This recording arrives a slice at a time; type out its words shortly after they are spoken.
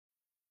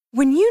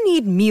When you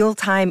need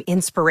mealtime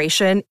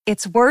inspiration,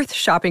 it's worth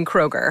shopping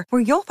Kroger,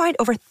 where you'll find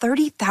over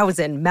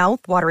 30,000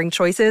 mouth-watering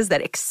choices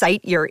that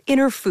excite your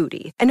inner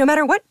foodie. And no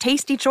matter what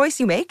tasty choice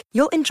you make,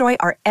 you'll enjoy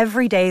our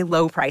everyday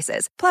low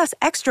prices, plus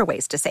extra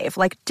ways to save,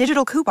 like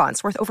digital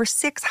coupons worth over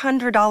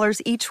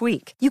 $600 each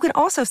week. You can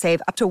also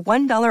save up to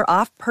 $1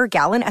 off per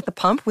gallon at the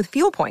pump with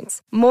fuel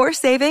points. More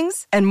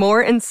savings and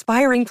more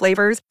inspiring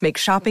flavors make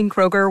shopping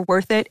Kroger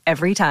worth it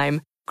every time.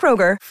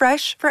 Kroger,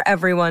 fresh for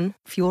everyone.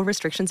 Fuel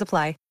restrictions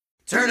apply.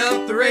 Turn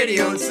up the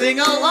radio and sing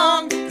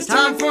along. It's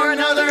time for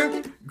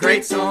another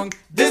great song.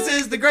 This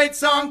is the Great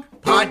Song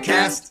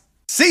Podcast.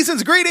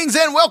 Season's greetings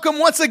and welcome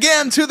once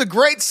again to the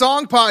Great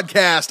Song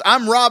Podcast.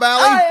 I'm Rob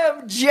Alley. I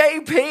am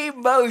J.P.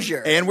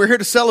 Mosier. And we're here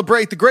to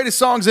celebrate the greatest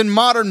songs in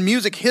modern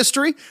music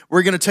history.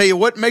 We're going to tell you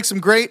what makes them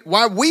great,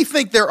 why we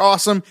think they're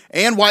awesome,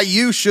 and why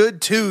you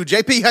should too.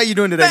 JP, how you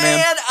doing today, man?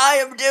 Man,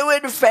 I am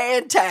doing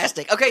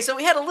fantastic. Okay, so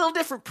we had a little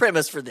different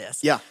premise for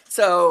this. Yeah.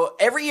 So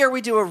every year we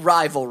do a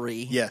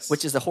rivalry. Yes.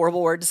 Which is a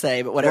horrible word to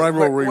say, but whatever.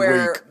 Rivalry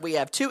where week. we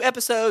have two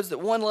episodes that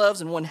one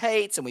loves and one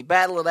hates, and we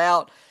battle it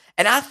out.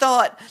 And I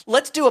thought,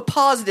 let's do a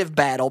positive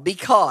battle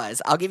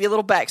because I'll give you a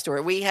little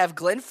backstory. We have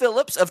Glen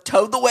Phillips of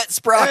Toad the Wet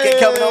Sprocket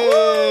coming on.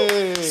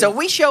 Woo! So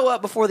we show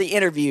up before the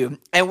interview,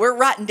 and we're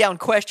writing down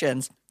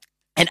questions.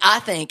 And I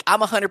think I'm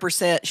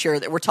 100% sure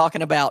that we're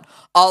talking about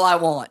All I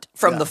Want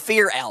from the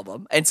Fear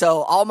album. And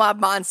so all my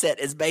mindset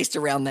is based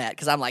around that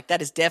because I'm like,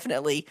 that is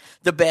definitely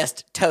the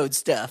best Toad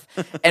stuff.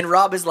 And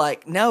Rob is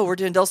like, no, we're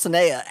doing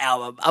Dulcinea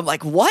album. I'm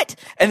like, what?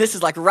 And this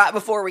is like right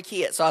before we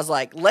key it. So I was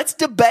like, let's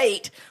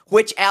debate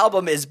which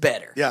album is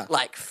better. Yeah.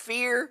 Like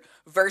Fear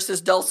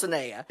versus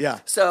Dulcinea.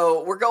 Yeah.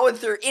 So we're going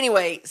through.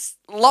 Anyway,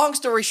 long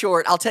story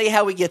short, I'll tell you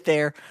how we get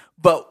there.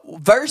 But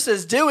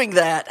versus doing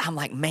that, I'm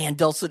like, man,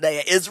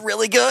 Dulcinea is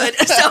really good.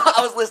 So I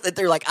was listening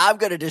through like, I'm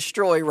going to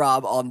destroy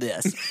Rob on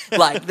this.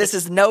 Like, this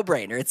is a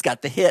no-brainer. It's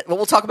got the hit. Well,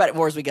 we'll talk about it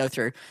more as we go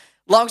through.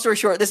 Long story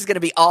short, this is going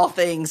to be all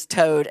things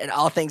Toad and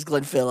all things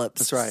Glen Phillips.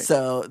 That's right.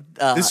 So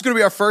this is going to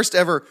be our first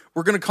ever,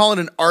 we're going to call it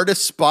an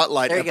artist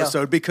spotlight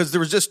episode because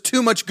there was just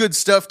too much good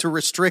stuff to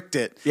restrict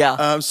it.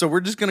 Yeah. So we're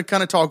just going to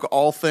kind of talk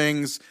all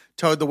things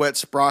Toad the Wet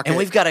Sprocket. And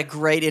we've got a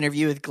great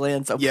interview with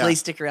Glen, so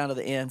please stick around to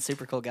the end.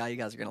 Super cool guy. You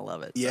guys are going to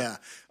love it. So.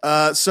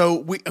 Yeah. So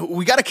we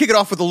got to kick it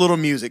off with a little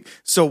music.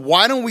 So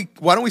why don't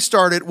we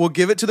start it? We'll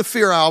give it to the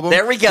Fear album.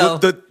 There we go.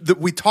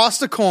 We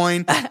tossed a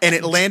coin and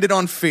it landed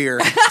on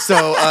Fear.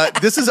 So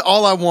this is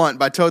All I Want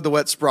by Toad the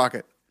Wet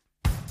Sprocket.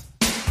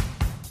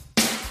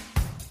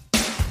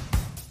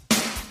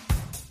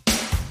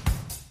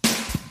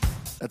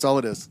 That's all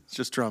it is. It's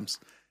just drums.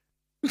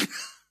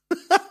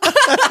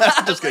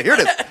 Just kidding. Here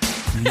it is.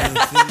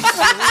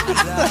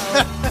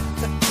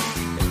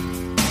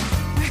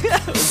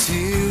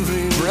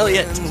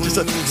 Brilliant. Just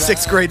a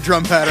 6th grade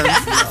drum pattern.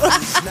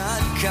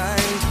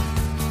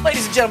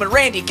 Ladies and gentlemen,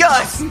 Randy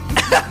Gus.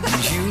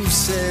 You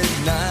said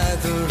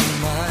neither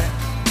am I.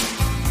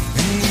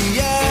 And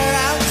the air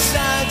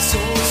outside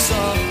so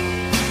soft,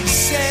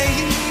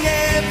 saying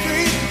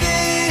everything.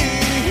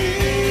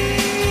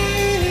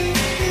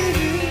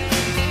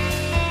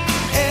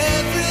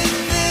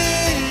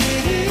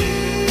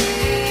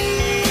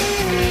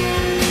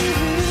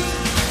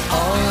 All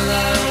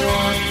I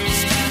want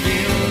is to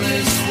feel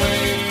this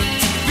way,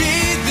 to be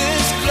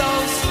this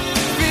close,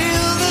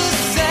 feel the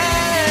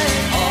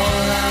same. All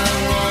I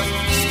want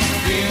is to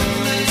feel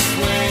this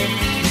way.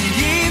 The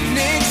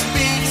evening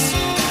speaks,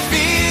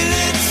 feel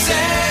it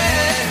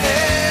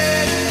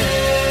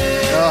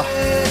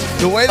say.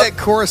 The way that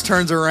chorus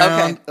turns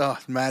around,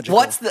 magical.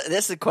 This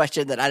is a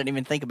question that I didn't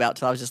even think about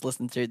until I was just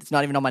listening through. It's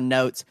not even on my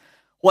notes.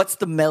 What's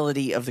the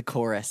melody of the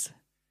chorus?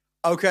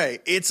 Okay,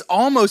 it's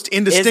almost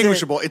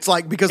indistinguishable. It's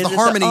like because the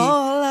harmony.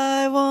 All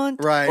I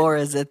want, right? Or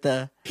is it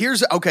the?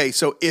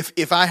 So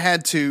if I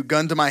had to,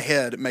 gun to my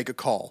head, make a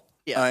call,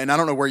 and I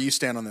don't know where you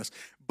stand on this,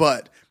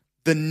 but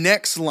the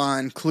next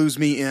line clues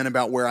me in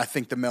about where I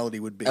think the melody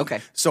would be.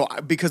 Okay, so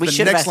because we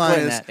the next line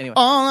is anyway.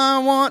 All I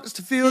want is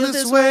to feel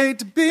this way,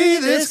 to be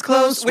this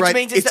close, which right?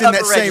 means it's the in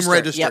that upper same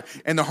register, Yep.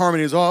 and the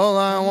harmony is all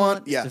I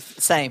want. Yeah,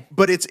 same.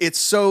 But it's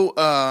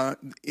so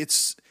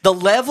it's the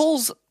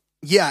levels.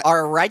 Yeah,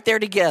 are right there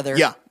together.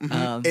 Yeah,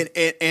 and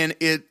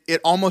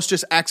it almost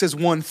just acts as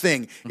one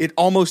thing. It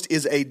almost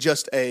is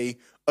just a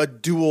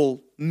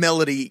dual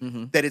melody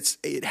that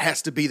it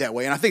has to be that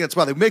way, and I think that's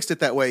why they mixed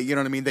it that way. You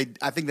know what I mean?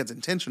 I think that's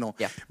intentional.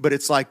 Yeah. But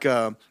it's like,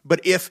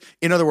 but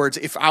in other words,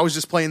 if I was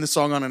just playing the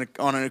song on an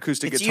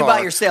acoustic it's guitar, you by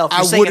yourself.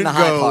 You're I singing wouldn't the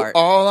high go. part.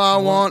 All I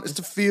want is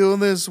to feel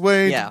this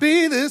way, Yeah. to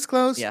be this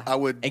close. Yeah. I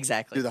would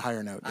exactly do the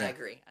higher note. I Yeah.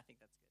 agree. I think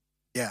that's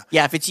good. Yeah.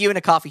 Yeah. If it's you in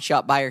a coffee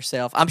shop by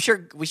yourself, I'm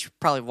sure we should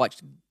probably watch.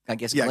 I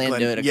guess Glen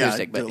do it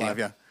acoustic, do but it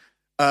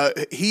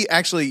live, he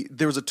actually,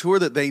 there was a tour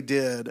that they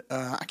did.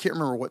 I can't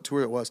remember what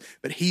tour it was,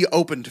 but he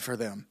opened for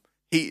them.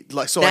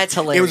 That's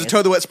hilarious. It was a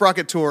Toad the Wet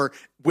Sprocket tour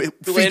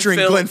featuring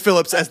Glen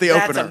Phillips as the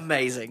opener. That's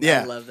amazing.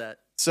 Yeah. I love that.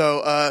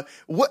 So,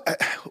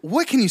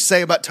 what can you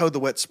say about Toad the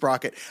Wet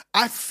Sprocket?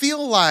 I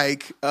feel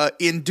like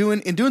in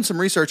doing some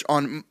research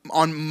on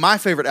my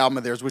favorite album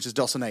of theirs, which is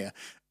Dulcinea,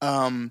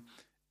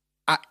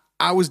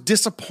 I was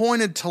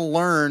disappointed to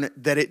learn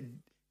that it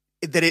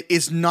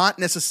is not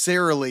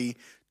necessarily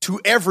to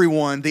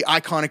everyone the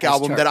iconic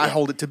album that I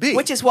hold it to be.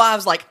 Which is why I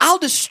was like, I'll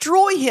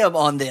destroy him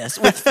on this.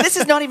 This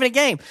is not even a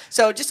game.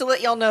 So just to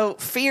let y'all know,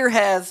 Fear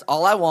has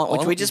All I Want,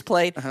 which we just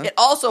played. It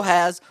also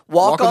has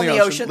Walk on the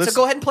Ocean. So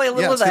go ahead and play a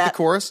little of that. Let's get the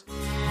chorus.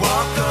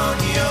 Walk on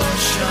the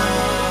ocean,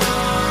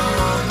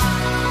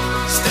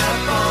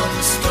 step on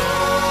the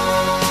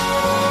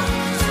storm,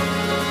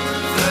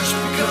 flesh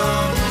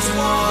becomes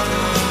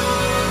water,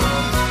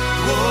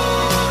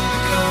 wood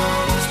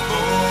becomes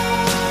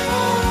bone.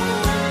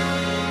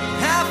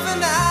 Half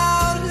an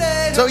hour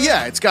later. So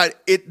yeah, it's got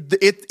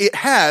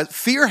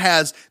Fear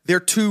has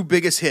their two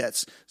biggest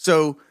hits.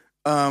 So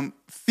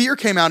Fear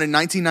came out in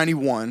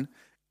 1991.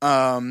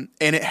 And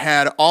it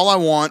had All I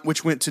Want,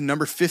 which went to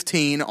number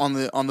 15 on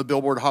the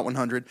Billboard Hot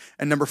 100,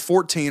 and number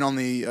 14 on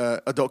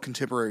the Adult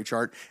Contemporary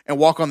chart, and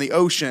Walk on the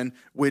Ocean,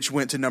 which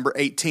went to number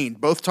 18.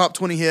 Both top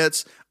 20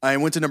 hits,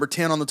 and went to number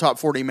 10 on the top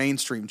 40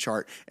 mainstream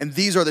chart. And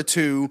these are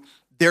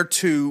their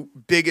two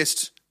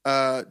biggest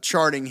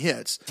charting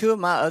hits. Two of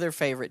my other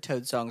favorite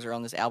Toad songs are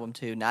on this album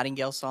too.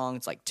 Nightingale song,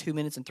 it's like 2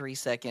 minutes and 3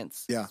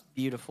 seconds. Yeah. It's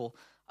beautiful.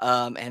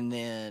 And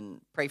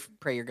then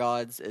Pray Your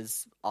Gods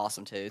is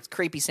awesome too. It's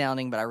creepy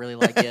sounding, but I really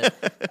like it.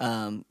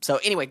 So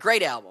anyway,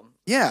 great album.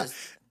 Yeah.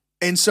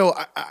 And so,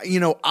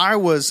 I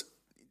was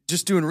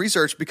just doing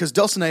research because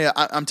Dulcinea,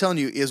 I'm telling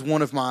you, is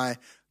one of my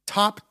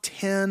top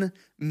 10,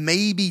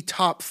 maybe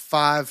top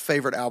 5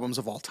 favorite albums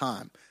of all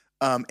time.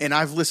 And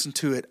I've listened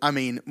to it,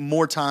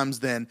 more times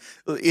than...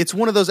 It's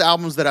one of those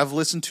albums that I've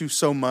listened to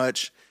so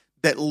much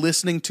that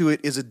listening to it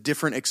is a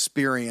different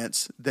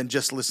experience than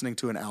just listening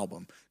to an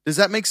album. Does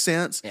that make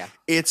sense? Yeah.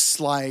 It's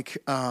like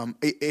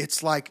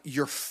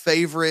your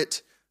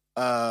favorite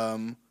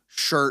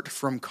shirt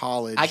from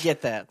college. I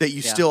get that. That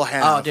you still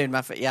have. Oh, dude,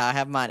 I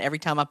have mine. Every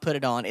time I put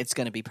it on, it's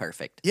going to be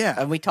perfect. Yeah.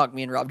 And me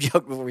and Rob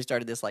joked before we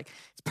started this, like,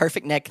 it's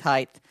perfect neck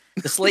height.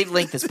 The sleeve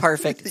length is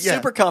perfect. Yeah.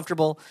 Super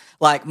comfortable.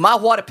 Like, my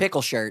What a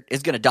Pickle shirt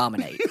is going to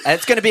dominate.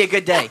 It's going to be a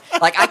good day.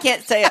 Like, I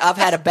can't say I've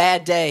had a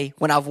bad day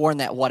when I've worn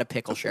that What a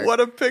Pickle shirt. What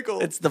a pickle.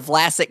 It's the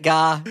Vlasic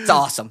guy. It's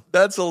awesome.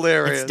 That's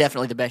hilarious. It's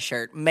definitely the best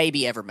shirt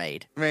maybe ever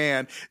made.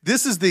 Man,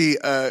 this is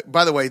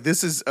by the way,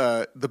 this is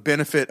the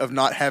benefit of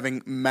not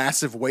having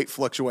massive weight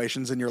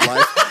fluctuations in your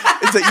life.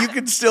 Is that you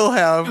can still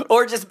have...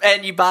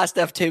 And you buy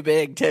stuff too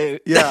big, too.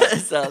 Yeah.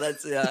 So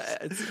that's...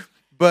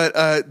 But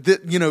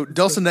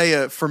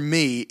Dulcinea for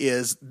me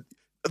is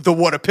the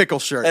What a Pickle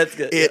shirt. That's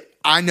good.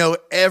 I know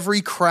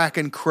every crack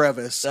and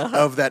crevice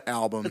of that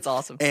album. That's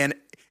awesome. And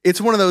it's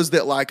one of those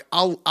that like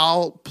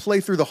I'll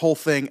play through the whole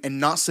thing and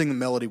not sing the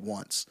melody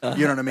once. You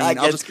know what I mean?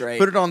 I'll just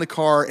put it on the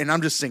car and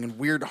I'm just singing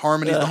weird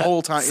harmonies the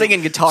whole time.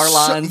 Singing guitar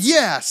lines.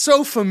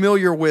 So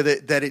familiar with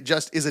it that it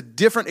just is a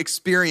different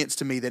experience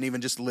to me than even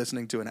just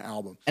listening to an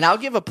album. And I'll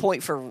give a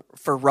point for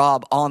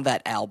Rob on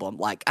that album.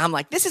 Like, I'm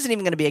like, this isn't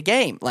even going to be a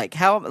game. Like,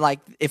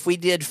 if we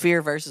did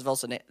Fear versus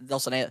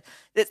Dulcinea,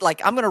 it's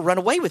like, I'm going to run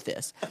away with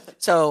this.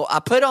 So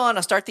I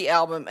start the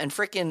album, and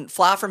freaking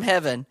Fly From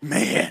Heaven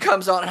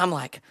comes on, and I'm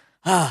like,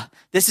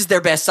 this is their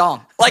best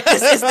song. Like,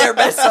 this is their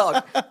best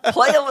song.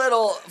 Play a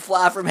little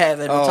Fly From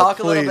Heaven. We'll talk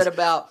a little bit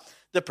about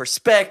the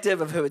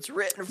perspective of who it's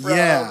written from.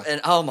 Yeah.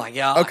 And oh my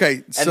God.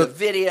 Okay. And the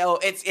video.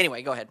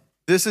 Anyway, go ahead.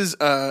 This is,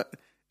 I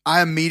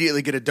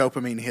immediately get a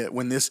dopamine hit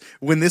when this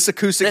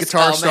acoustic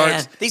guitar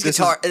starts. Man.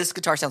 This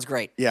guitar sounds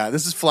great. Yeah,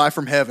 this is Fly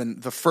From Heaven,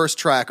 the first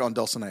track on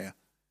Dulcinea.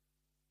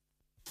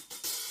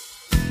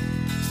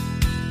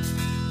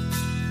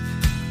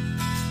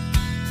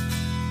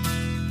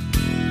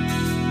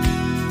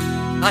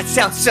 That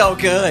sounds so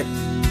good.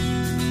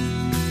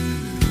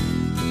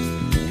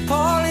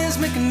 Paul is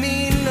making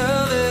me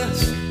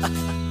nervous.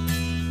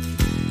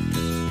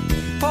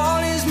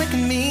 Paul is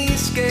making me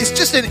scared. It's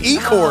just an E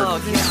chord. Oh,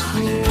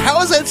 God.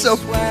 How is that so?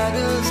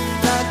 Swaggers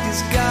like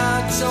he's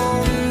God's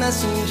own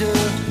messenger.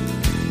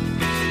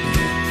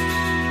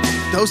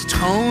 Those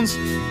tones.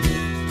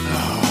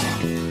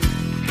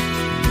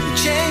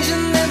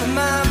 Changing them,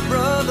 my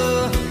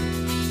brother.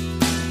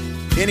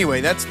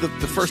 Anyway, that's the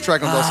first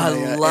track on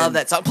Dulcinea. I love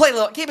that song. Play a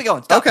little. Keep it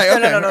going. Stop. Okay.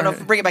 No.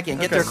 Bring it back in.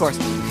 Get through the chorus.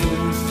 But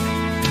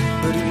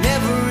he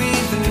never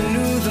even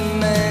knew the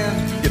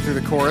man. Get through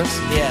the chorus.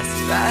 Yes.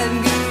 I'd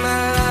give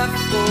my life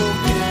for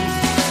him.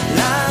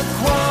 Like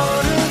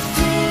water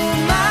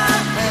through my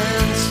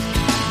hands.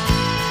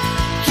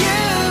 You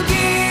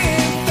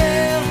give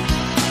him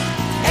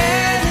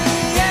any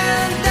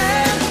and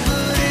that.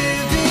 But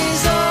if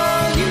he's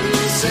all you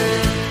say,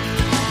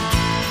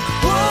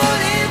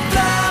 would he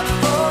fly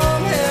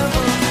from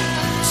heaven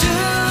to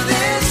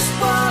this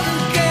world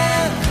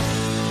again?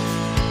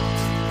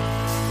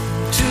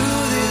 To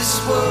this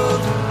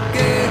world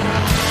again.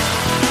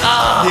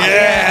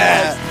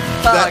 Yeah.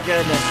 Oh,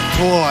 goodness.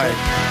 Boy,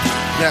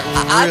 that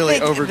really I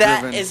think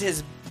overdriven. that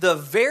is the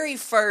very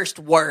first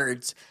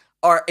words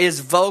is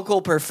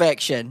vocal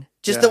perfection.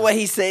 Just the way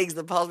he sings,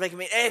 the Paul's making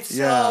me. It's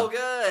so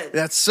good.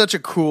 That's such a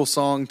cool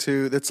song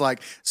too. That's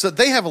like, so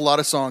they have a lot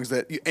of songs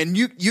that, and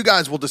you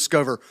guys will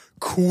discover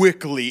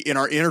quickly in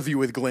our interview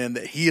with Glenn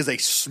that he is a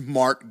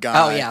smart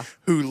guy Oh, yeah.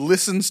 who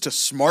listens to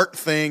smart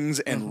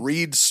things and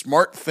reads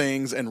smart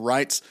things and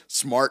writes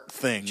smart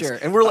things. Sure.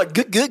 And we're like,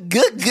 good. And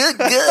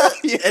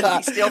he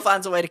still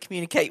finds a way to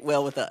communicate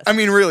well with us. I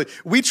mean, really,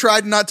 we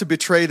tried not to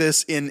betray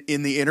this in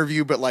the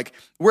interview, but like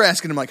we're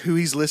asking him like who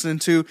he's listening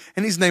to,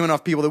 and he's naming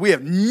off people that we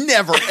have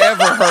never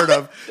ever heard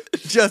of.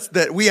 Just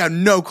that we have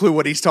no clue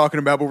what he's talking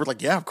about, but we're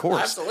like, yeah, of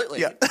course,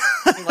 Absolutely. yeah.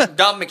 Like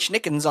Dom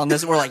McSchnickens on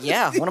this. And we're like,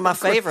 yeah, one of my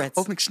favorites.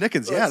 Oh,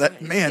 McSchnickens, yeah, that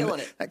He's man,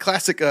 killing it. that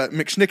classic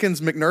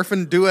McSchnickens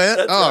McNurfin duet.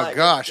 That's Oh right.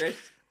 gosh,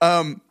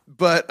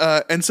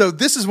 and so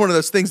this is one of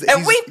those things that And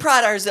he's, we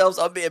pride ourselves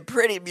on being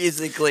pretty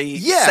musically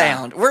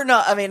sound. We're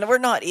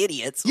not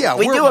idiots. Yeah,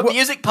 we do a we're-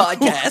 music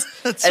podcast.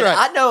 That's and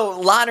right. I know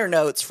liner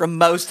notes from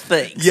most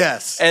things.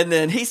 Yes. And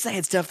then he's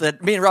saying stuff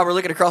that me and Rob are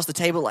looking across the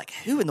table like,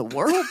 who in the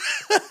world?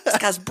 This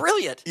guy's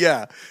brilliant.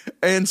 yeah,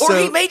 and Or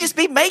so he may just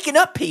be making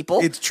up people.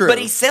 It's true. But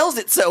he sells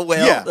it so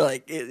well. Yeah.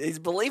 Like, he's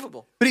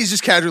believable. But he's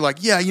just casually like,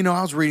 yeah,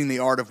 I was reading The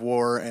Art of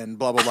War and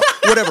blah, blah, blah,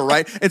 whatever,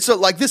 right? And so,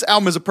 like, this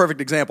album is a perfect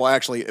example,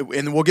 actually,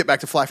 and we'll get back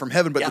to Fly From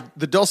Heaven, but Yeah.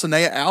 the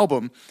Dulcinea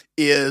album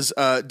is,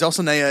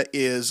 Dulcinea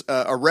is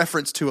a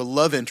reference to a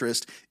love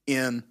interest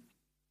in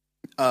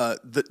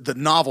the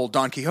novel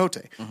Don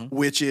Quixote,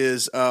 which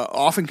is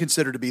often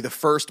considered to be the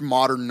first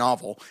modern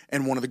novel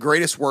and one of the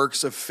greatest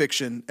works of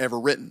fiction ever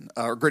written,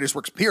 or greatest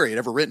works period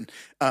ever written.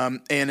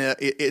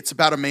 It's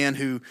about a man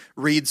who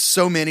reads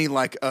so many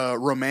like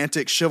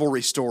romantic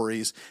chivalry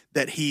stories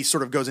that he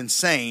sort of goes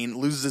insane,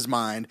 loses his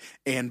mind,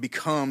 and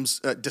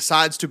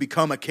decides to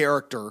become a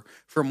character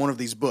from one of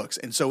these books.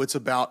 And so it's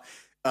about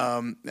there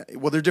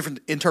are different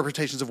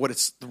interpretations of what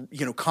it's,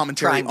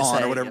 commentary Trying to on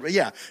say, or whatever.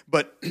 Yeah.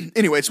 But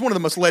anyway, it's one of the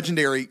most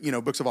legendary,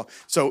 books of all.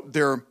 So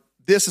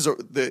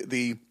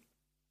the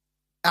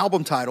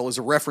album title is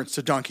a reference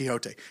to Don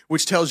Quixote,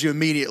 which tells you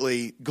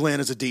immediately Glenn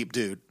is a deep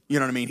dude. You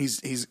know what I mean?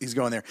 He's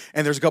going there.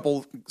 And there's a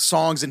couple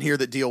songs in here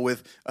that deal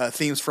with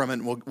themes from it,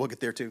 and we'll get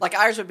there too. Like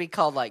ours would be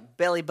called like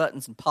Belly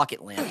Buttons and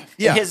Pocket Lint.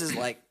 Yeah. And his is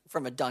like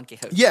from a Don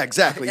Quixote. Yeah,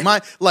 exactly.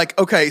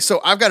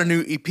 So I've got a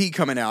new EP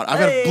coming out. I've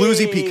got a blues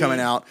EP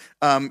coming out,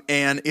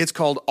 and it's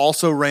called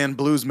Also Ran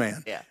Blues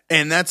Man. Yeah.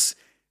 And that's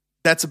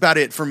about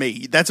it for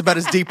me. That's about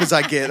as deep as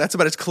I get. That's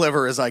about as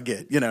clever as I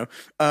get,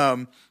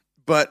 So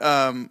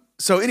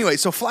anyway,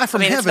 so Fly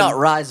From Heaven. It's not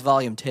Rise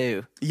Volume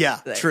 2. Yeah,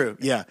 There. true.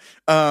 Yeah.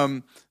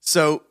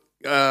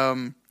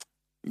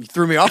 You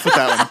threw me off with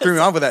that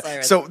one.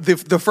 Sorry. So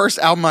the first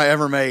album I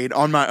ever made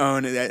on my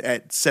own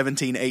at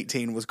 17,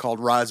 18 was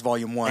called Rise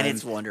Volume 1. And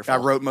it's wonderful. I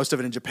wrote most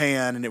of it in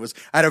Japan, and I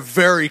had a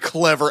very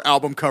clever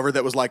album cover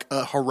that was like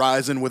a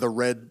horizon with a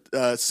red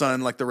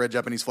sun, like the red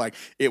Japanese flag.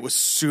 It was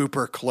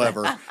super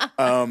clever.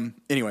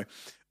 Anyway.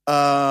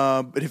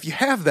 But if you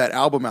have that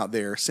album out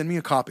there, send me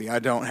a copy. I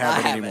don't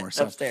have it anymore.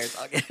 Upstairs.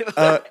 I'll get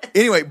it.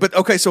 Anyway, but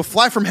okay, so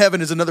Fly From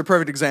Heaven is another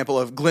perfect example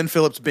of Glenn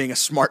Phillips being a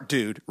smart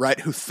dude, right?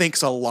 Who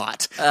thinks a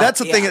lot. That's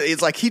the thing.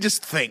 It's like he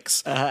just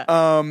thinks,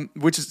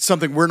 which is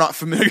something we're not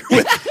familiar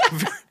with,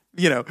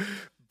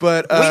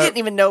 But we didn't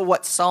even know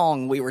what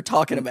song we were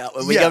talking about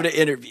when we go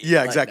to interview.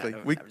 Yeah, exactly.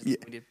 We Yeah.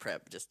 did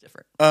prep just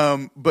different.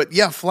 But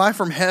yeah, Fly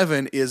From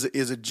Heaven is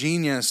a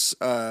genius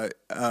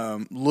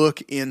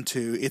look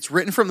into. It's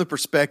written from the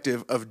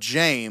perspective of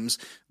James,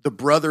 the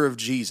brother of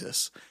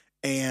Jesus,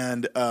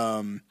 and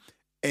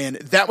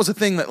that was a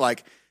thing that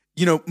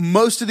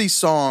most of these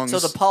songs. So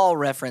the Paul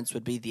reference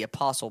would be the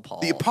Apostle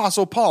Paul. The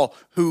Apostle Paul,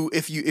 who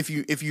if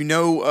you're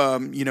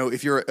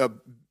a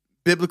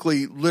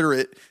biblically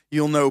literate,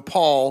 you'll know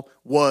Paul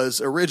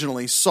was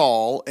originally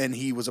Saul, and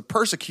he was a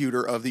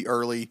persecutor of the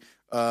early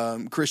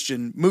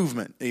Christian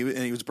movement, and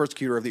he was a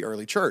persecutor of the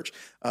early church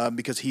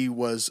because he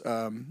was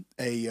a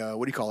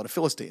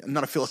Philistine?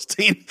 Not a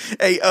Philistine.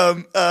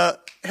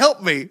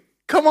 Help me.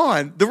 Come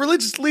on, the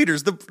religious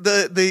leaders, the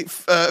Pharisee.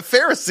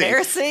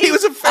 Pharisee? He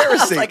was a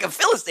Pharisee. Like a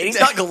Philistine. He's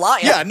not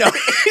Goliath. Yeah, no,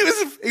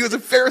 he was a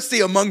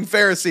Pharisee among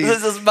Pharisees.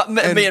 This is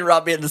me and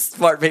Rob being the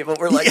smart people.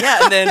 We're like,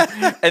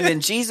 and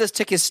then Jesus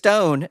took his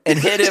stone and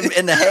hit him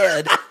in the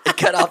head and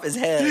cut off his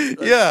head.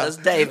 That's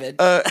David.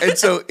 And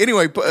so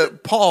anyway,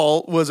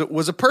 Paul was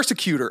a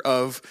persecutor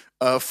of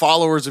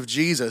followers of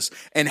Jesus,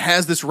 and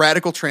has this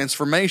radical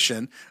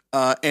transformation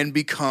and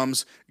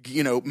becomes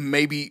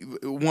maybe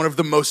one of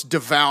the most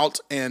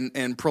devout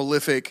and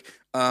prolific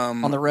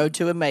on the road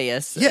to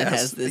Emmaus. Yes, It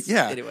has this,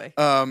 yeah. Anyway.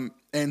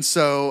 And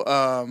so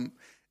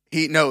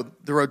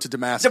the road to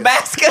Damascus.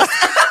 Damascus.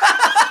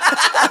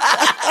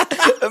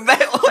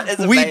 What is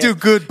We Emmaus? do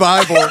good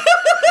Bible.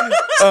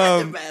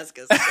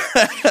 Damascus.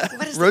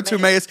 What is Road to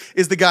Emmaus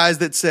is the guys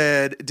that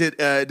said,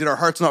 "Did our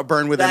hearts not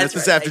burn within us?" That's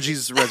This is right. after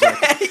Jesus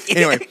resurrected.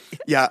 Anyway,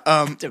 yeah.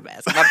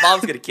 Damascus. My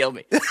mom's gonna kill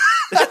me.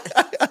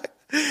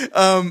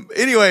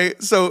 Anyway,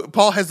 so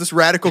Paul has this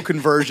radical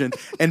conversion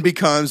and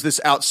becomes this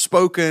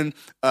outspoken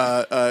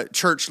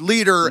church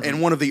leader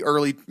and one of the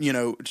early,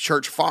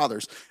 church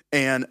fathers.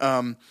 And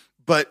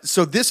but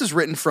so this is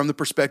written from the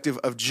perspective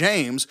of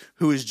James,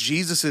 who is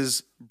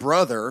Jesus's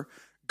brother,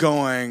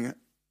 going,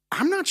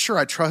 I'm not sure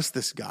I trust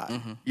this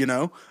guy,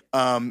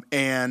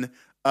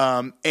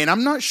 And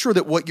I'm not sure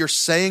that what you're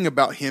saying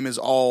about him is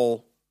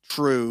all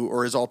true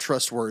or is all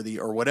trustworthy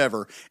or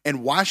whatever.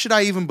 And why should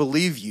I even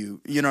believe you?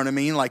 You know what I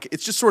mean? Like,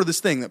 it's just sort of this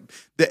thing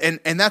that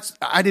and that's,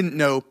 I didn't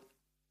know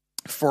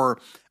for,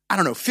 I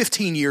don't know,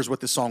 15 years what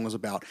this song was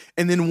about.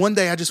 And then one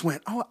day I just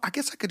went, oh, I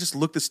guess I could just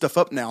look this stuff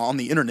up now on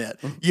the internet,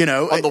 you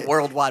know. On the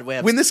World Wide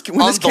Web. When this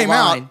came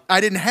out, I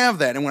didn't have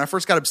that. And when I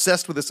first got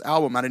obsessed with this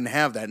album, I didn't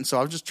have that. And so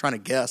I was just trying to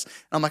guess. And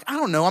I'm like, I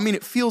don't know. I mean,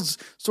 it feels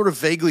sort of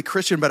vaguely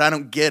Christian, but I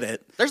don't get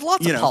it. There's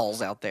lots of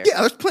Pauls out there. Yeah,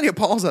 there's plenty of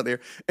Pauls out there.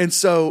 And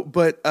so,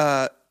 but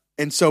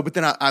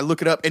then I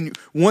look it up. And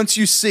once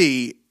you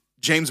see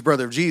James,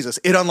 Brother of Jesus,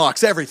 it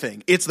unlocks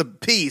everything. It's the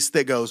piece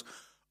that goes,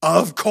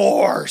 of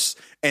course.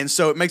 And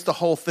so it makes the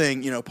whole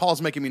thing, you know,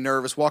 Paul's making me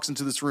nervous, walks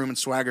into this room and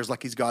swaggers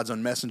like he's God's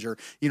own messenger.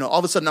 You know, all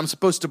of a sudden I'm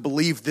supposed to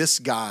believe this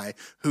guy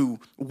who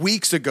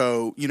weeks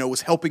ago, you know,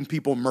 was helping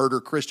people murder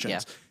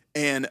Christians. Yeah.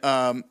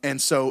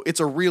 And so it's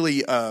a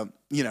really,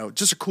 you know,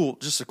 just a cool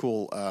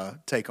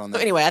take on that.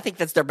 So anyway, I think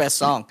that's their best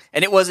song.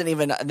 And it wasn't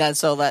even that.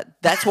 So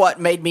that's what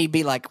made me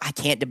be like, I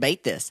can't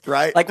debate this.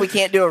 Right. Like, we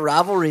can't do a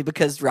rivalry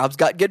because Rob's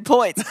got good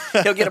points.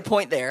 He'll get a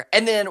point there.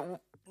 And then,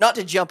 not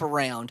to jump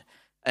around,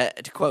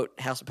 to quote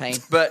House of Pain,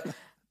 but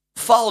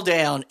Fall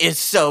Down is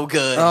so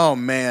good. Oh,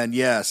 man,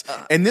 yes.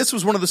 And this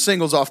was one of the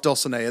singles off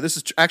Dulcinea. This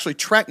is actually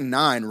track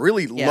 9,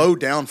 really low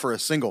down for a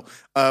single.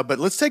 But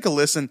let's take a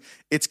listen.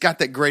 It's got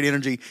that great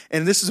energy.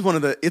 And this is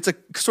it's a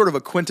sort of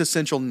a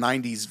quintessential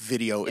 90s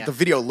video. Yeah. The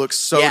video looks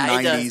so 90s.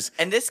 It does.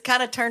 And this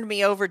kind of turned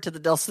me over to the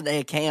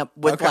Dulcinea camp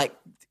with I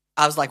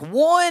was like,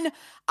 1,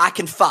 I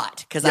can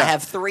fight because I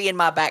have 3 in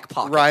my back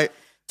pocket. Right.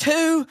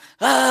 2,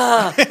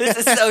 this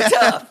is so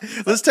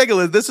tough. Let's take a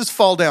listen. This is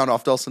Fall Down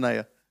off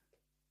Dulcinea.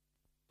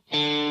 Road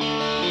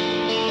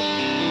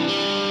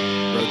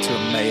to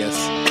Emmaus.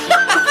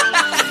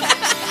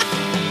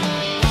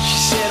 She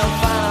said, I'm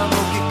fine, I'm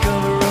okay,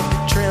 cover up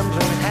your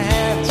trembling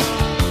hands.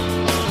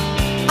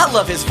 I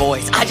love his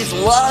voice. I just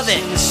love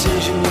it.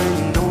 Decision when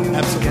you know you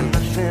got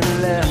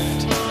nothing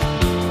left.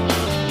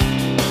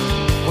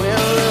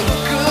 Well, there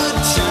were good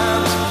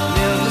times,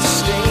 never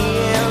stay,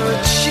 and the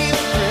cheap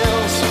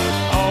thrills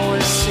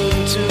always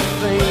seem to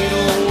fade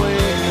away.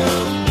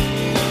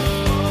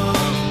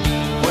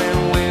 When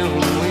will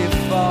we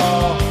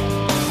fall?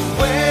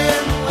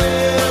 When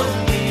will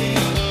we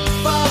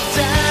fall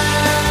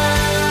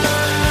down?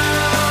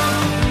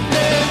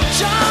 Then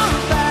jump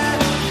back,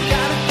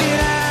 gotta get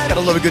out.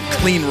 Gotta love a good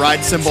clean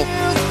ride cymbal.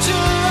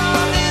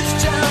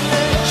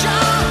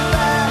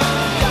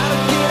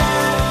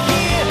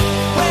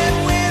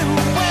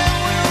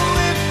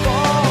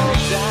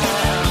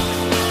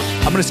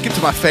 I'm going to skip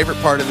to my favorite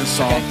part of this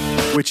song,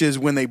 which is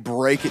when they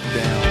break it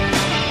down.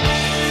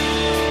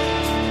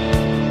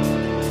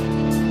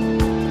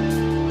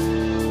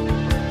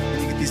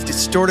 And you get these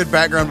distorted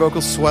background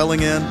vocals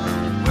swelling in. Dude,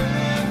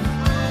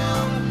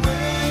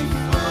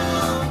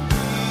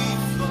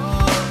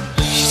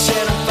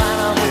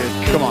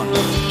 come on.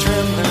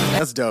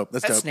 That's dope.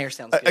 That's dope. That snare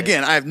sounds good.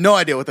 Again, I have no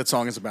idea what that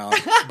song is about,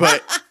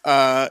 but,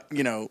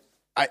 you know,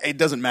 it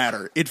doesn't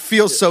matter. It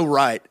feels so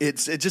right.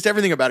 It's just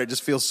everything about it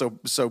just feels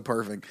so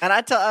perfect. And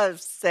I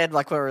said,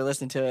 like, when we were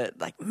listening to it,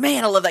 like,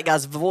 man, I love that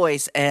guy's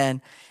voice.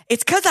 And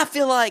it's because I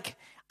feel like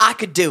I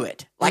could do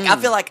it. Like, I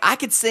feel like I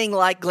could sing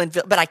like Glen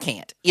Phillips, but I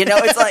can't. You know,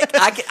 it's like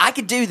I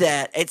could do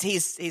that.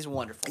 He's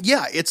wonderful.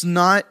 Yeah,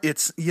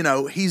 you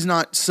know, he's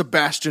not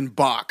Sebastian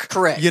Bach.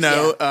 Correct. You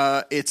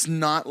know, it's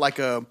not like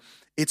a.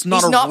 It's not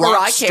He's a not rock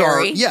Mariah star.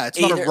 Carey Yeah, it's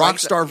not either, a rock like,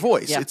 star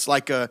voice. yeah. It's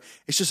like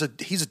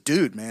he's a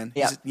dude, man.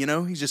 Yeah. You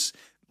know, he's just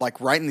like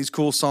writing these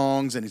cool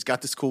songs, and he's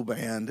got this cool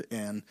band,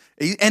 and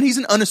he's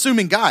an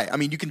unassuming guy. I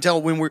mean, you can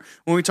tell when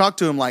we talk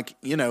to him, like,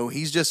 you know,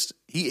 he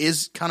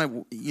is kind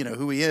of, you know,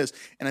 who he is,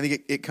 and I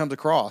think it comes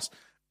across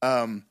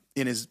in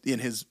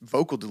his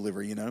vocal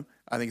delivery. You know,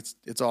 I think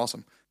it's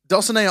awesome.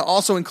 Dulcinea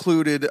also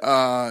included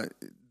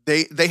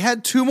they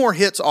had 2 more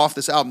hits off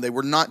this album.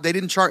 They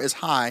didn't chart as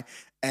high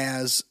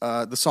as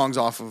the songs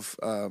off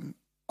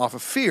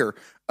of Fear,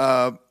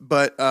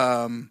 but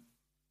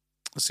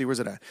let's see, where's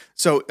it at?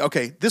 So,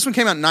 okay, this one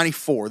came out in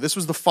 94. This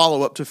was the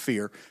follow-up to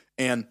Fear,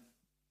 and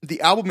the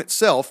album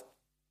itself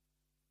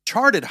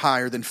charted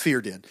higher than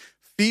Fear did.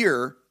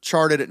 Fear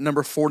charted at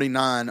number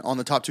 49 on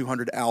the top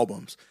 200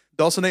 albums.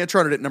 Dulcinea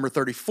charted at number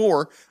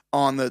 34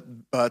 on the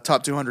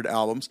top 200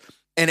 albums,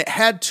 and it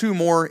had 2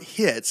 more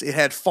hits. It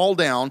had Fall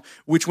Down,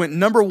 which went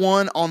number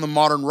 1 on the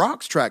Modern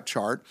Rocks track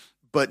chart,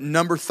 but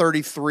number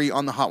 33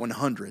 on the Hot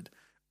 100.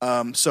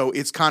 So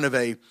it's kind of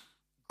a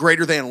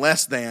greater than,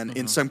 less than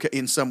in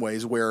some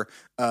ways, where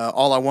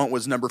All I Want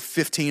was number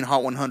 15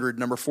 Hot 100,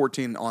 number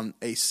 14 on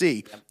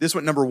AC. Yep. This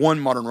went number 1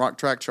 Modern Rock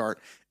track chart,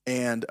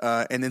 and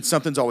then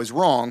Something's Always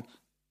Wrong,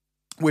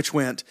 which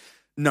went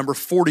number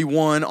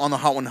 41 on the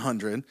Hot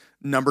 100,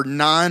 number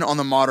 9 on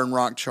the Modern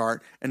Rock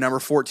chart, and number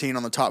 14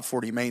 on the Top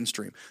 40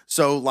 mainstream.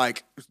 So,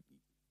 like,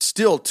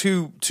 still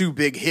two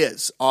big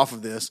hits off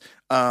of this.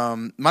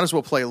 Might as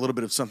well play a little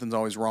bit of Something's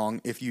Always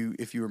Wrong if you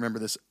remember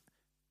this.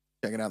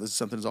 Check it out. This is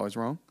Something's Always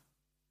Wrong.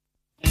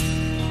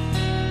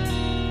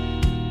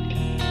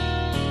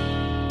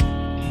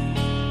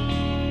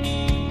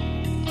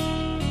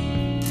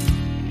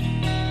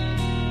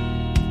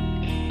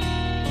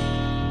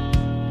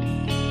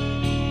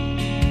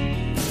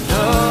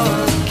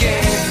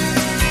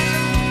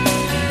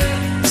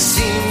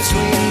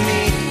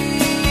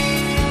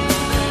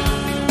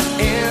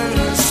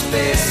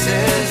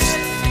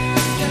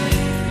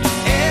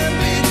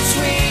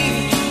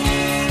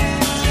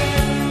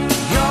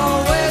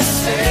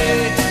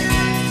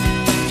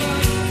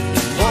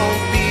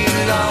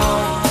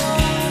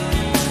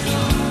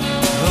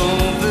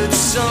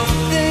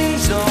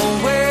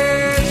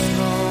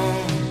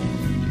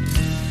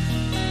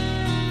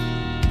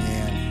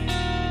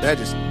 That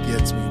just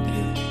gets me,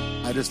 dude.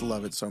 I just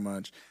love it so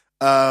much.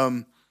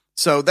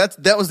 So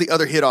that was the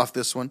other hit off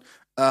this one.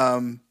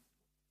 But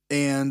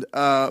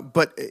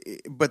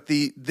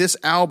this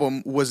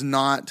album was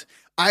not.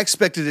 I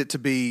expected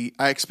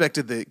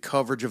the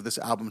coverage of this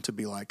album to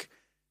be like,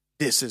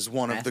 this is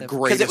one of the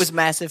greatest, because it was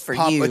massive for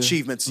pop you.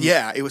 achievements.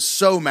 Yeah, it was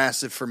so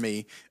massive for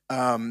me.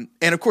 And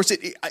of course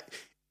it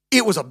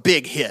was a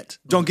big hit.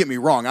 Don't get me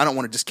wrong. I don't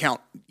want to discount,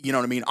 you know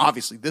what I mean?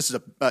 Obviously, this is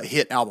a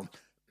hit album.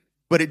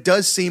 But it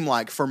does seem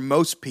like for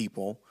most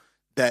people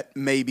that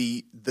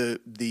maybe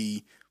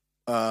the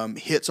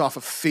hits off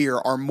of Fear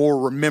are more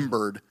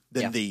remembered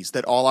than these.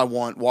 That All I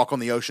Want, Walk on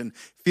the Ocean,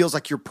 feels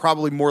like you're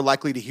probably more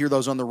likely to hear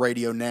those on the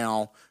radio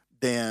now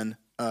than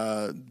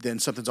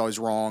Something's Always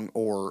Wrong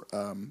or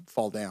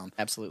Fall Down.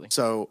 Absolutely.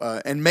 So,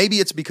 and maybe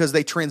it's because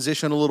they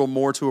transition a little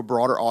more to a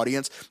broader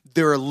audience.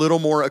 They're a little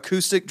more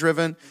acoustic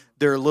driven.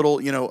 They're a little,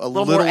 a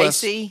little more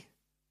less, AC.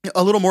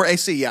 A little more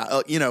AC, yeah.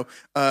 Dulcinea,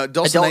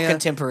 Adult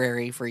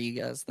contemporary for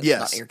you guys.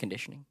 That's not air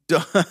conditioning.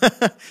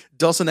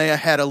 Dulcinea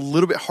had a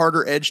little bit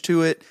harder edge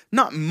to it.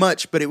 Not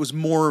much, but it was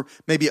more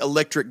maybe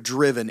electric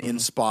driven in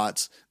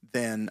spots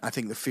than I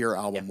think the Fear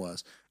album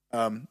was.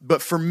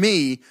 But for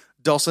me,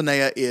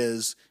 Dulcinea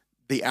is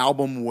the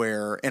album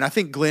where, and I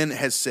think Glen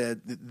has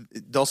said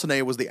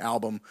Dulcinea was the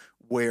album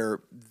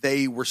where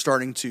they were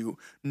starting to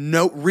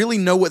really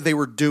know what they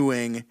were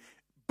doing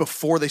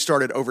before they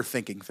started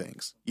overthinking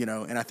things,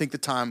 and I think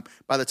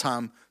by the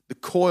time the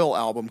Coil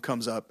album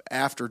comes up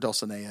after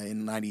Dulcinea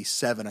in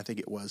 97, I think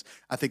it was,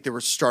 I think they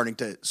were starting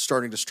to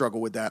struggle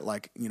with that,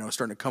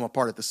 starting to come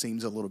apart at the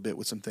seams a little bit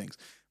with some things.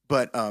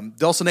 But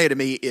Dulcinea to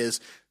me is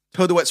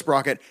Toad the Wet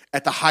Sprocket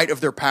at the height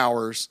of their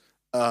powers.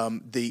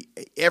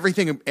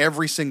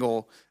 Every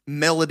single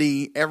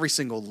melody, every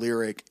single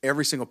lyric,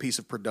 every single piece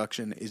of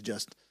production is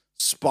just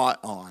spot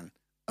on.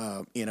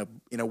 In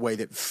a way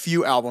that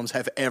few albums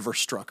have ever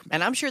struck me.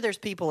 And I'm sure there's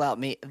people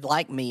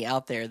like me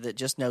out there that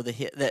just know the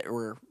hit, that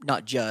were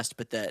not just,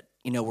 but that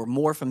were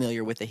more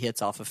familiar with the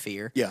hits off of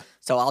Fear. Yeah.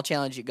 So I'll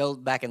challenge you, go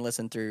back and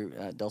listen through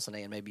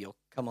Dulcinea, and maybe you'll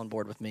come on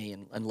board with me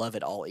and love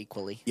it all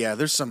equally. Yeah,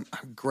 there's some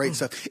great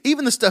stuff.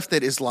 Even the stuff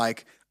that is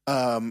like,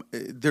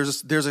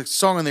 there's a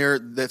song on there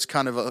that's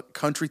kind of a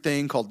country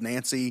thing called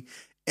Nancy,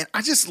 and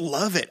I just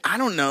love it. I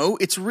don't know,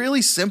 it's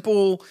really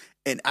simple.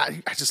 And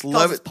I just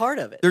love it. It's part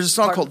of it. There's a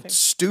song called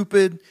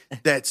Stupid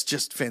that's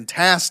just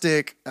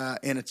fantastic,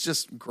 and it's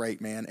just great,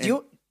 man. And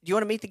do you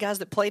want to meet the guys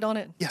that played on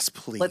it? Yes,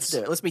 please. Let's do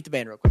it. Let's meet the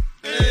band real quick.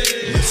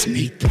 Let's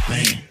meet the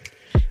band.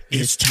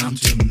 It's time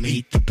to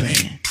meet the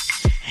band.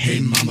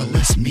 Hey mama,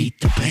 let's meet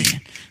the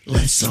band.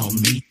 Let's all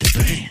meet the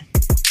band.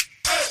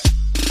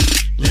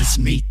 Let's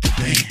meet the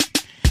band.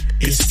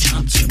 It's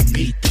time to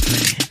meet the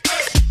band.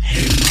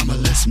 Hey mama,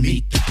 let's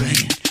meet the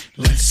band.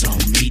 Let's all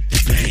meet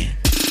the band.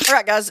 All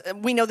right, guys,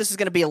 we know this is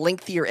going to be a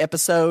lengthier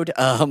episode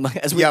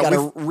as we've got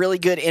a really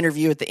good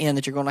interview at the end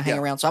that you're going to hang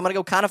around. So I'm going to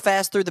go kind of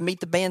fast through the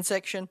Meet the Band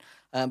section,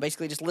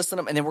 basically just listen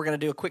them, and then we're going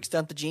to do a quick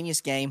Stump the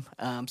Genius game.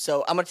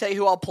 So I'm going to tell you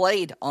who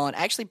all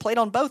actually played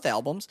on both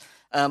albums,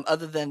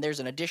 other than there's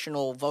an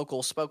additional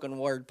vocal spoken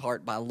word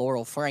part by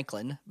Laurel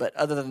Franklin. But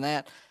other than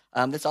that,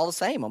 that's all the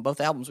same on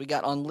both albums. We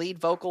got on lead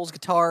vocals,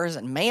 guitars,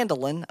 and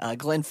mandolin,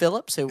 Glen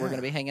Phillips, who we're going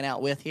to be hanging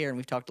out with here, and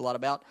we've talked a lot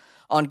about.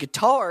 On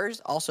guitars,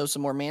 also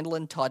some more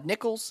mandolin, Todd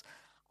Nichols.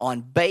 On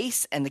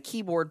bass and the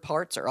keyboard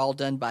parts are all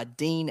done by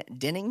Dean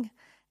Denning.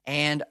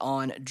 And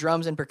on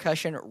drums and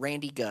percussion,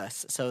 Randy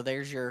Gus. So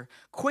there's your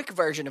quick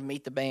version of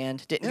Meet the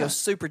Band. Didn't go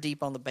super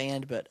deep on the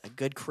band, but a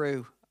good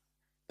crew.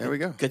 There we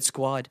go. Good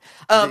squad.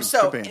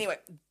 Anyway,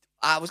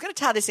 I was going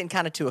to tie this in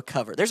kind of to a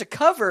cover. There's a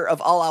cover of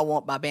All I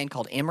Want by a band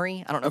called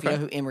Emery. I don't know if you know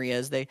who Emery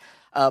is.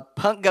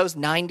 Punk Goes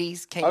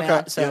 90s came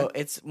out, so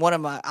it's one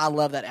of I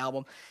love that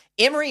album.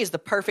 Emery is the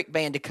perfect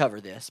band to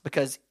cover this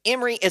because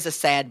Emery is a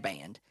sad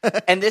band.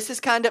 And this is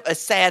kind of a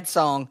sad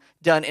song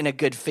done in a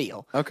good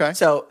feel. Okay.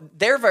 So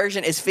their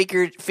version is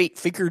featured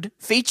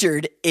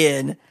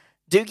in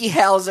Doogie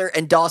Howser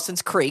and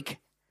Dawson's Creek.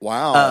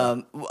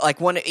 Wow.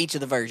 Like one of each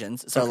of the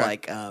versions. So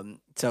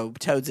so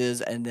Toad's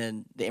is, and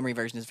then the Emery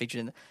version is featured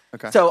in the.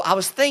 Okay. So I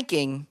was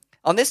thinking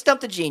on this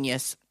Stump the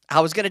Genius,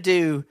 I was going to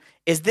do,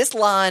 is this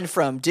line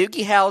from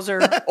Doogie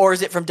Howser or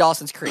is it from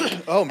Dawson's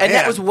Creek? Oh, man. And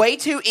that was way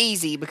too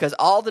easy because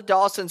all the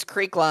Dawson's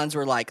Creek lines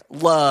were like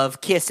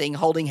love, kissing,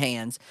 holding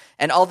hands.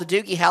 And all the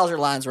Doogie Howser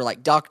lines were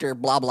like doctor,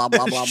 blah, blah,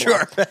 blah, blah,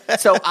 Sure. blah.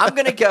 So I'm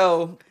going to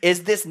go,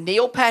 is this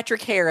Neil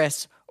Patrick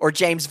Harris or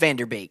James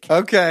Vanderbeek?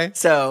 Okay.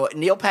 So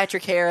Neil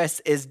Patrick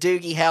Harris is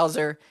Doogie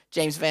Howser.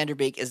 James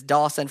Vanderbeek is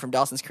Dawson from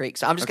Dawson's Creek.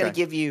 So I'm just going to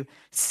give you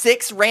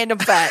 6 random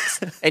facts,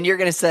 and you're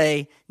going to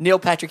say Neil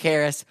Patrick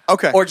Harris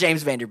or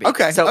James Vanderbeek.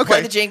 Okay. So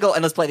play the jingle,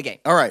 and let's play the game.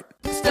 All right.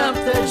 Stump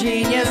the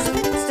genius,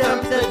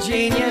 stump the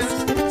genius,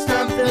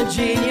 stump the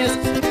genius.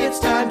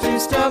 It's time to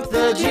stump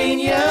the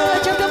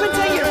genius. Jump up and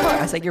say your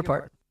part. I say your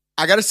part.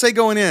 I got to say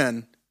going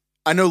in,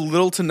 I know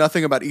little to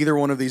nothing about either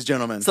one of these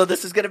gentlemen. So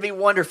this is going to be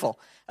wonderful.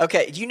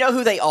 Okay, do you know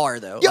who they are,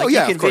 though? Yeah, like yeah,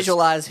 you can of course.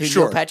 visualize who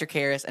Sure. Neil Patrick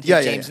Harris and who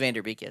Yeah, James yeah.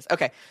 Vanderbeek is.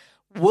 Okay.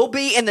 will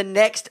be in the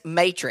next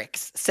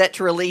Matrix, set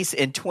to release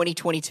in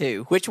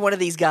 2022. Which one of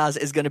these guys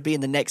is going to be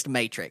in the next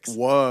Matrix?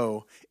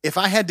 Whoa. If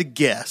I had to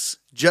guess,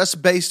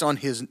 just based on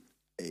his,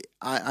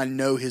 I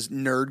know his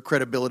nerd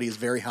credibility is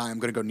very high. I'm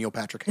going to go Neil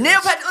Patrick Harris.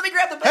 Neil Patrick, let me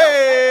grab the bell.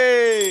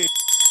 Hey!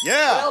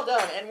 Yeah. Well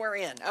done, and we're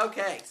in.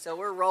 Okay, so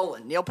we're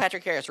rolling. Neil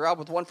Patrick Harris, Rob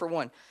with 1 for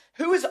 1.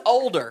 Who is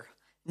older,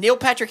 Neil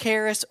Patrick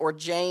Harris or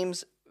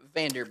James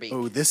Vanderbeek?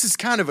 Oh, this is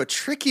kind of a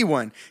tricky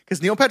one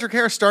because Neil Patrick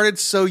Harris started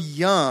so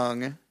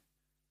young.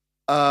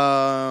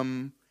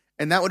 And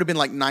that would have been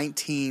like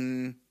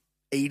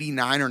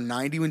 1989 or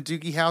 90 when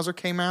Doogie Howser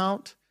came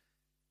out.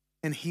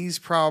 And he's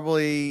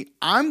probably,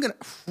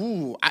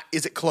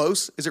 is it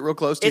close? Is it real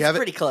close? Do you have it?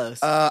 It's pretty close.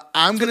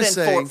 I'm going to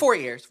say 4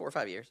 years, 4 or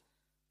 5 years.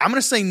 I'm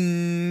going to say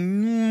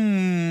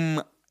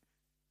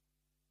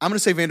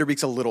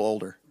Vanderbeek's a little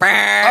older.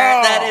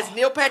 That is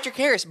Neil Patrick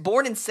Harris,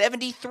 born in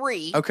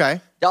 73.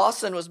 Okay.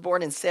 Dawson was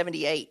born in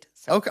 78.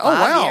 So Okay.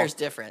 5 years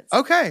difference.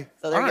 Okay.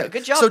 So there All you go. right.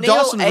 Good job, So Neil,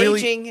 Dawson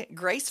aging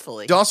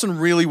gracefully. Dawson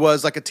really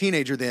was like a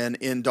teenager then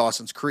in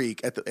Dawson's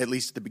Creek, at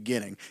least at the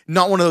beginning.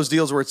 Not one of those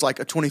deals where it's like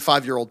a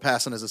 25-year-old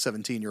passing as a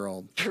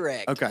 17-year-old.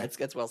 Correct. Okay.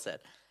 That's well said.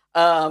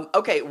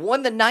 Okay,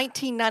 won the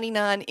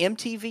 1999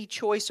 MTV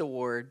Choice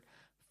Award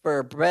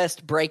for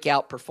Best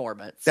Breakout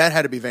Performance. That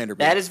had to be Vanderbeek.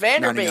 That is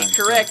Vanderbeek, 99,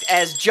 correct,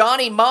 as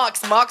Johnny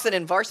Moxon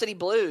in Varsity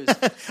Blues.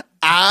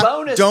 I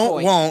Bonus don't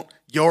point. want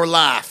your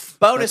life.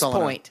 Bonus That's all I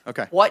know. point.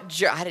 Okay.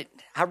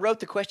 I wrote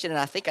the question, and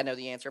I think I know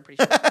the answer. I'm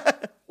pretty sure.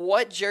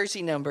 What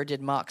jersey number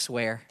did Mox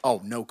wear?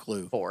 Oh, no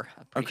clue. 4.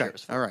 I'm pretty sure it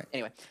was 4. All right.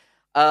 Anyway,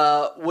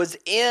 was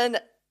in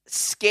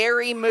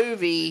Scary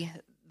Movie,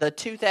 the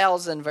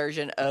 2000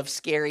 version of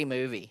Scary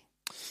Movie.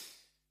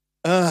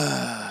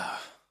 Let's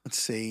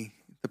see.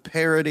 The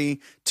parody,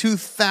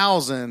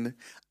 2000.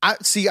 I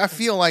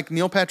feel like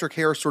Neil Patrick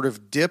Harris sort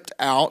of dipped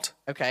out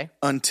Okay.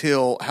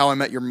 until How I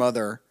Met Your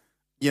Mother.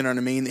 You know what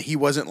I mean? He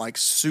wasn't like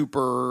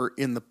super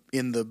in the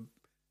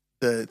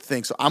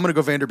thing. So I'm going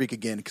to go Vanderbeek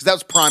again because that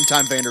was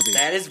primetime Vanderbeek.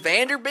 That is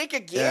Vanderbeek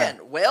again.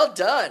 Yeah. Well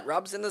done.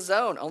 Rob's in the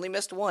zone. Only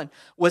missed one.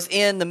 Was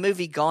in the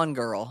movie Gone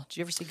Girl. Did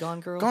you ever see Gone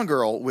Girl? Gone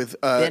Girl with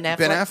Ben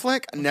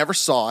Affleck? I never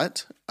saw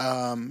it.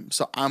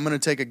 So I'm going to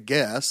take a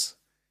guess.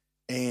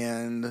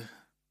 And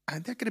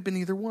that could have been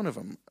either one of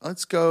them.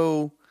 Let's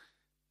go.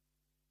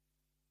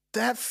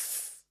 I'm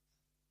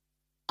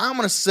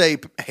going to say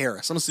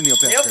Harris. I'm going to say Neil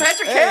Patrick. Neil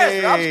Patrick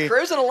Harris. Rob's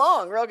cruising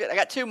along. Real good. I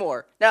got 2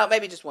 more. No,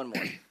 maybe just 1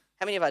 more.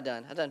 How many have I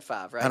done? I've done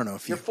 5, right? I don't know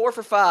if You're 4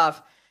 for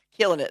 5.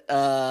 Killing it.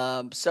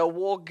 So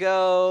we'll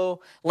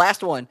go.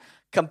 Last one.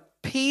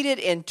 Competed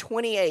in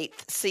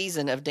 28th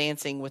season of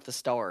Dancing with the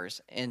Stars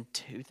in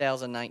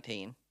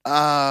 2019.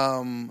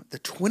 The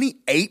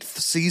 28th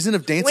season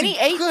of Dancing.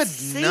 28th Good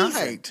season.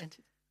 night.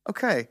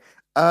 Okay.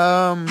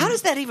 How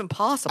does that even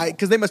possible?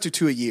 Because they must do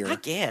 2 a year. I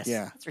guess.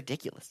 Yeah. That's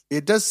ridiculous.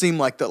 It does seem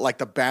like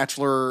the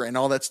Bachelor and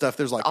all that stuff.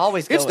 There's like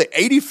Always it's going.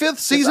 the 85th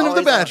season of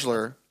The always on.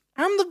 Bachelor.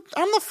 I'm the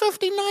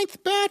 59th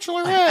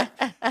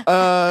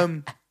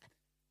Bachelorette.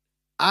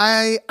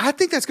 I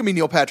think that's gonna be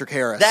Neil Patrick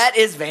Harris. That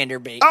is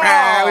Vanderbeek.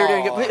 Oh! We were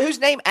doing good. Whose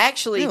name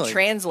actually Really?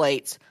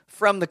 translates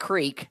from the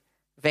creek.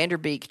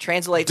 Vanderbeek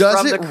translates Does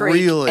from the it creek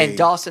really? and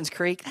Dawson's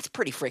Creek. That's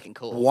pretty freaking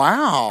cool.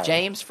 Wow.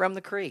 James from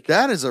the creek.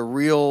 That is a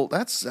real.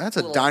 That's a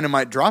Little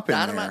dynamite drop in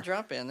Dynamite there.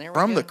 drop in there.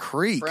 From we the go.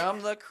 creek.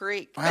 From the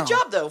creek. Wow. Good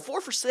job though.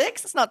 4 for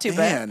 6. That's not too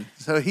bad. Man,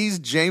 so he's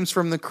James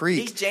from the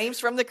Creek. He's James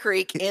from the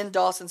creek in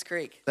Dawson's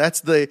Creek. That's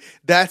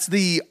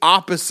the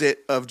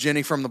opposite of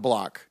Jenny from the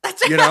Block.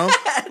 That's you know,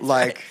 That's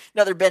like right.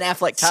 Another Ben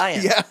Affleck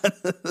tie-in. yeah,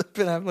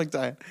 Ben Affleck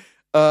tie-in.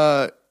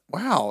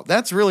 Wow,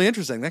 that's really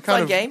interesting. That kind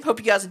Fun of game. Hope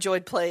you guys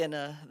enjoyed playing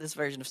this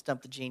version of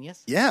Stump the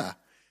Genius. Yeah.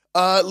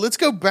 Let's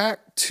go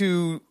back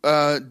to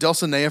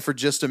Dulcinea for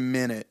just a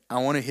minute. I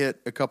want to hit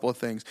a couple of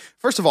things.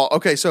 First of all,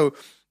 okay, so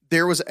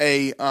there was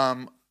a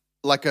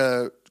like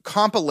a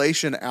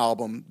compilation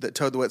album that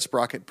Toad the Wet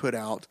Sprocket put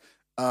out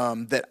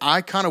that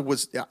I kind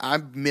of I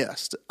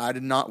missed. I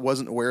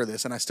wasn't aware of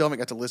this, and I still haven't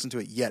got to listen to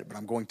it yet, but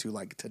I'm going to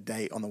like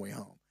today on the way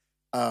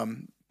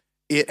home.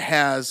 It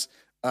has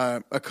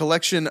a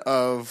collection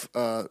of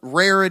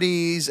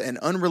rarities and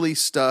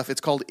unreleased stuff.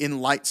 It's called In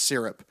Light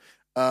Syrup.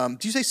 Do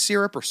you say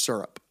syrup or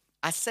syrup?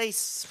 I say,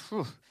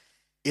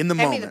 In the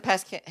hand moment.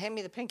 hand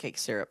me the pancake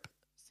syrup.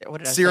 What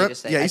did I Syrup? say?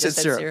 Just say? Yeah, I you said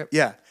just syrup.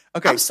 Yeah.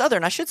 Okay. I'm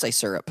Southern. I should say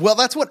syrup. Well,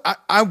 that's what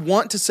I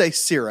want to say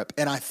syrup,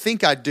 and I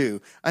think I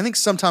do. I think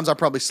sometimes I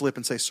probably slip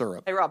and say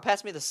syrup. Hey, Rob,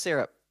 pass me the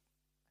syrup.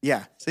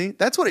 Yeah. See,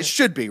 that's what it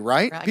should be,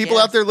 right? I People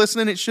guess. out there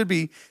listening, it should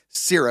be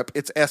syrup.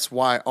 It's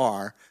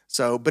SYR.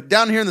 So, but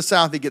down here in the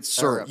South, it gets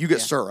syrup. Syrup, You get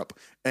yeah. syrup,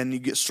 and you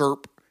get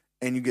syrup,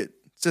 and you get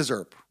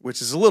scissorp,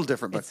 which is a little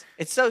different, but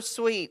It's so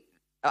sweet.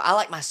 I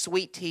like my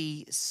sweet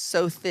tea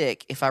so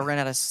thick. If I run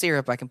out of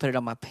syrup, I can put it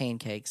on my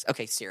pancakes.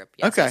 Okay, syrup.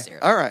 Yeah, okay. say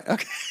syrup. All right.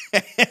 Okay.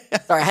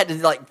 Sorry, I had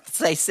to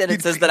say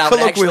sentences that I would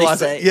actually Colloquialize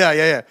say.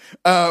 it.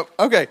 Yeah.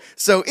 Okay.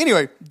 So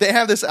anyway, they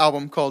have this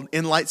album called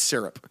In Light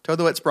Syrup, Toad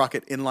the Wet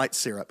Sprocket, In Light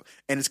Syrup,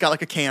 and it's got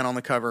like a can on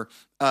the cover,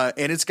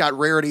 and it's got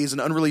rarities and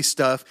unreleased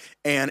stuff,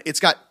 and it's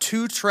got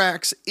 2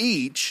 tracks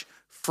each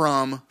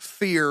from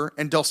Fear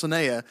and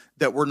Dulcinea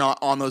that were not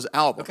on those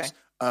albums. Okay.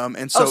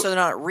 And so, so they're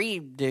not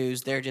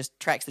redos; they're just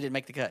tracks that didn't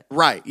make the cut.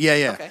 right,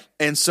 yeah. Okay.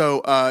 And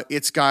so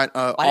it's got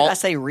Why did I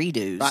say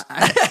redos?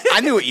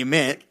 I knew what you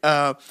meant,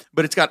 but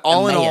it's got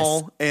All in Emmaus.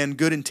 All and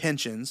Good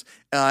Intentions.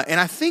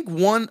 And I think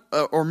one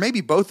or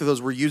maybe both of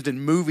those were used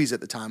in movies at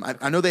the time.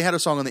 I know they had a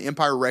song on the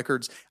Empire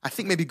Records. I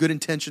think maybe Good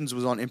Intentions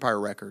was on Empire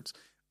Records.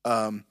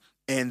 And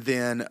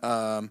then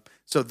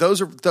so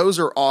those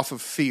are off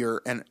of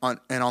Fear and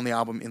on the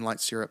album In Light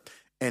Syrup.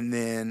 And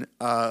then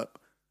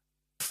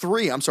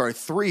three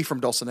from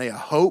Dulcinea,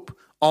 Hope,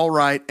 All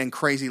Right, and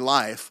Crazy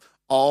Life,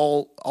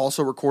 all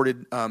also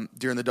recorded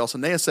during the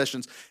Dulcinea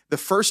sessions. The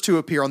first two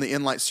appear on the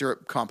In Light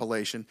Syrup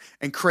compilation,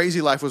 and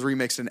Crazy Life was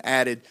remixed and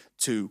added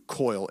to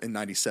Coil in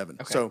 '97.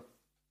 Okay.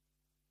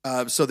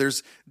 So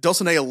there's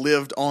Dulcinea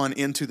lived on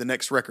into the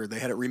next record. They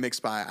had it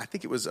remixed by, I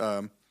think it was,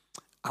 I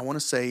want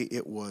to say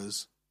it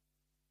was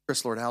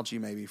Chris Lord Alge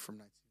maybe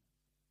from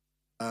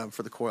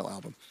for the Coil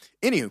album.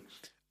 Anywho,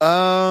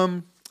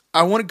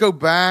 I want to go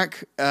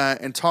back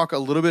and talk a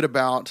little bit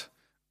about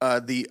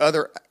the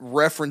other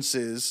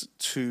references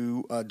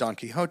to Don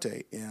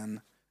Quixote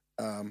in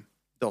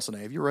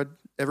Dulcinea. Have you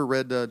ever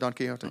read Don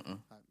Quixote?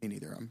 Me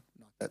neither. I'm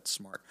not that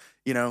smart.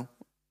 You know,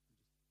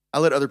 I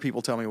let other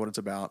people tell me what it's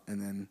about,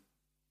 and then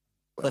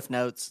Cliff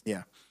Notes.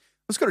 yeah.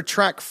 Let's go to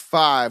track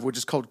 5, which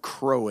is called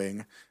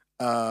Crowing.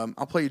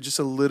 I'll play you just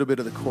a little bit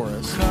of the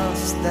chorus.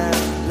 Cross that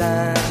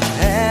line,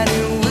 and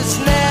it was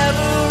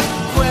never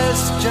a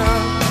question.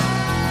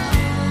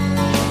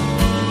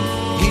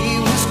 He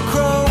was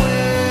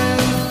crowing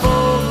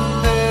for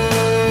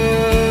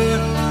her.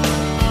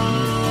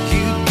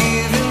 You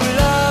give him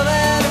love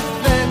and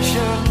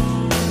affection.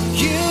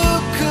 You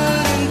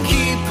couldn't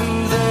keep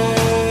him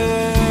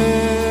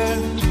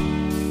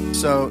there.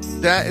 So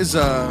that is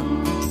a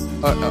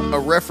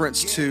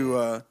reference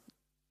to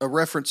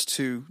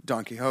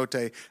Don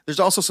Quixote. There's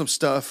also some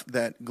stuff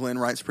that Glen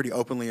writes pretty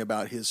openly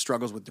about his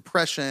struggles with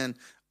depression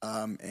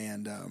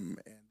and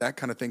that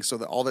kind of thing. So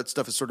that all that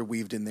stuff is sort of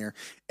weaved in there.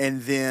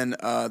 And then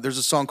there's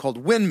a song called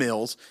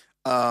Windmills,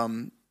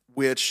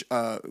 which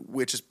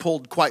is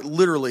pulled quite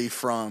literally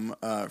from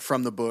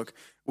the book,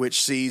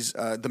 which sees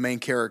the main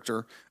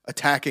character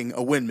attacking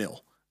a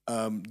windmill.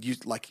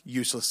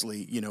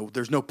 Uselessly,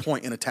 there's no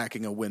point in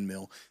attacking a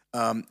windmill.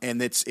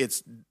 And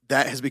it's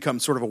that has become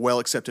sort of a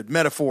well-accepted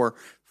metaphor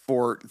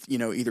for,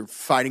 either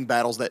fighting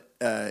battles that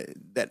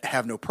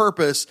have no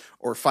purpose,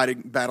 or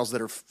fighting battles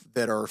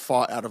that are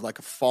fought out of like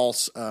a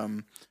false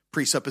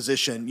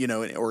presupposition,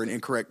 or an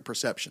incorrect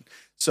perception.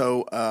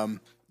 So,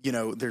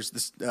 there's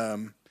this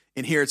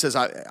in here. It says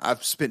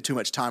I've spent too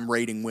much time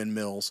raiding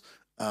windmills,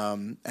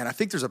 and I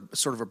think there's a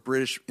sort of a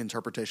British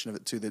interpretation of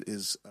it too that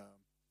is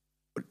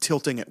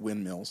tilting at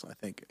windmills. I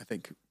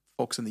think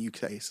folks in the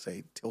UK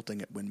say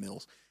tilting at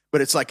windmills. But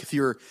it's like if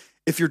you're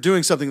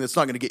doing something that's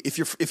not going to get, if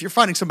you're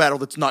fighting some battle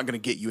that's not going to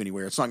get you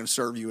anywhere, it's not going to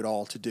serve you at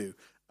all to do.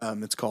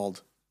 It's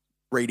called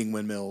raiding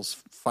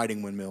windmills,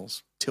 fighting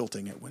windmills,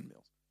 tilting at windmills.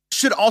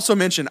 Should also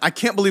mention, I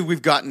can't believe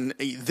we've gotten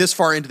this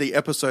far into the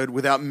episode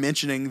without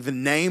mentioning the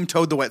name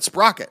Toad the Wet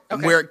Sprocket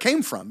and where it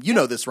came from. You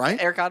know this,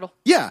 right? Eric Idle.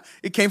 Yeah,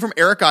 it came from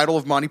Eric Idle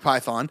of Monty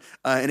Python,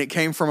 and it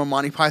came from a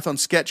Monty Python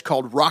sketch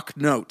called Rock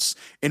Notes,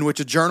 in which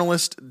a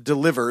journalist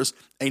delivers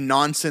a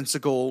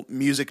nonsensical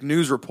music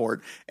news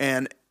report,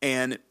 and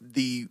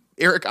the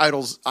Eric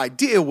Idle's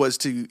idea was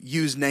to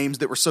use names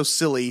that were so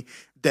silly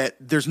that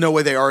there's no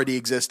way they already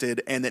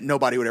existed, and that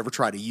nobody would ever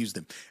try to use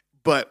them.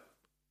 But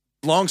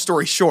long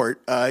story short,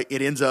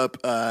 it ends up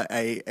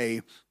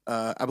I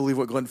believe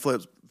what Glen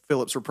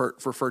Phillips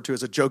referred to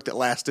as a joke that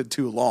lasted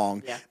too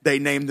long. Yeah. They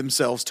named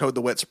themselves Toad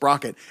the Wet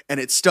Sprocket, and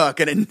it stuck,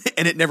 and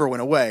it never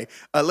went away.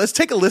 Let's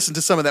take a listen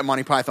to some of that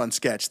Monty Python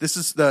sketch. This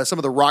is some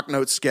of the Rock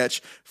Notes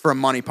sketch from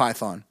Monty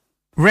Python.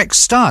 Rex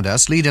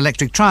Stardust, lead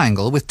Electric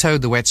Triangle with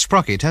Toad the Wet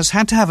Sprocket, has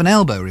had to have an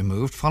elbow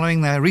removed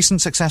following their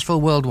recent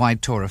successful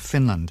worldwide tour of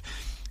Finland.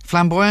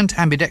 Flamboyant,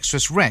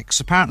 ambidextrous Rex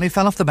apparently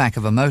fell off the back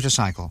of a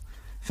motorcycle.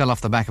 Fell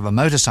off the back of a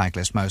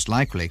motorcyclist, most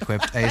likely,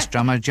 quipped ace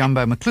drummer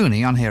Jumbo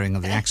McClooney on hearing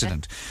of the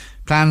accident.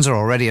 Plans are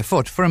already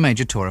afoot for a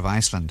major tour of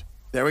Iceland.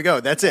 There we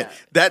go. That's it.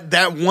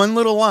 That one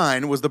little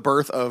line was the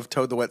birth of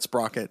Toad the Wet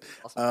Sprocket.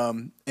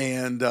 Awesome.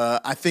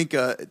 I think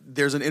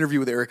there's an interview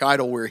with Eric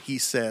Idle where he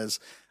says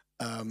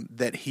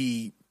that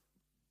he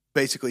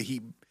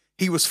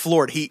was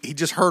floored. He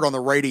just heard on the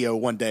radio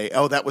one day,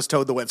 oh, that was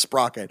Toad the Wet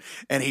Sprocket.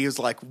 And he was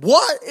like,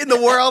 what in the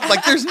world?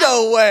 Like, there's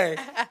no way.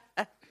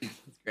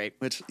 Great.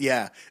 Which,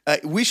 yeah,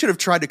 we should have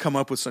tried to come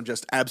up with some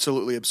just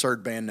absolutely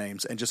absurd band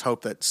names and just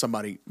hope that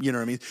somebody, you know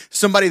what I mean?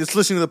 Somebody that's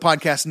listening to the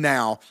podcast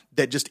now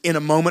that just in a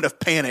moment of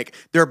panic,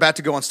 they're about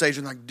to go on stage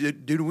and like,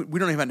 dude, we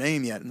don't even have a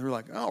name yet. And they're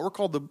like, oh, we're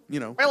called the,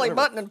 Belly whatever.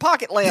 Button and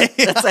Pocket Lint.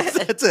 Yeah,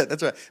 that's it.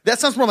 That's right. That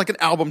sounds more like an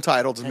album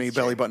title to me,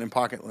 Belly Button and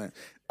Pocket Lint.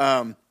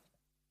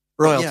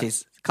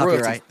 Royalties. Copyright.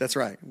 Royalties, that's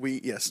right.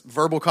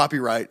 Verbal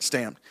copyright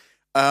stamped.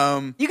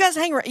 You guys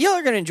hang around. Y'all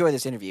are going to enjoy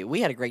this interview. We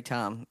had a great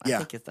time.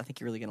 I think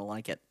you're really going to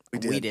like it.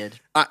 We did.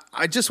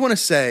 I just want to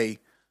say,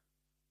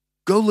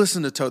 go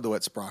listen to Toad the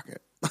Wet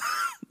Sprocket.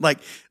 Like,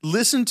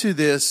 listen to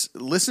this.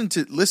 Listen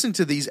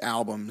to these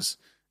albums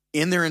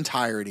in their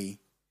entirety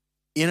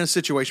in a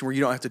situation where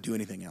you don't have to do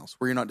anything else,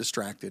 where you're not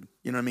distracted.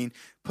 You know what I mean?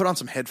 Put on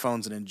some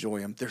headphones and enjoy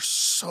them. They're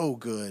so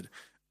good.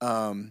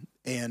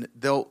 And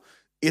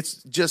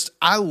it's just,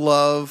 I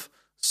love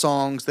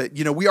songs that,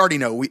 you know, we already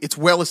know. It's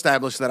well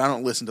established that I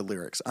don't listen to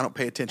lyrics. I don't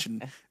pay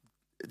attention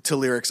to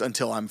lyrics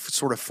until I'm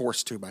sort of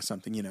forced to by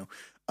something, you know.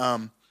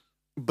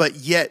 But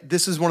yet,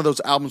 this is one of those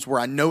albums where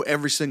I know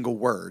every single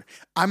word.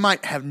 I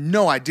might have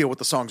no idea what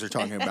the songs are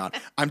talking about.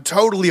 I'm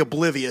totally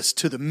oblivious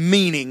to the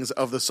meanings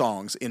of the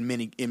songs in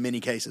many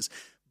cases.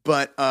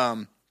 But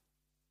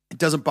it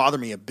doesn't bother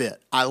me a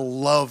bit. I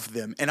love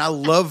them, and I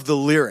love the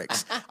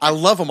lyrics. I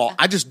love them all.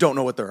 I just don't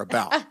know what they're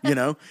about, you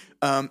know?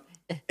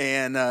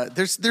 And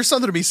there's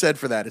something to be said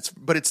for that.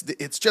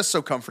 It's just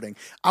so comforting.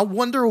 I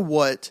wonder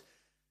what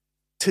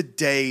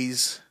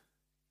today's,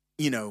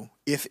 you know,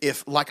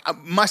 if like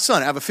my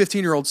son, I have a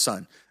 15-year-old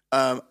son.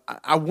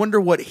 I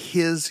wonder what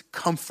his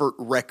comfort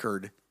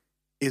record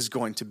is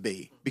going to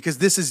be, because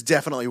this is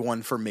definitely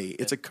one for me.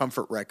 It's a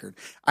comfort record.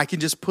 I can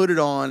just put it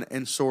on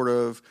and sort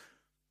of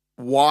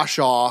wash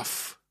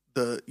off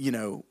the, you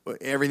know,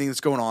 everything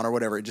that's going on or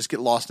whatever. Just get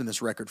lost in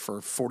this record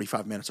for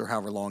 45 minutes or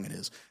however long it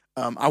is.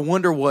 I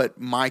wonder what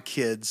my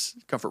kid's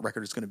comfort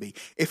record is going to be.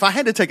 If I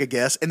had to take a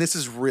guess, and this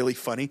is really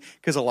funny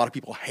because a lot of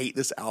people hate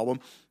this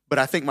album, but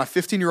I think my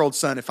 15-year-old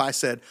son, if I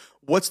said,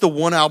 what's the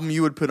one album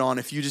you would put on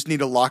if you just need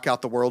to lock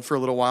out the world for a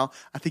little while?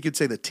 I think you'd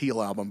say the Teal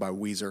album by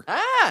Weezer.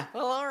 Ah,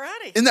 well, all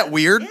righty. Isn't that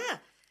weird? Yeah.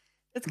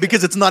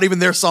 Because it's not even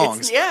their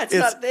songs. It's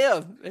not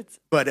them.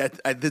 But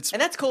and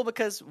that's cool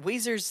because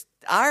Weezer's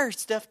our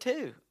stuff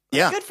too.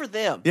 Yeah. Good for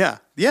them. Yeah,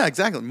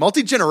 exactly.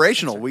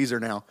 Multi-generational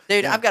Weezer now.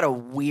 Dude, yeah. I've got a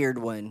weird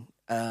one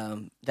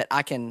that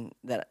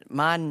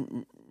my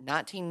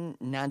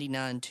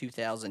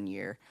 1999-2000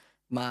 year,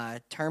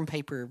 my term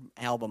paper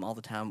album all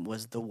the time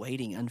was The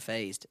Waiting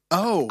Unfazed.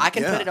 Oh, I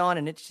can put it on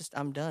and it's just,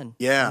 I'm done.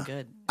 Yeah. I'm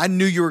good. I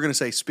knew you were going to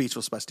say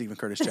Speechless by Stephen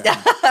Curtis Chapman.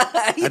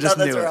 I just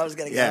knew that's where I was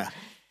going to go. Yeah.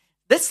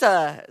 This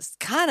is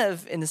kind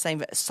of in the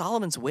same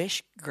Solomon's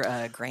Wish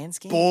grand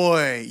scheme.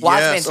 Boy, Wise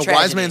yes, Man's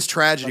Wise Man's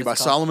Tragedy by called.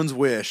 Solomon's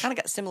Wish. Kind of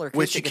got similar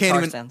Which you acoustic can't guitar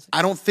even. sounds.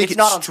 I don't think it's it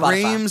not on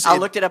streams. Spotify. I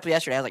looked it up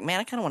yesterday. I was like, man,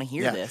 I kind of want to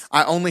hear this.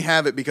 I only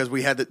have it because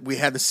we had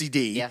the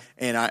CD,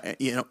 and I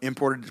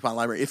imported it to my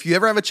library. If you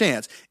ever have a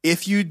chance,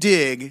 if you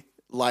dig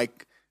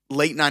like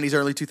late 90s,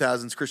 early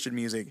 2000s Christian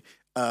music,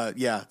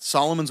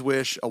 Solomon's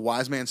Wish, A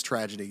Wise Man's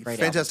Tragedy. Great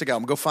Fantastic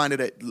album. Go find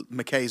it at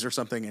McKay's or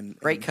something. And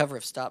great cover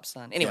of Stop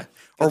Sign. Anyway.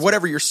 Or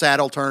whatever your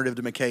sad alternative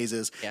to McKay's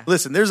is. Yeah.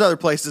 Listen, there's other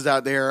places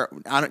out there.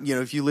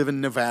 If you live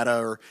in Nevada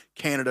or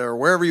Canada or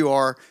wherever you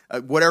are,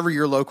 whatever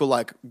your local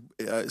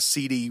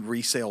CD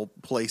resale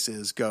place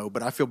is, go.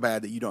 But I feel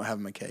bad that you don't have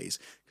McKay's.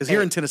 Because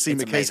here in Tennessee,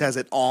 McKay's has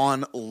it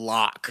on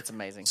lock. It's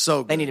amazing.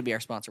 So good. They need to be our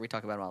sponsor. We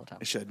talk about them all the time.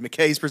 They should.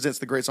 McKay's presents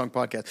the Great Song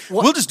Podcast.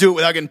 We'll just do it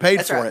without getting paid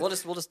That's for right. it.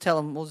 We'll just tell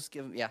them. We'll just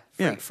give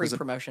them free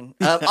promotion.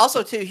 Huge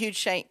Also, too,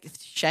 huge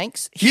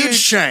thanks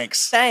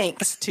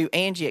to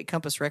Angie at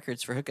Compass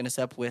Records for hooking us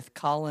up with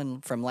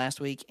Colin from last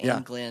week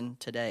and Glen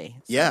today.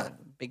 So,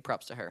 big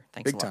props to her.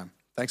 Thanks big a lot. time.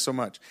 Thanks so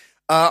much.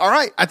 All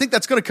right, I think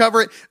that's going to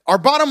cover it. Our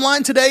bottom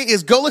line today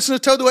is go listen to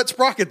Toad the Wet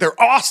Sprocket.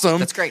 They're awesome.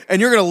 That's great. And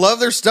you're going to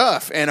love their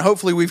stuff. And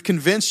hopefully we've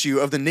convinced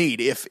you of the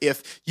need.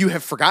 If you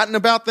have forgotten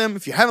about them,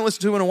 if you haven't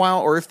listened to them in a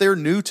while, or if they're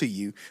new to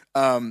you,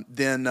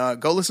 then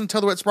go listen to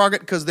Toad the Wet Sprocket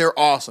because they're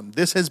awesome.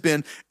 This has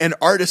been an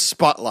artist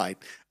spotlight.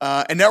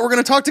 And now we're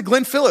going to talk to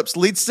Glen Phillips,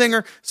 lead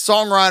singer,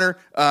 songwriter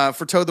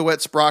for Toad the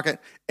Wet Sprocket.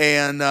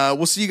 And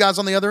we'll see you guys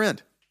on the other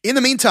end. In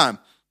the meantime,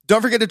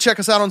 don't forget to check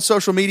us out on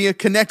social media.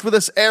 Connect with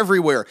us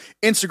everywhere.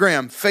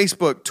 Instagram,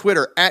 Facebook,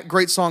 Twitter, at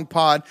Great Song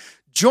Pod.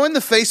 Join the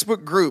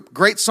Facebook group,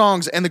 Great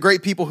Songs and the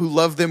Great People Who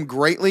Love Them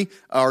Greatly.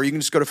 Or you can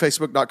just go to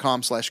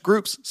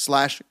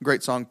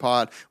facebook.com/groups/Great Song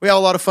Pod. We have a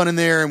lot of fun in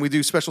there, and we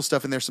do special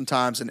stuff in there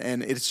sometimes.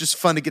 And it's just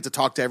fun to get to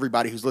talk to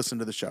everybody who's listening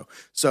to the show.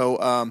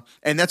 So,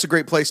 and that's a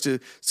great place to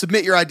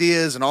submit your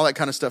ideas and all that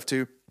kind of stuff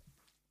too.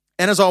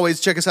 And as always,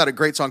 check us out at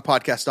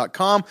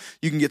greatsongpodcast.com.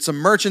 You can get some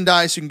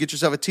merchandise. You can get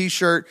yourself a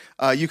t-shirt.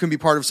 You can be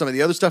part of some of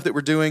the other stuff that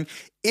we're doing.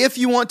 If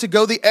you want to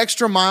go the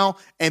extra mile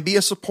and be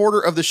a supporter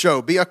of the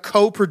show, be a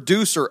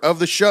co-producer of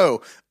the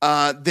show,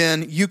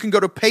 then you can go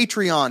to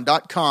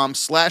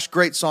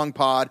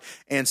patreon.com/greatsongpod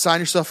and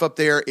sign yourself up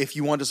there if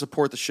you want to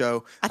support the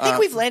show. I think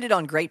we've landed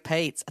on Great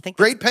Pates. I think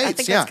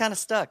that's kind of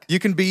stuck. You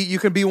can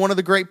be one of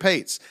the Great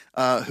Pates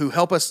who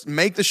help us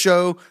make the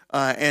show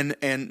and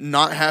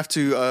not have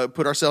to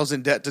put ourselves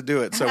in debt to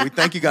do it. So we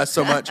thank you guys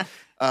so much.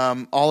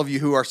 All of you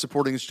who are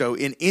supporting the show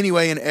in any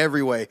way and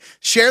every way.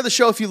 Share the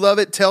show if you love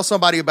it. Tell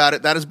somebody about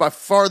it. That is by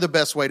far the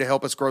best way to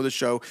help us grow the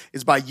show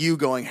is by you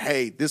going,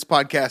 hey, this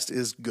podcast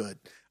is good.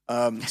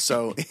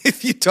 So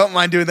if you don't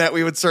mind doing that,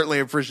 we would certainly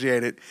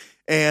appreciate it.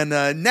 And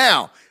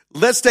now,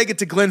 let's take it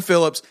to Glen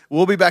Phillips.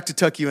 We'll be back to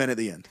tuck you in at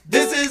the end.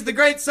 This is the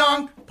Great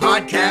Song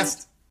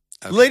Podcast.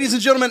 Ladies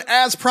and gentlemen,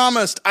 as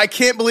promised, I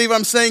can't believe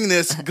I'm saying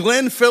this.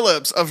 Glen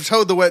Phillips of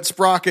Toad the Wet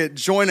Sprocket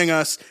joining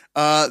us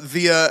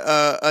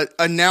via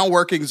a now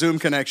working Zoom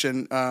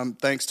connection,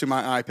 thanks to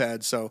my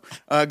iPad. So,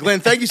 Glen,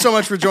 thank you so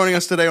much for joining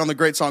us today on the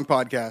Great Song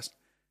Podcast.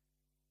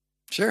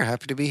 Sure,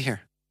 happy to be here.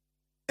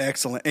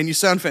 Excellent, and you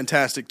sound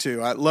fantastic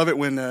too. I love it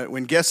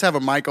when guests have a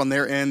mic on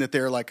their end that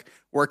they're like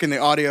working the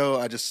audio.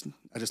 I just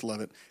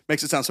love it.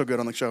 Makes it sound so good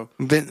on the show.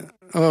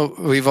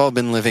 We've all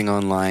been living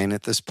online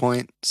at this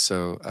point,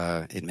 so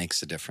it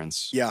makes a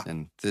difference. Yeah,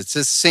 and it's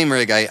the same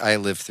rig I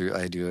live through.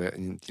 I do it,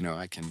 and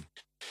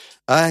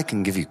I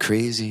can give you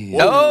crazy.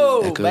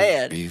 Echo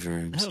man!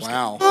 Reverbs.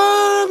 Wow.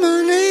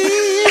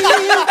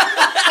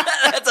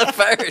 That's a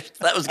first.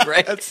 That was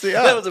great.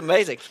 That was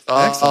amazing.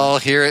 I'll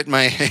hear it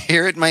my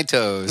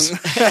toes.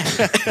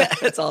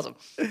 That's awesome.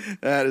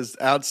 That is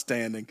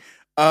outstanding.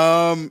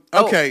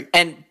 Okay.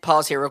 And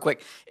pause here real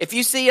quick. If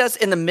you see us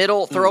in the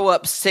middle, throw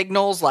up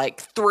signals like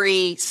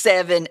 3,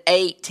 7,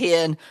 8,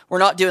 10. We're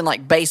not doing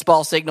like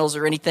baseball signals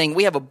or anything.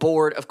 We have a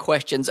board of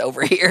questions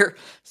over here.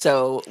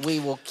 So we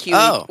will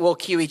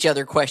cue each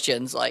other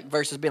questions like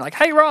versus being like,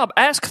 "Hey Rob,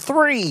 ask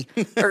 3."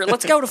 Or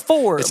let's go to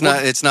 4.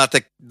 It's not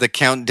the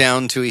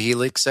countdown to a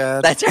Helix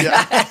ad. That's right.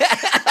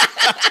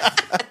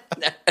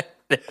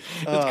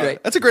 That's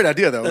great. That's a great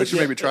idea though. We should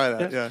maybe try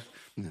that. Yeah.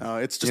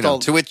 It's just all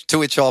to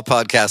which all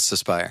podcasts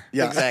aspire.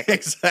 Yeah,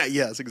 exactly.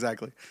 Yes,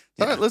 exactly.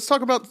 Yeah. All right, let's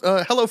talk about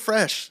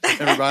HelloFresh,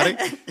 everybody.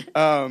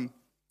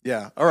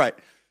 Yeah. All right.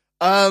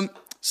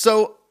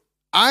 So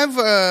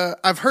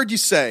I've heard you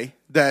say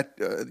that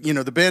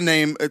the band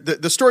name,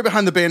 the story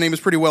behind the band name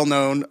is pretty well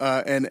known,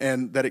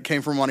 and that it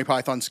came from a Monty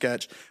Python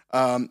sketch.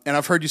 And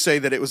I've heard you say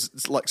that it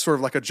was like sort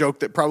of like a joke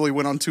that probably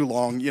went on too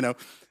long.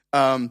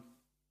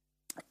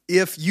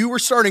 If you were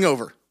starting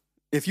over.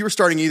 If you were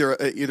starting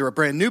either a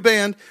brand new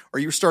band or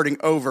you were starting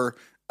over,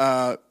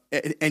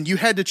 and you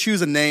had to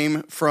choose a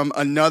name from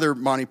another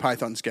Monty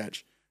Python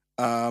sketch,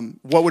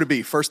 what would it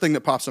be? First thing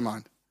that pops in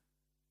mind.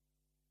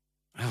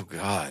 Oh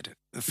God,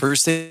 the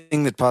first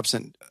thing that pops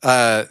in.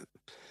 I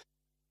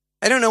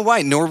don't know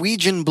why.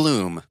 Norwegian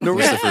Bloom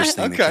was the first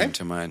thing that came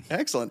to mind.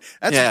 Excellent.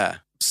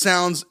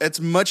 It's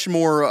much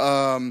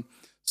more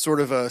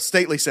sort of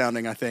stately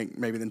sounding, I think,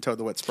 maybe than Toad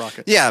the Wet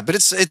Sprocket. Yeah, but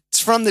it's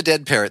from the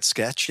Dead Parrot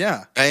sketch.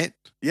 Yeah. Right?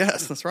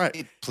 Yes, that's right.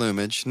 Great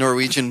plumage.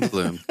 Norwegian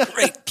Bloom.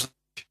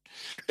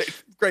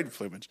 Great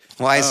plumage.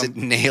 Why is it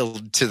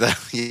nailed to the...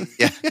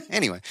 Yeah.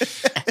 Anyway.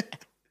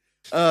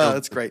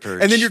 That's great.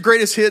 Perch. And then your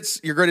greatest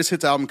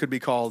hits album could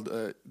be called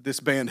This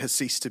Band Has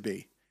Ceased to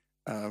Be,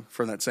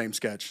 from that same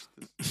sketch.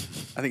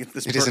 I think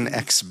it is an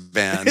X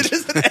band. It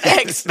is an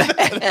X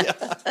band.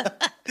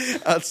 Yeah.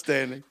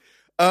 Outstanding.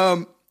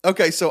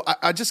 Okay, so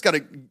I just got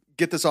to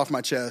get this off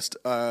my chest.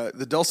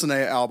 The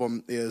Dulcinea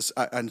album is,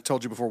 I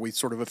told you before we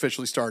sort of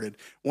officially started,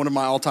 one of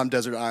my all-time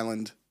Desert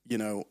Island.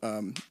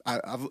 It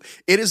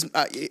is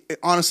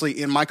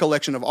honestly in my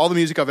collection of all the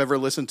music I've ever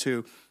listened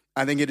to.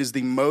 I think it is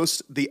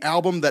the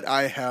album that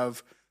I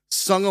have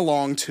sung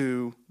along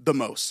to the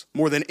most,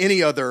 more than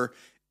any other.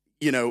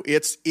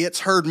 It's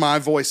heard my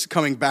voice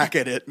coming back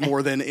at it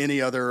more than any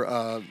other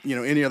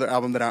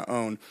album that I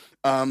own.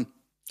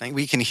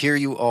 We can hear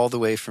you all the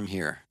way from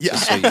here. Yeah.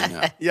 Just so you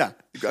know. Yeah.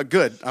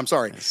 Good. I'm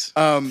sorry. Yes.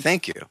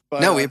 Thank you.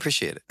 But, we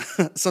appreciate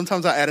it.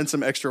 Sometimes I add in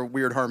some extra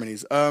weird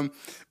harmonies.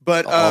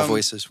 But all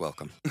voices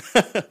welcome.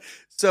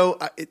 So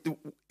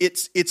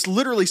it's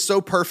literally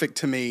so perfect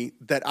to me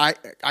that I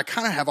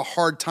kind of have a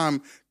hard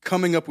time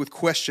coming up with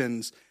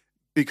questions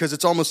because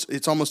it's almost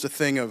a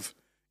thing of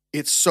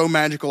it's so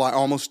magical. I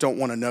almost don't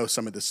want to know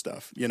some of this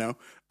stuff. Is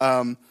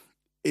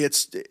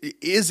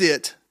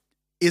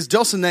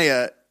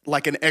Dulcinea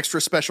like an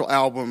extra special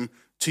album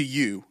to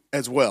you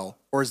as well?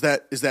 Or is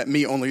that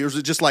me only? Or is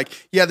it just like,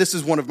 yeah, this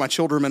is one of my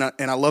children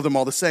and I love them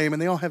all the same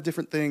and they all have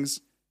different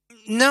things?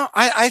 No,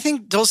 I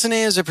think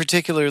Dulcinea is a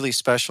particularly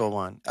special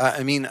one.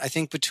 I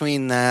think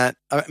between that,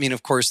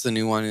 of course, the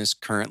new one is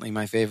currently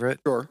my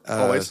favorite. Sure,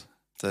 always.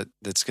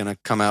 That's going to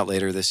come out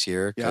later this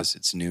year because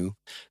it's new.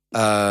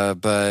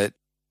 But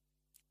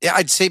yeah,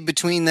 I'd say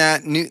between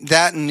that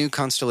and New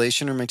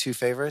Constellation are my two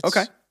favorites.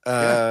 Okay.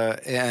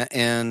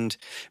 And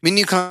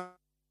New Constellation,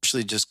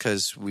 actually just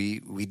because we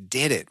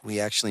did it. We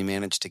actually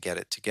managed to get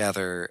it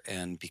together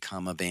and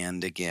become a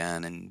band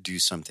again and do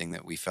something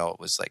that we felt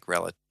was like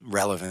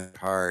relevant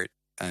heart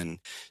and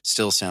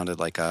still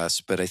sounded like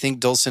us. But I think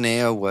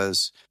Dulcinea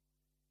was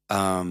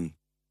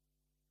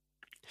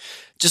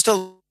just a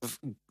lot of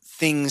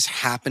things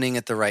happening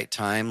at the right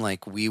time.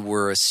 Like we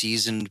were a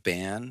seasoned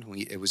band.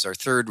 It was our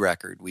third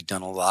record. We'd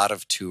done a lot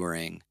of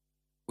touring.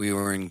 We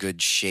were in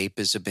good shape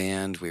as a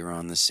band. We were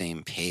on the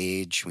same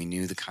page. We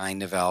knew the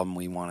kind of album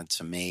we wanted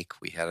to make.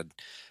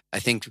 I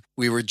think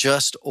we were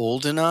just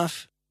old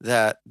enough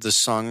that the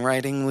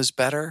songwriting was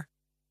better.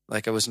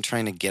 Like I wasn't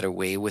trying to get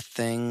away with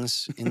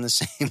things in the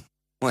same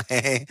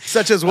way.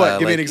 Such as what?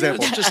 Give me an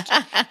example. Just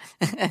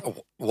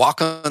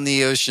walk on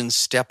the ocean,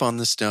 step on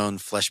the stone,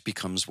 flesh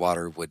becomes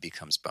water, wood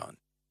becomes bone.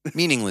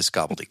 Meaningless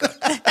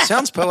gobbledygook.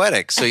 Sounds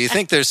poetic, so you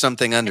think there's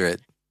something under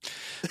it,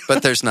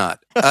 but there's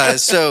not.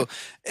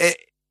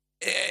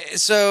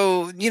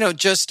 So,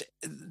 just,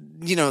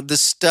 the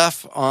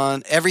stuff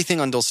on everything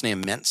on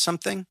Dulcinea meant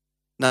something.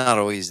 Not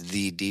always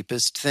the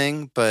deepest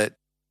thing, but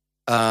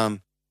I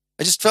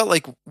just felt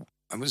like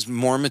I was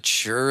more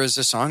mature as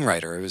a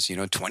songwriter. I was,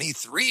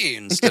 23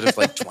 instead of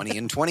like 20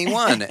 and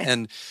 21.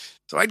 And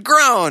so I'd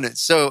grown.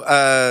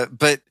 So,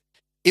 but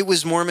it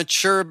was more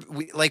mature.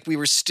 We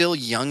were still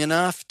young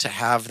enough to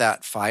have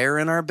that fire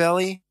in our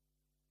belly,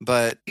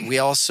 but we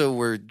also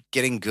were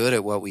getting good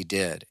at what we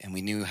did, and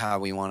we knew how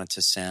we wanted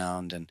to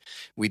sound. And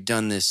we'd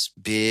done this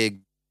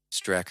big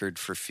record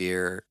for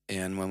Fear.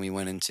 And when we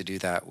went in to do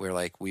that, we're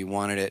like, we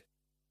wanted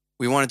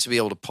to be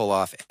able to pull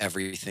off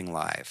everything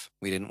live.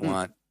 We didn't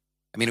want,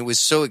 it was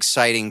so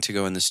exciting to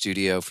go in the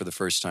studio for the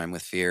first time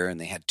with Fear,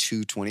 and they had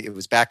 220. It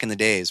was back in the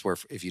days where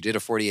if you did a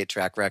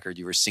 48-track record,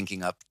 you were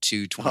syncing up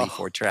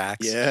 224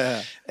 tracks.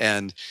 Yeah.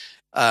 And,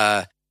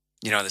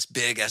 this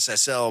big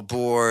SSL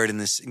board, and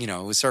this, it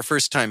was our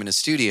first time in a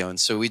studio. And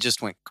so we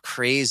just went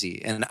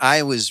crazy. And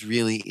I was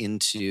really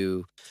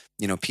into,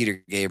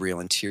 Peter Gabriel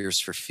and Tears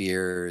for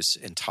Fears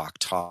and Talk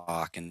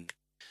Talk and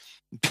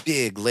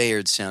big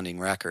layered sounding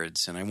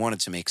records. And I wanted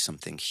to make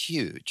something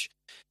huge.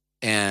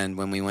 And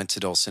when we went to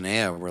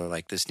Dulcinea, we're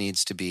like, this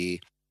needs to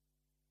be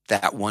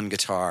that one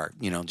guitar,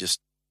 just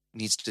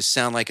needs to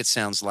sound like it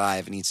sounds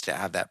live. It needs to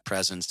have that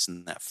presence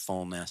and that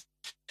fullness.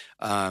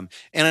 And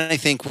I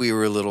think we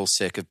were a little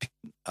sick of,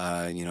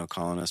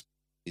 calling us,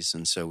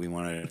 and so we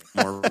wanted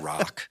more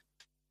rock,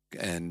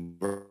 and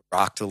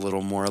rocked a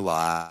little more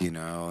live,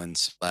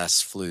 and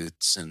less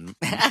flutes and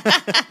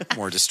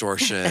more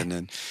distortion.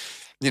 And,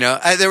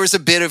 there was a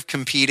bit of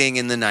competing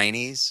in the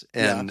 90s.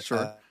 And, yeah,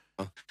 sure.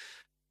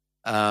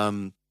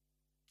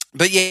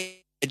 But yeah,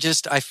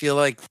 I feel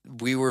like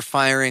we were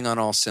firing on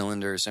all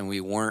cylinders, and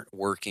we weren't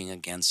working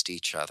against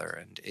each other,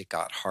 and it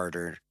got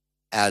harder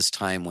as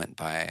time went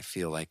by. I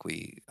feel like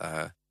we,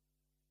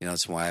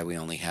 that's why we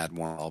only had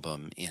one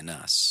album in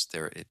us.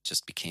 It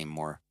just became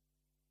more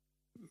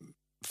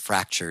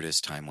fractured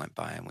as time went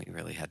by, and we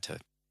really had to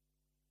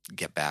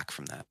get back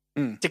from that.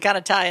 To kind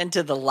of tie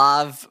into the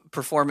live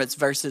performance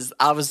versus,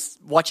 I was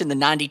watching the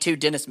 92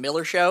 Dennis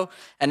Miller show,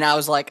 and I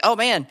was like, oh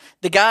man,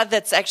 the guy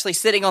that's actually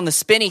sitting on the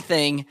spinny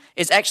thing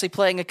is actually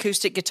playing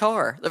acoustic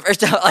guitar. The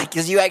first time,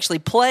 because you actually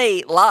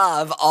play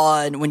live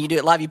when you do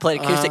it live, you play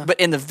acoustic, but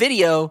in the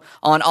video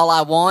on All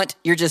I Want,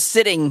 you're just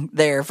sitting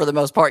there for the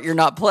most part. You're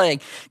not playing.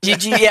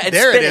 Did you? Yeah, it's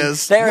there spinning. it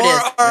is. There it more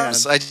is.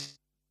 arms. I just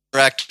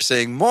director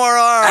saying more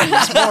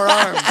arms, more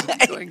arms.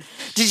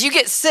 Did you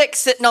get sick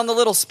sitting on the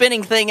little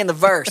spinning thing in the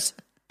verse?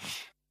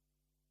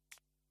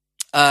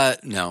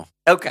 No.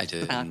 Okay. I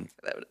didn't.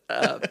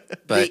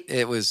 But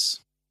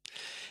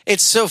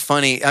it's so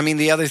funny.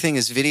 The other thing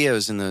is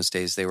videos in those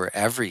days, they were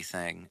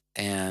everything.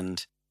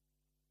 And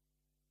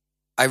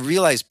I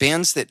realized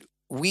bands that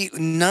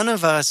none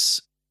of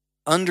us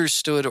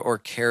understood or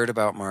cared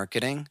about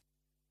marketing.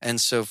 And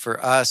so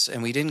for us,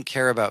 and we didn't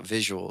care about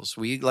visuals.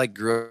 We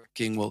grew up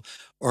thinking, well,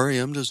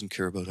 REM doesn't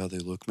care about how they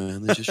look,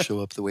 man. They just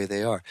show up the way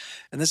they are.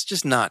 And that's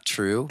just not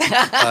true.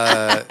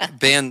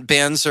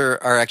 Bands are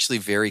actually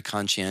very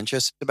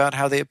conscientious about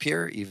how they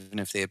appear, even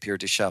if they appear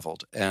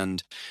disheveled.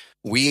 And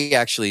we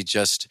actually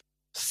just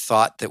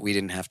thought that we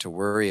didn't have to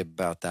worry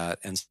about that.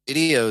 And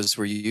videos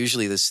were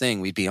usually this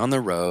thing. We'd be on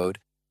the road.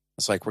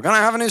 It's like, we're going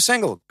to have a new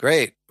single.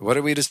 Great. What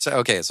did we just say?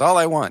 Okay, it's All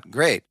I Want.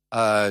 Great.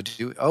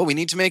 We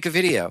need to make a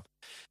video.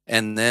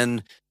 And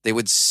then they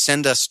would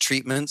send us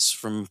treatments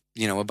from,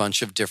 a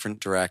bunch of different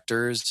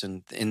directors.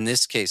 And in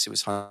this case, it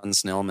was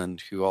Hans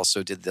Nellman, who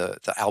also did the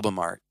album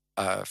art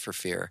for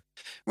Fear.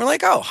 We're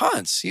like, oh,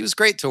 Hans, he was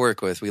great to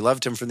work with. We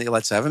loved him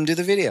let's have him do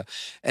the video.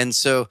 And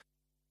so,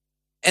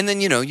 and then,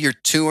 you're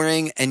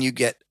touring and you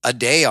get a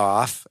day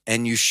off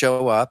and you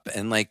show up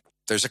and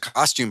there's a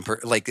costume,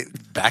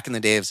 back in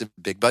the day of the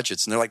big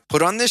budgets. And they're like,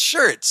 put on this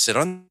shirt, sit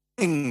on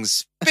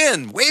things,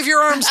 spin, wave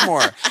your arms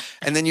more.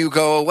 And then you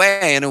go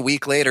away, and a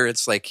week later,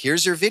 it's like,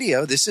 here's your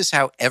video. This is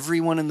how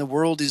everyone in the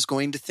world is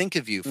going to think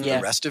of you for the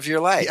rest of your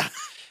life.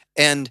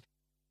 Yeah.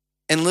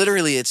 And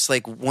literally, it's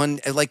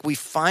we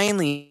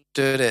finally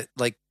did it.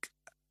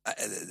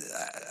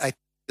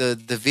 The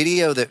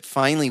video that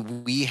finally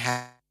we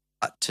had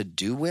to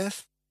do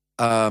with,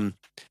 and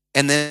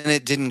then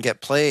it didn't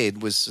get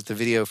played, was the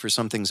video for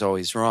Something's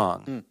Always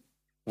Wrong,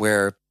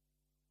 where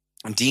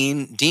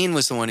Dean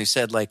was the one who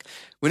said, wouldn't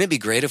it be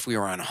great if we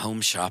were on a home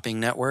shopping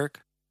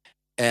network?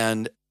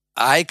 And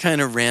I kind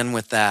of ran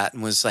with that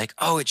and was like,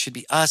 oh, it should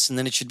be us. And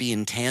then it should be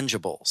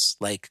intangibles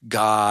like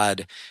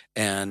God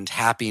and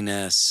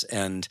happiness.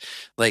 And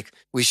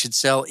we should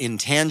sell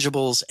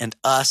intangibles and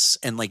us,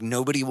 and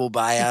nobody will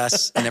buy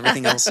us and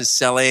everything else is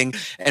selling.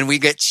 And we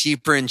get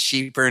cheaper and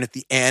cheaper. And at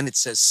the end it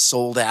says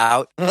sold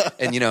out.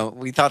 And,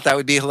 we thought that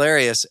would be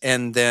hilarious.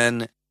 And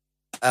then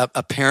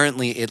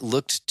apparently it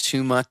looked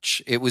too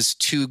much. It was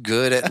too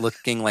good at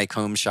looking like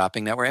Home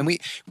Shopping Network. And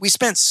we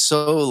spent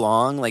so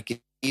long,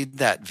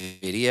 that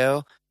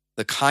video,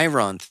 the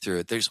Chiron through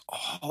it. There's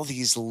all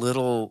these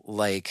little,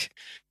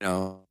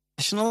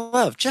 national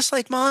love, just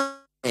like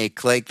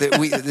Mike.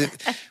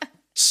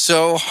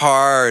 So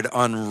hard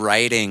on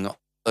writing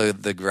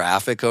the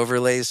graphic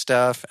overlay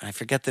stuff. I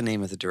forget the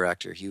name of the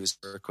director he was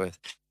work with.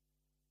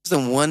 It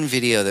was the one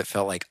video that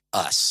felt like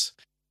us,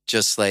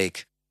 just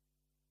like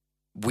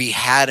we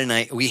had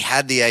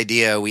the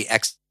idea,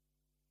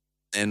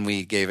 and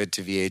we gave it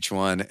to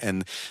VH1,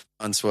 and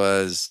once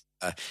was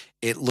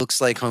it looks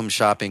like Home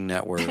Shopping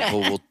Network.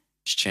 We'll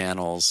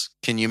channels.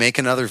 Can you make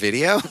another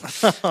video?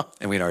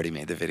 And we'd already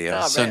made the video.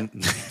 Oh, so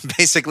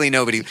basically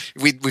nobody,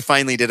 we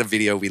finally did a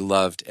video we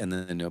loved, and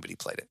then nobody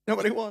played it.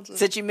 Nobody wants it.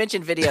 Since you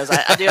mentioned videos,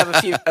 I do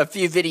have a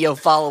few video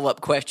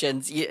follow-up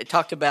questions. You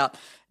talked about,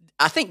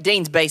 I think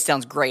Dean's bass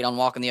sounds great on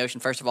Walk in the Ocean,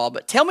 first of all,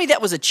 but tell me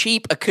that was a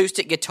cheap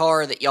acoustic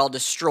guitar that y'all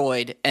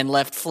destroyed and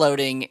left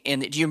floating.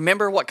 And do you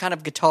remember what kind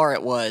of guitar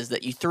it was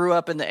that you threw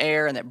up in the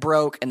air and that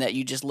broke and that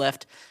you just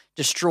left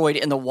destroyed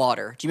in the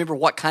water? Do you remember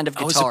what kind of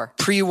guitar? It was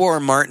a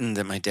pre-war Martin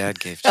that my dad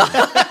gave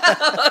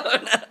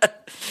to me.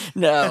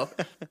 No.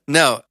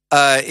 No,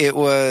 it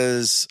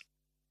was,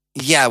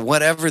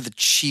 whatever the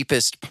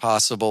cheapest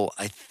possible,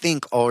 I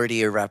think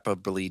already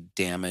irreparably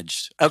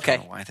damaged. Okay. I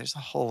don't know why. There's a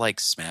whole like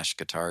smash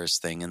guitars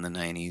thing in the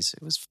 90s.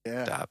 It was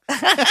fucked up.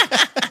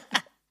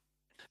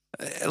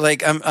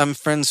 Like I'm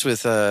friends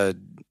with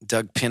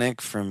Doug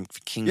Pinnick from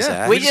King's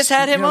X. We just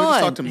had him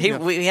on. We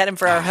We had him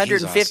for our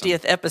he's 150th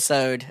awesome.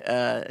 episode.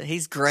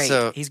 He's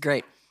great. He's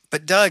great.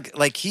 But Doug,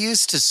 like, he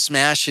used to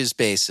smash his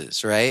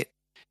basses, right?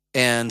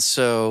 And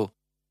so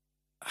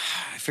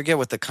I forget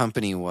what the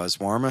company was,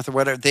 Warmoth or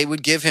whatever. They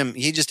would give him,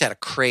 he just had a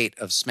crate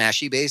of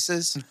smashy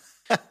basses,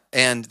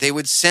 and they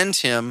would send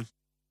him,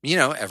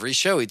 every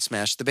show he'd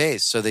smash the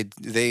bass. So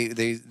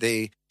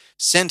they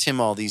sent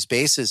him all these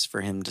basses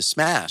for him to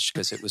smash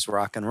because it was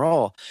rock and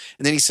roll.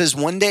 And then he says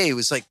one day he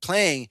was like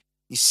playing,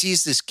 he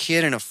sees this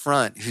kid in a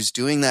front who's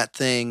doing that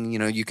thing,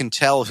 you can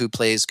tell who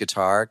plays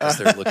guitar because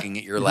they're looking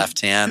at your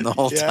left hand the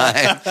whole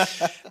time.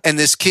 And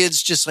this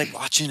kid's just like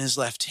watching his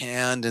left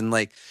hand and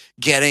like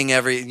getting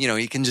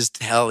you can just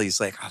tell he's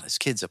like, oh, this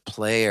kid's a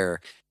player.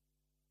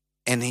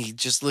 And he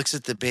just looks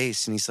at the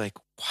bass and he's like,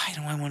 why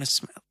do I want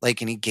to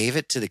and he gave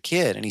it to the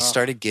kid and he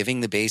started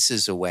giving the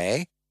basses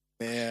away.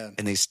 Man.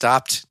 And they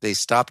stopped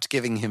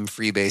giving him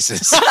free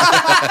basses.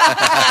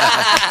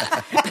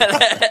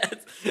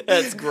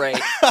 That's great.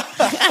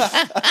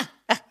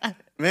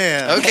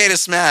 Man. Okay to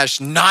smash,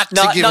 not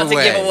to give not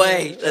away. to give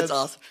away. That's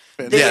awesome.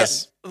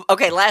 Yes.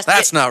 Okay, last.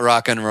 That's not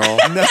rock and roll.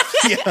 No,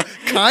 yeah.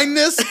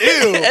 Kindness?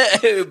 Ew.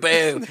 Ooh,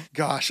 boo.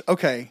 Gosh.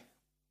 Okay.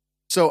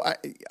 So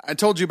I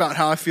told you about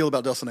how I feel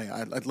about Dulcinea.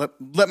 I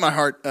let my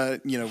heart,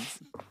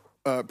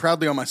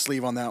 proudly on my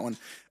sleeve on that one.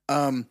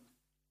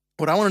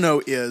 What I want to know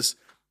is,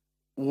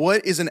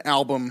 what is an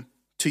album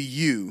to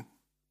you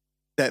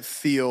that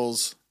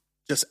feels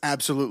just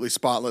absolutely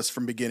spotless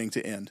from beginning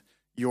to end?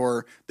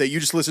 That you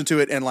just listen to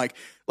it and like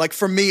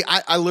for me,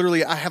 I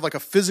literally have like a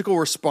physical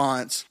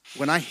response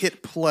when I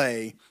hit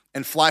play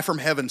and Fly From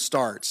Heaven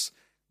starts.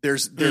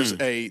 There's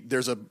a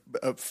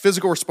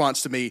physical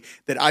response to me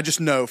that I just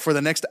know for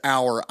the next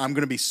hour I'm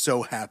going to be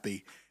so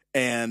happy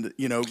and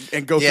go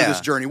through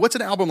this journey. What's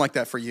an album like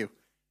that for you?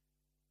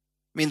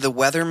 I mean, The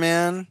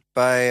Weatherman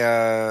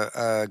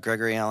by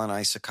Gregory Alan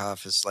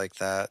Isakov is like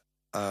that.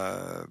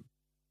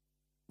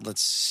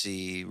 Let's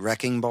see,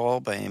 Wrecking Ball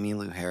by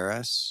Emmylou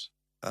Harris.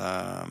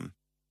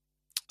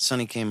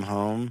 Sonny Came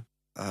Home,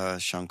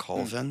 Sean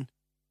Colvin.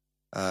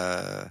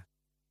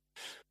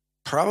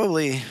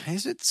 Probably,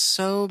 is it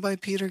So by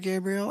Peter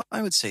Gabriel?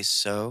 I would say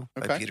So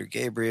by Peter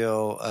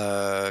Gabriel.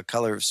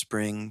 Color of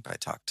Spring by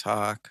Talk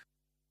Talk.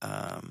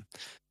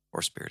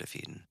 Or Spirit of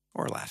Eden.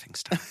 Or Laughing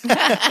Stock.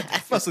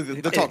 Mostly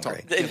the Talk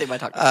Talk. Anything by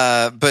Talk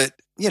Talk. But,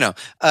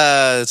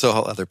 it's a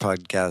whole other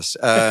podcast.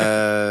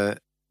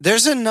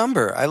 There's a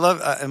number. I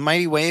love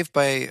Mighty Wave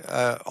by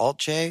Alt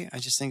J. I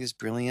just think is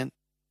brilliant,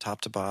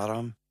 top to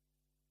bottom.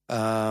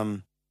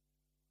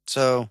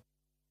 So,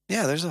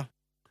 there's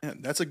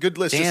that's a good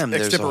list. Damn,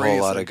 there's a whole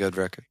lot of good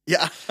records.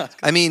 Yeah.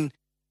 I mean,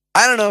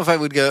 I don't know if I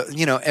would go,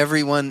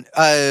 everyone.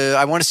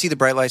 I want to see The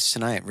Bright Lights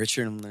Tonight,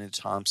 Richard and Linda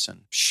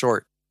Thompson.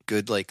 Short,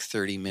 good,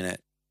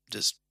 30-minute,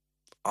 just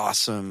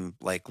awesome,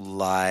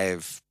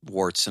 live,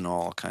 warts and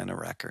all kind of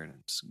record.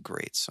 It's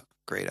great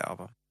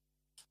album.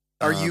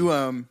 Are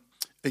you,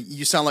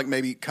 you sound like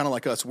maybe kind of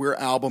like us. We're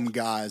album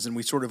guys and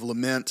we sort of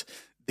lament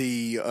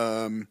the,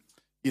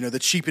 the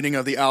cheapening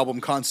of the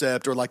album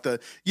concept or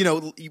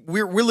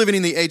we're living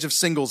in the age of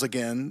singles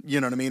again.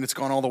 You know what I mean? It's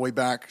gone all the way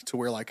back to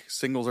where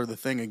singles are the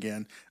thing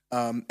again.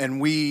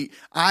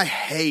 I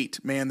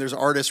hate, man, there's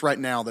artists right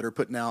now that are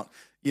putting out,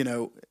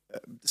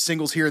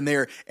 singles here and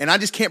there, and I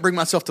just can't bring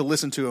myself to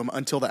listen to them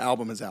until the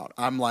album is out.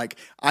 I'm like,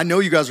 I know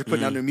you guys are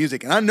putting out new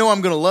music, and I know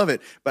I'm going to love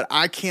it, but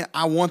I can't.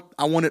 I want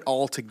it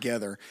all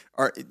together.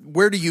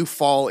 Where do you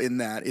fall in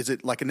that? Is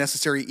it like a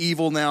necessary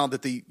evil now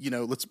that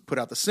let's put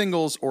out the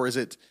singles, or is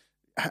it?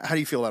 How do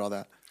you feel about all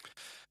that?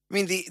 I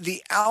mean,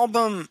 the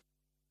album.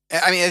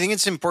 I mean, I think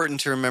it's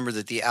important to remember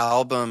that the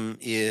album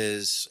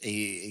is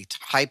a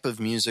type of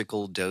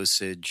musical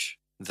dosage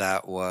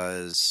that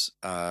was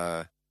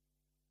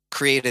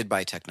created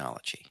by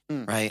technology,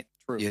 right?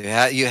 True.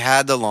 You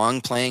had the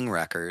long playing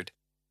record,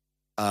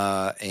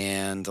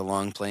 and the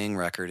long playing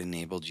record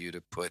enabled you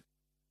to put,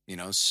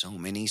 so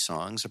many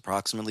songs,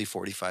 approximately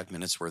 45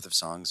 minutes worth of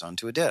songs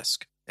onto a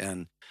disc.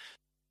 And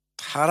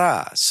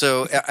ta-da.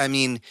 So, I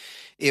mean,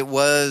 it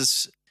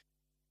was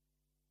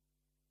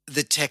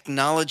the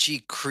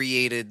technology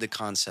created the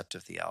concept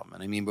of the album.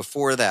 And I mean,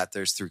 before that,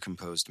 there's through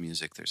composed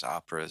music, there's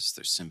operas,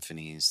 there's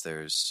symphonies,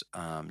 there's,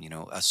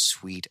 a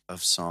suite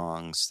of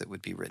songs that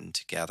would be written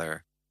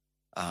together,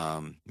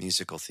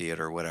 musical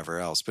theater, whatever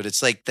else. But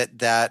it's like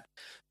that,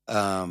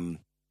 and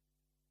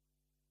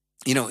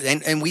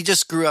we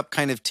just grew up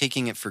kind of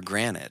taking it for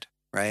granted,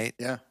 right?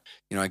 Yeah.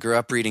 I grew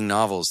up reading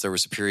novels. There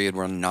was a period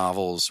where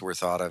novels were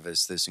thought of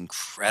as this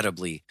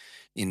incredibly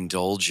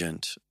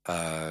indulgent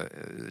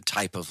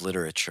type of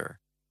literature.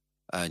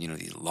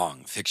 These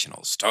long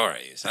fictional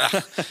stories.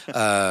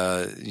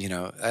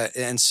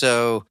 And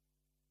so,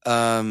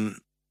 I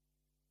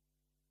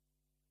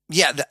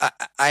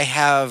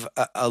have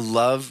a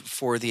love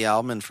for the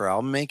album and for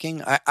album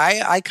making.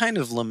 I kind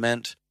of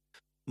lament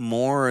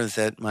more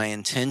that my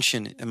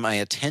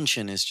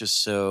attention is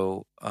just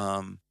so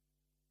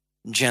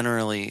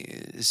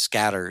generally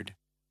scattered.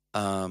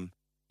 I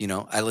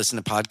listen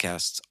to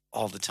podcasts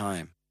all the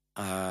time,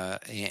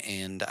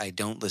 and I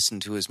don't listen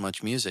to as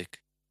much music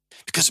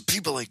because of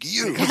people like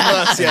you.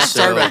 Yeah,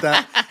 sorry about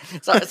that.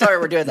 sorry,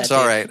 we're doing that. It's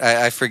all right.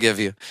 I forgive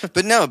you.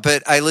 But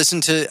I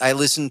listen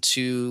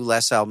to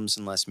less albums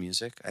and less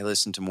music. I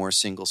listen to more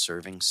single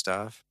serving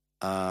stuff.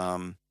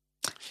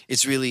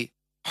 It's really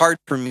hard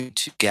for me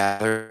to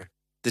gather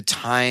the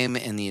time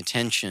and the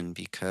attention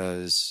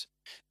because,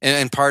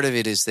 and part of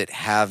it is that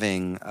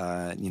having,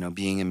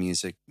 being a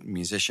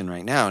musician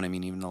right now, and I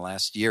mean, even the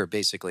last year,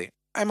 basically,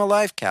 I'm a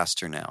live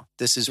caster now.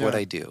 This is what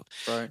I do.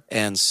 Right.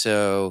 And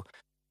so,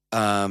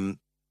 my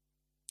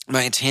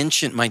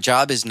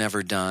job is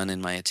never done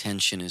and my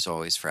attention is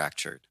always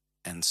fractured.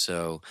 And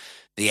so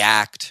the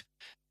act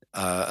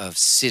of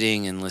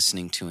sitting and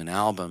listening to an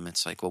album,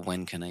 it's like, well,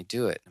 when can I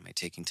do it? Am I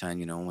taking time,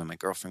 when my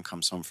girlfriend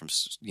comes home from,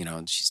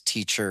 and she's a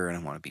teacher and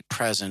I want to be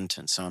present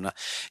and so on.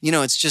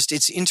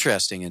 It's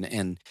interesting.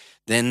 And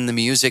then the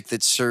music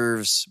that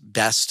serves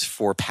best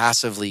for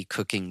passively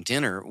cooking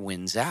dinner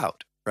wins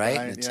out. Right.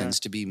 And it tends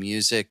to be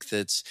music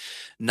that's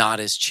not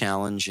as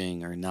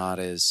challenging or not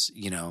as,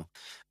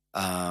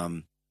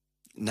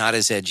 not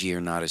as edgy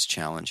or not as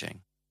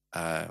challenging,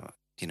 and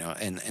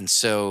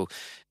so,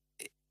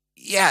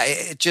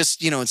 it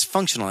just, it's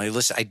functional. I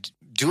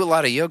do a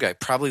lot of yoga. I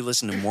probably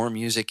listen to more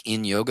music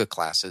in yoga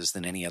classes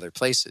than any other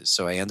places.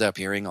 So I end up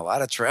hearing a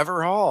lot of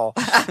Trevor Hall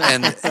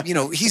and,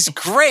 he's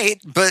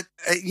great, but,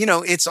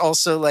 it's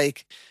also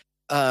like,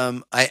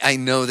 I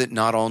know that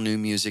not all new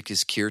music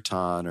is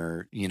kirtan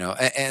or,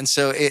 and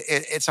so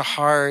it's a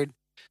hard,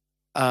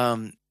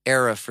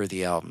 era for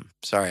the album.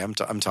 Sorry, I'm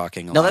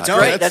talking a lot.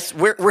 No, that's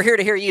great. We're here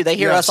to hear you. They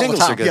hear us all the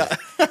time. Singles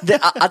are good.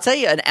 I'll tell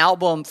you, an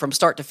album from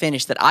start to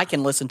finish that I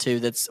can listen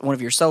to that's one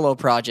of your solo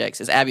projects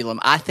is Abulum.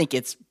 I think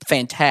it's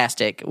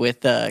fantastic.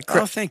 With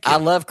thank you. I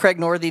love Craig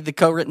Northey, the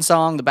co-written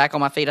song, "The Back on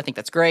My Feet." I think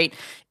that's great.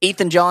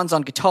 Ethan Johns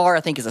on guitar,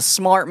 I think, is a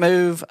smart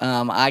move.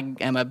 I'm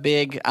a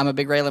big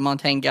Ray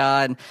LaMontagne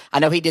guy, and I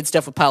know he did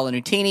stuff with Paolo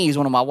Nutini. He's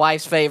one of my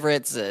wife's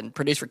favorites, and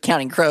produced for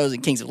Counting Crows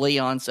and Kings of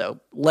Leon. So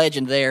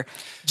legend there.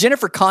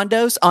 Jennifer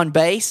Condos on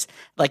bass.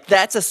 Like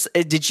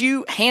did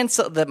you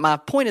my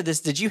point of this,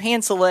 did you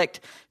hand select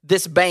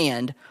this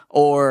band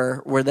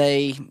or were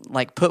they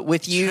like put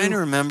with you? I'm trying to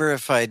remember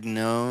if I'd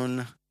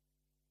known.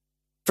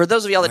 For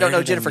those of y'all that don't know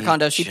Where did I Jennifer meet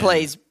Condos, she Jen?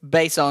 plays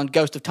bass on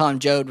Ghost of Tom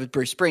Joad with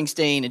Bruce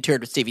Springsteen and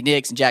toured with Stevie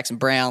Nicks and Jackson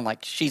Brown.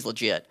 Like, she's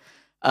legit.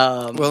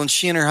 Well, and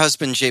she and her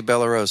husband, Jay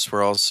Bellerose,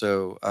 were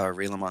also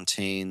Ray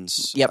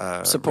LaMontagne's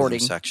supporting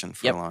rhythm section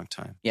for a long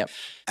time. Yep.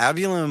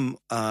 Abulum,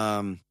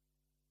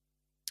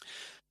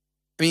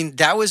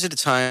 that was at a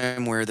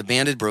time where the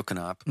band had broken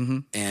up,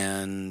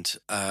 and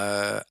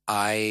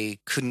I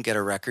couldn't get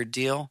a record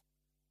deal.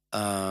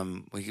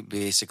 We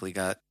basically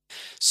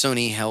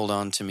Sony held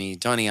on to me.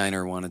 Donnie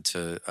Einer wanted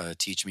to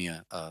teach me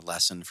a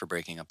lesson for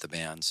breaking up the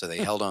band, so they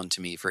held on to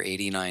me for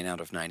 89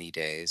 out of 90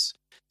 days.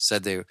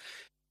 Said they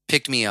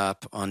picked me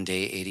up on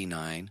day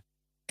 89,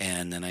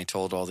 and then I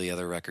told all the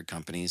other record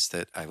companies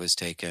that I was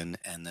taken,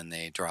 and then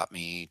they dropped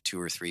me 2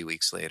 or 3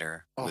 weeks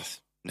later with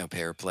no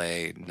pay or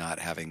play, not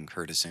having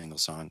heard a single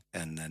song.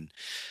 And then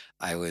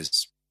I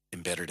was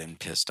embittered and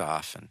pissed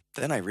off. And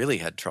then I really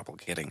had trouble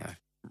getting a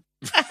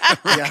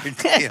record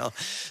deal.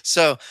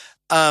 So,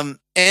 and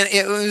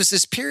it was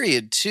this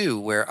period too,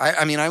 where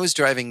I was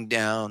driving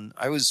down,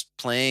 I was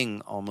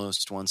playing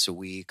almost once a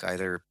week,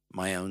 either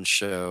my own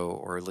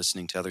show or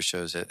listening to other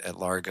shows at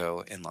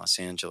Largo in Los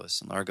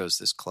Angeles. And Largo's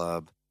this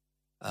club.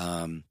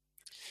 It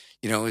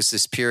was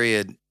this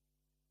period.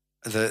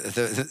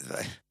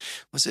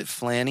 Was it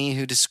Flanny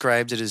who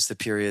described it as the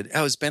period? Oh,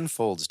 it was Ben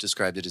Folds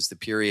described it as the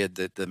period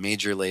that the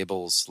major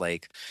labels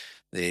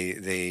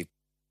they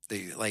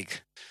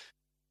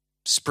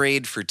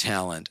sprayed for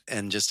talent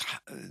and just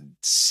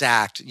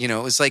sacked.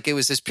 It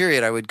was this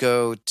period I would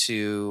go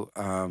to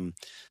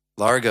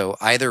Largo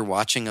either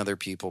watching other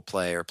people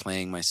play or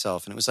playing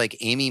myself, and it was like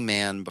Amy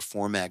Mann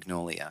before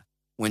Magnolia.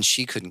 when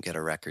she couldn't get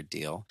a record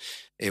deal.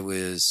 It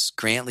was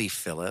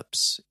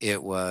Phillips.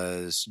 It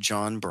was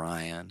John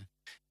Bryan.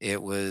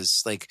 It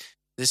was like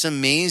this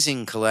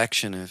amazing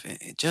collection of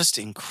just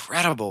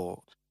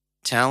incredible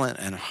talent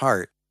and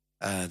heart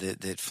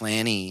that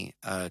Flanny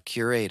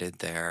curated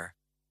there.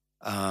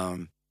 Yeah,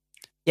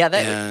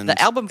 and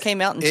the album came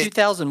out in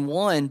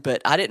 2001,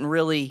 but I didn't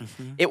really.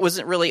 It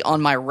wasn't really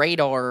on my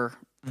radar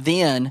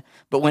then.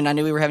 But when I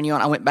knew we were having you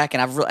on, I went back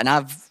and I've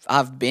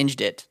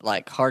binged it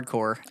like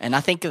hardcore. And I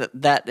think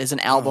that is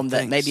an album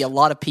that maybe a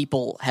lot of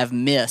people have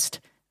missed,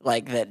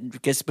 like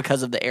that just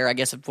because of the era, I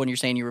guess, of when you're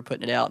saying you were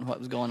putting it out and what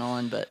was going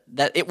on. But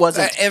that it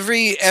wasn't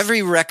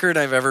every record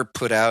I've ever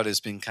put out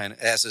has been kind of,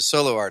 as a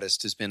solo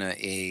artist, has been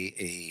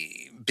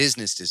a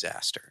business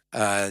disaster.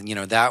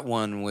 That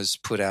one was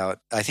put out.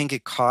 I think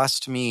it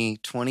cost me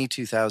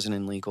 $22,000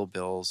 in legal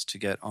bills to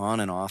get on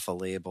and off a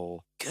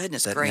label.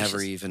 Goodness that gracious.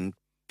 never even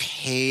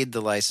paid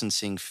the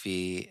licensing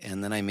fee,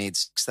 and then I made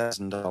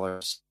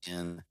 $6,000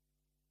 in.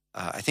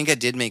 I think I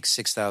did make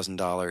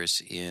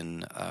 $6,000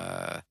 in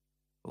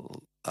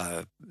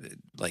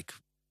like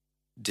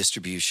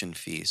distribution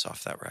fees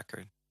off that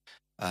record.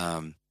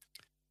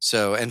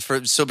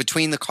 So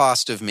between the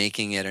cost of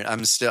making it, and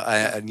I'm still,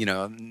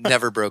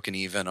 never broken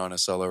even on a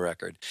solo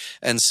record.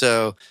 And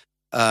so,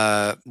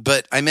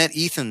 but I met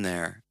Ethan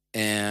there,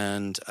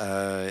 and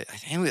I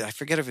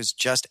forget if it was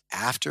just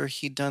after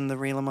he'd done the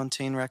Ray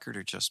LaMontagne record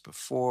or just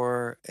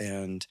before.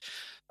 And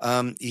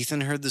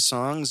Ethan heard the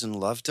songs and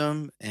loved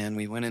them, and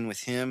we went in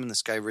with him and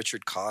this guy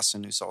Richard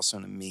Cawson, who's also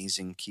an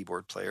amazing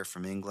keyboard player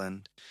from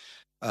England.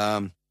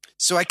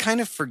 So I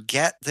kind of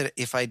forget that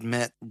if I'd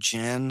met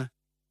Jen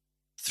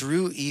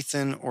through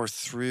Ethan or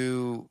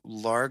through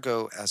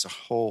Largo as a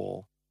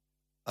whole.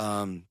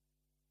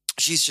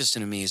 She's just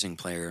an amazing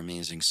player,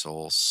 amazing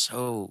soul,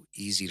 so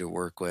easy to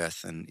work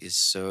with, and is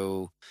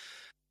so,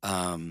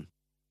 how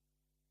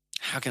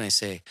can I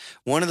say,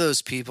 one of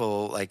those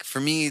people, like for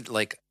me,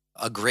 like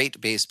a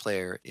great bass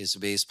player is a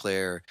bass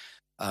player.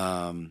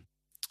 And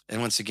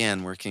once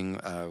again, working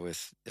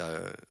with,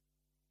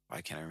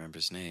 why can't I remember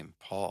his name?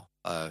 Paul,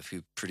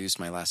 who produced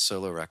my last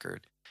solo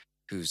record,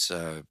 who's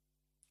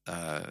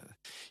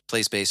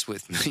plays bass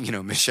with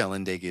Michelle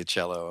and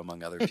Degiacello,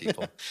 among other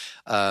people.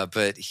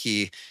 But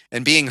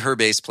being her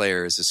bass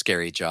player is a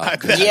scary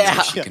job.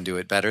 Yeah, she can do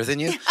it better than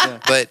you. Yeah.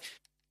 But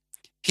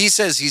he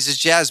says he's a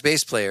jazz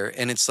bass player,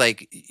 and it's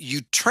like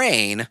you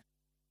train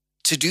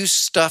to do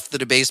stuff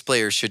that a bass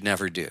player should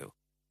never do,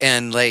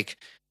 and like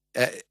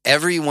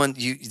everyone,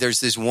 there's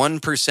this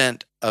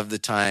 1% of the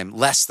time,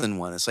 less than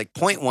one. It's like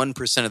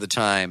 0.1% of the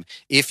time,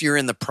 if you're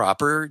in the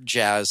proper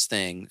jazz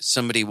thing,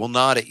 somebody will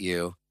nod at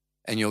you.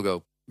 And you'll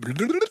go, and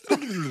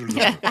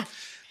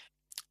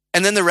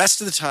then the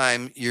rest of the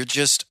time you're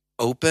just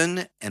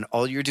open, and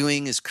all you're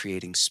doing is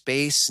creating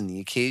space and the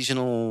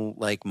occasional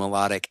like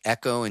melodic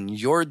echo. And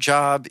your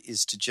job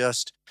is to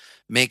just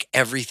make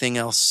everything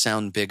else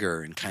sound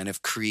bigger and kind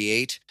of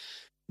create,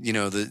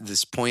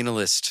 this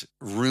pointillist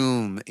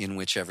room in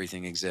which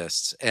everything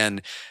exists.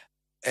 And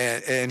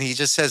he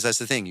just says that's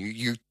the thing.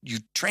 You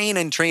train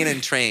and train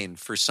and train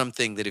for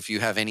something that if you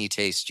have any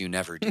taste, you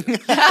never do. And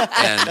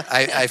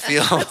I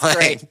feel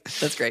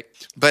That's great.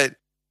 But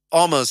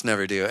almost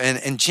never do.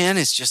 And Jen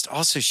is just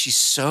also, she's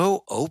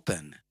so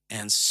open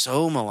and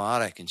so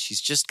melodic, and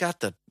she's just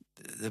got the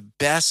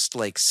best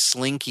like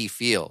slinky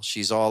feel.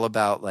 She's all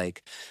about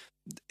like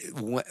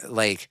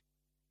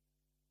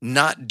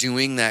not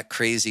doing that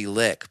crazy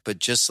lick, but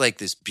just like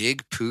this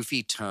big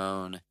poofy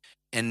tone.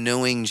 And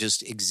knowing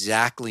just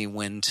exactly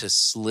when to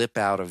slip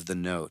out of the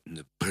note,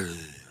 and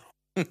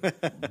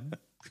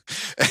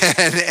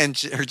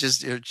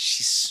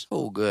she's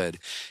so good.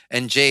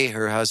 And Jay,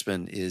 her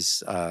husband,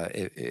 is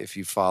if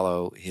you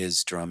follow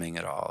his drumming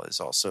at all, is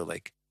also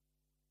like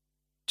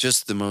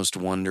just the most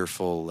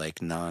wonderful,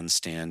 like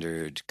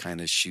non-standard kind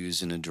of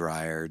shoes in a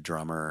dryer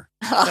drummer.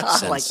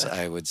 Since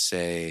I would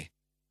say,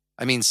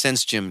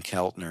 since Jim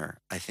Keltner,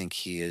 I think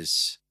he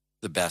is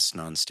the best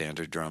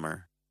non-standard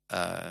drummer.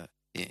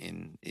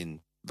 In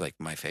like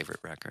my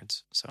favorite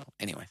records. So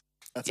anyway,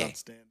 that's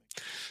outstanding.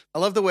 I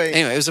love the way.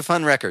 Anyway, it was a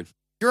fun record.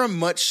 You're a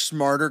much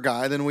smarter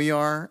guy than we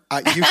are,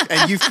 and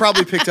you've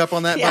probably picked up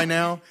on that by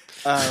now.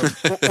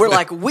 We're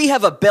like, we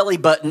have a belly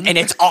button, and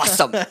it's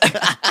awesome.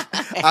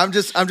 I'm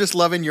just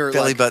loving your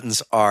belly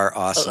buttons are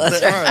awesome.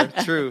 They are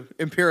true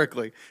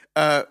empirically.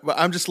 But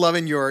I'm just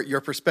loving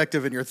your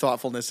perspective and your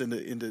thoughtfulness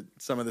into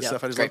some of the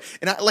stuff I just love.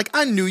 And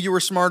I knew you were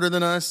smarter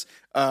than us.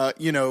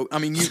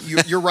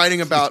 You're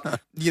writing about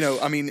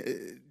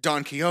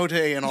Don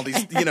Quixote and all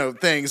these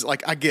things.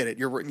 Like I get it.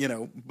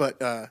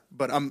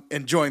 But I'm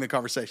enjoying the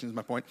conversation. Is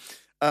my point.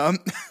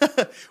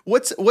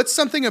 What's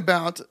something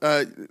about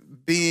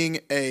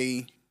being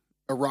a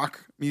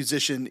rock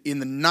musician in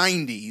the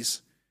 90s?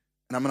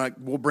 And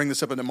we'll bring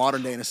this up in the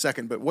modern day in a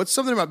second. But what's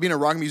something about being a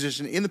rock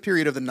musician in the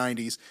period of the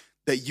 90s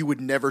that you would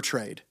never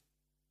trade?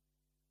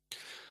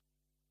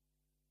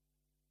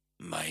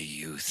 My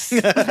youth.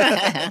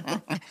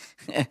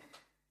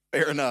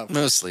 Fair enough.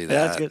 Mostly that.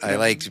 That's good. I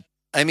liked.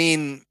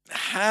 There's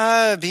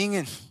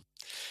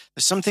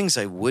some things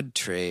I would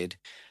trade.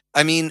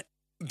 I mean,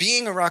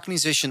 being a rock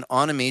musician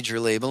on a major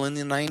label in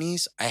the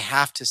 90s, I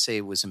have to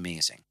say was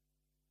amazing.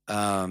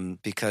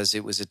 Because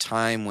it was a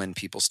time when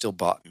people still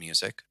bought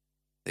music.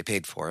 They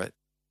paid for it.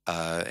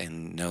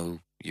 And no,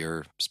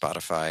 your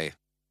Spotify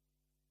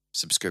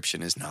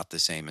subscription is not the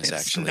same as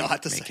It's actually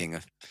not the making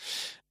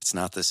it's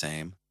not the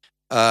same.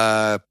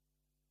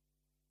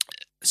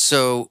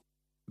 So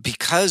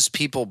because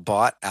people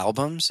bought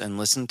albums and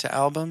listened to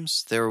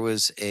albums, there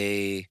was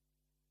just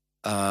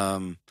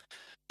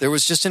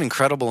an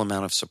incredible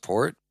amount of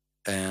support,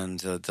 and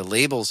the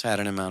labels had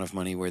an amount of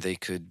money where they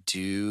could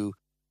do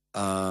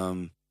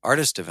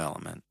artist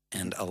development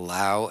and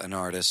allow an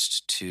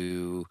artist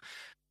to,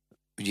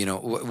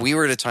 we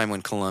were at a time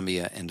when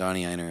Columbia and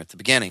Donnie Ienner at the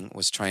beginning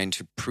was trying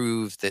to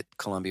prove that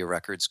Columbia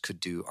Records could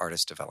do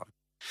artist development.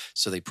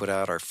 So they put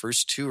out our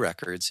first 2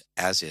 records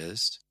as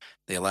is.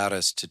 They allowed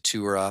us to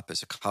tour up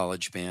as a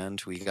college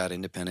band. We got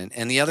independent.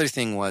 And the other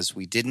thing was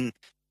we did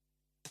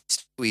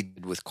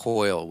with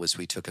Coil was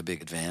we took a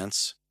big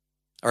advance.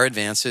 Our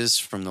advances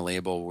from the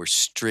label were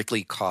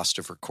strictly cost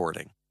of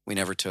recording. We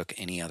never took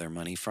any other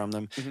money from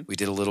them. Mhm. We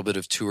did a little bit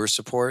of tour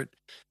support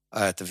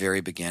at the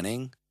very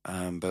beginning,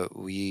 but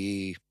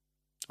we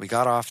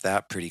got off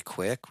that pretty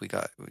quick. We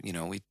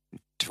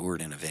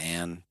toured in a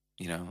van,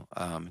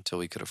 until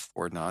we could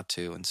afford not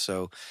to. And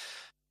so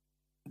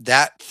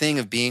that thing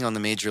of being on the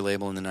major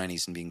label in the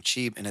 90s and being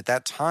cheap, and at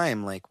that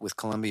time, like with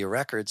Columbia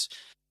Records,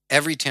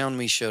 every town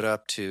we showed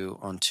up to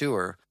on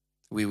tour,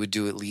 we would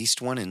do at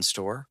least one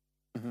in-store.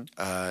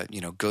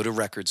 Go to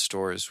record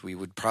stores. We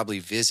would probably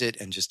visit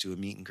and just do a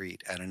meet and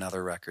greet at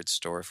another record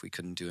store if we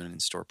couldn't do an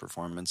in-store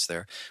performance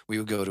there. We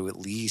would go to at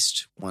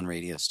least one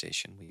radio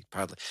station.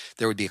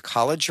 There would be a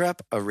college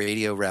rep, a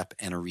radio rep,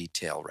 and a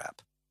retail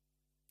rep.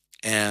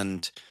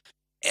 And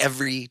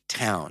every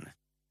town,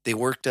 they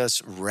worked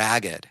us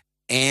ragged.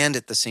 And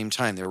at the same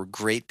time, they were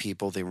great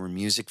people. They were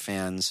music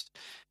fans.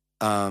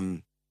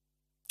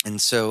 And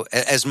so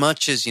as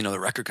much as, the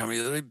record company,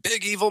 they're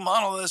big evil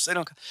monoliths,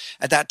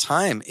 at that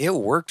time, it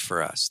worked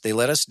for us. They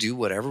let us do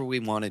whatever we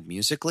wanted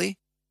musically.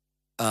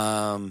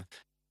 And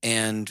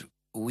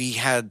we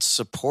had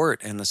support,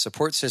 and the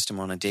support system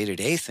on a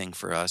day-to-day thing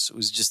for us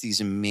was just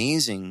these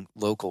amazing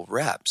local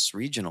reps,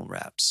 regional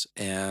reps.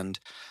 And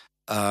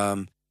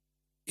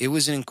it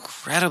was an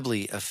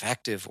incredibly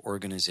effective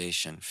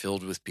organization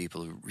filled with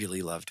people who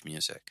really loved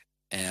music.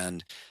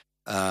 And,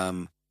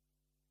 I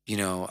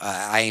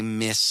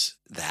miss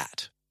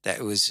that.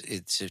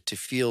 To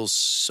feel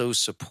so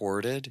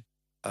supported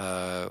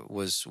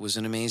was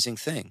an amazing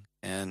thing.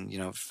 And,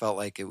 it felt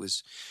like it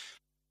was,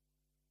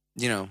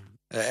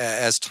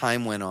 as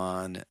time went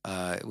on,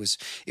 it was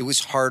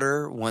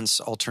harder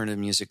once alternative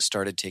music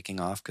started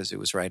taking off, because it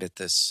was right at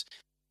this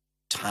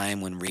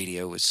time when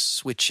radio was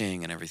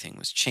switching and everything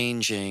was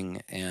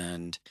changing.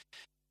 And,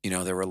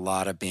 there were a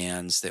lot of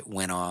bands that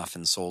went off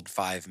and sold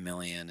 5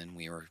 million, and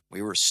we were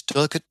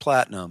stuck at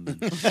platinum. And,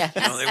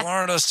 they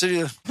wanted us to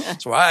do.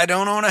 That's why I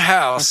don't own a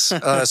house.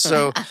 But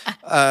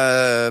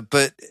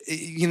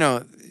you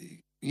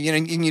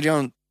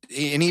don't.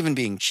 And even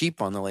being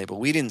cheap on the label,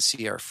 we didn't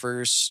see our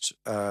first.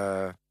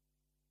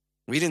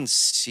 We didn't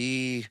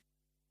see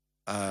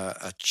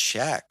a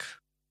check,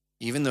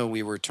 even though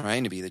we were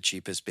trying to be the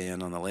cheapest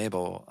band on the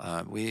label.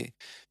 We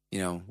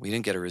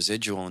didn't get a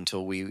residual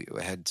until we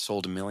had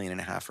sold 1.5 million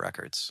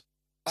records.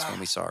 That's when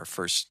we saw our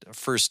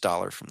first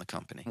dollar from the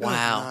company.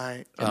 Wow.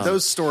 Right. And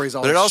those stories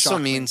always But it also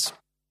shock me. means,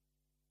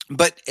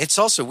 but it's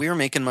also, we were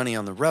making money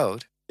on the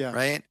road, Yeah.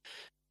 right?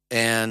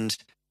 And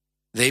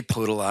they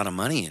put a lot of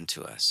money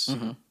into us.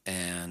 Mhm.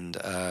 And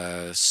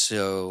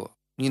so,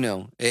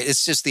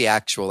 it's just the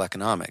actual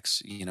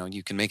economics.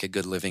 You can make a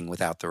good living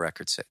without the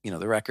record set.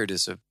 The record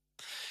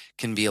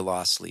can be a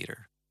loss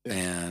leader. Yeah.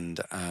 And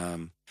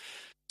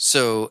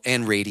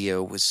and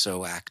radio was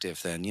so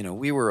active then,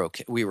 we were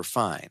okay. We were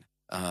fine.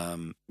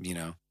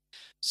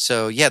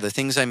 So yeah, the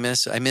things I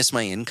miss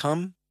my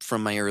income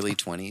from my early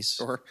 20s,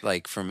 Sure.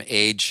 like from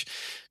age,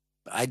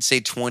 I'd say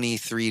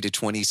 23 to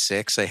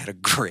 26, I had a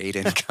great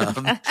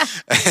income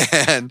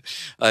and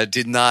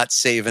did not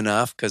save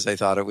enough because I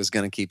thought it was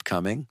going to keep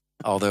coming.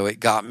 Although it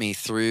got me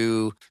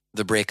through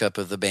the breakup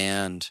of the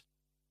band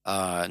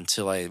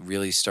until I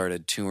really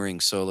started touring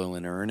solo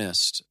in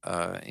earnest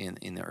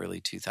in the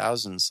early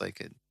 2000s. I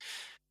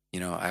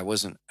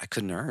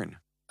couldn't earn.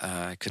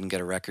 I couldn't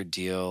get a record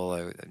deal.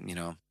 I didn't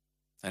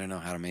know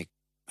how to make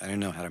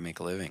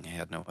a living. I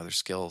had no other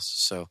skills.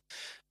 So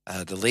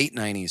the late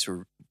 90s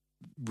were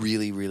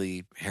really,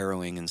 really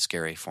harrowing and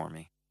scary for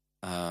me.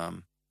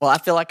 Well, I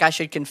feel like I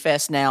should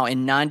confess now,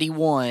 in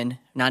 91,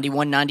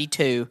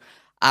 92,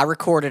 I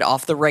recorded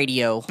off the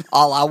radio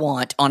All I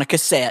Want on a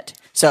cassette.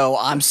 So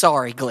I'm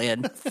sorry,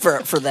 Glenn,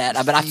 for that.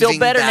 But I feel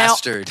better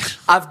bastard. now.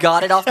 I've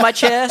got it off my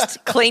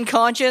chest. Clean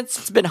conscience.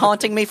 It's been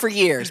haunting me for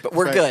years, but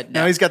we're Right. good.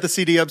 Now he's got the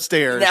CD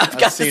upstairs. Now I've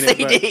got the seen it,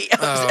 but- CD.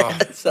 Oh.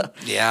 So-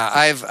 Yeah,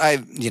 I've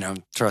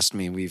trust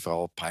me, we've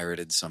all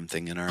pirated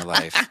something in our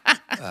life.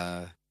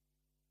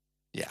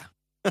 Yeah.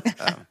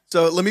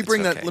 So let me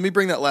bring okay.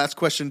 that last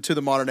question to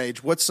the modern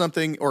age. What's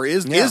something, or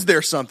is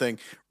there something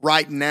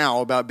right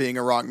now about being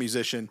a rock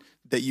musician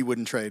that you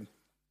wouldn't trade?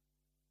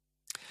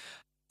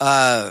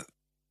 My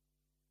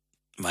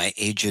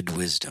aged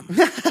wisdom.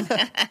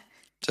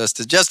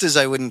 Just as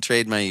I wouldn't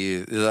trade my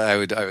youth, I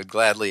would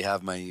gladly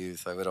have my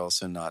youth. I would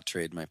also not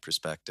trade my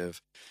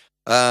perspective.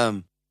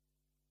 I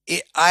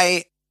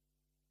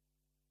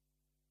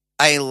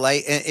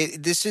like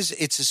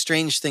it's a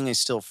strange thing I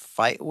still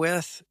fight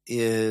with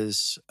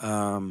is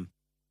and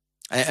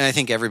I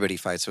think everybody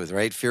fights with,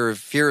 right? Fear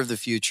of the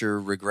future,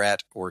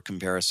 regret or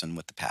comparison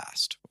with the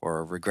past,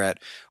 or regret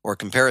or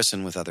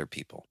comparison with other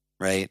people,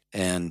 right?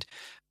 And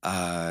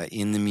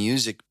in the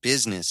music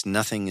business,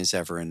 nothing is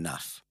ever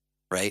enough,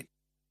 right?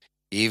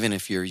 Even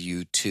if you're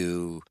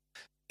U2,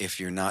 if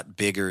you're not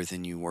bigger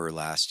than you were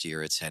last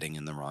year, it's heading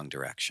in the wrong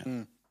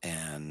direction.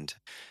 And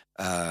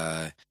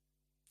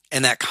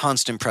that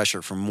constant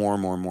pressure for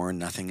more,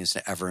 nothing is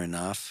ever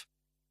enough.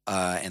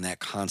 And that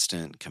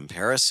constant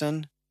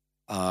comparison.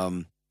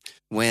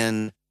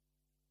 When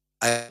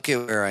I look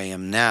at where I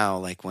am now,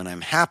 like when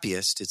I'm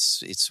happiest,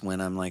 it's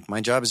when I'm like,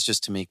 my job is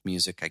just to make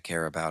music I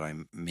care about. I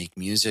make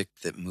music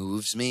that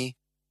moves me.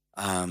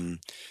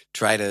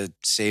 Try to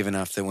save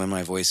enough that when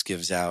my voice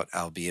gives out,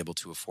 I'll be able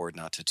to afford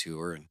not to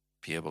tour and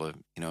be able to,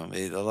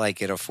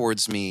 it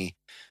affords me,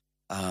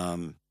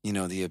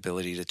 the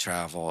ability to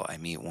travel. I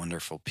meet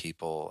wonderful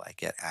people. I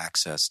get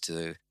access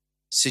to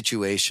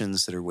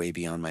situations that are way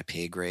beyond my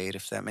pay grade,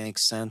 if that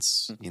makes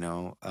sense.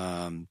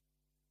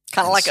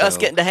 Kind of like us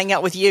getting to hang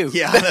out with you.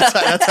 Yeah,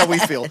 that's how we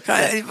feel.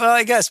 Well,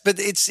 I guess, but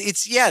it's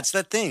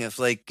that thing of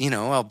like,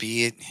 I'll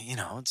be,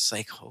 it's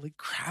like, holy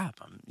crap,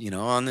 I'm,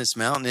 on this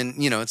mountain,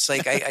 and it's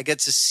like I get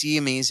to see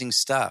amazing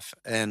stuff,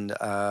 and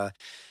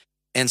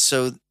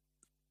so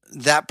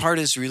that part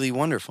is really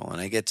wonderful,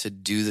 and I get to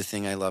do the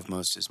thing I love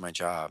most is my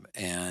job,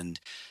 and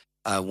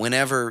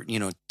whenever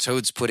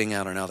Toad's putting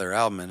out another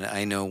album, and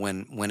I know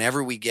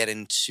whenever we get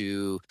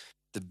into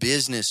the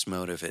business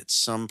mode of it,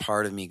 some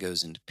part of me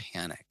goes into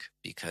panic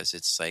because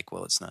it's like,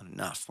 well, it's not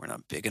enough. We're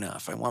not big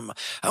enough. I want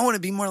to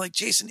be more like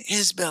Jason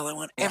Isbell. I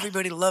want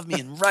everybody to love me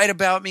and write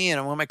about me, and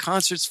I want my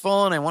concerts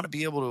full, and I want to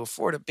be able to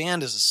afford a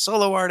band as a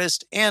solo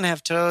artist and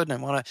have Toad, and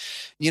I want to,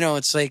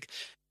 it's like,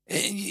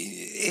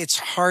 it's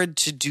hard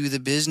to do the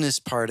business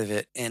part of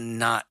it and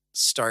not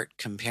start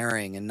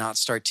comparing and not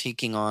start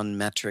taking on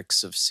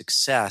metrics of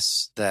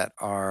success that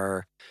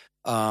are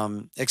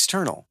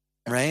external,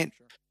 right?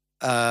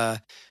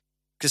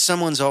 Because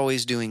someone's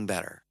always doing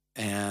better,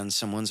 and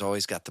someone's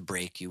always got the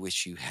break you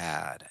wish you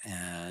had.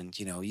 And,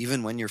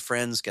 even when your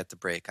friends get the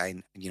break,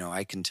 I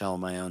can tell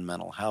my own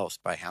mental health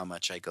by how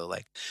much I go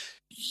like,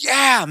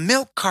 yeah,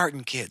 milk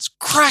carton kids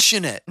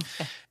crushing it.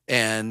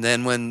 And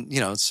then when,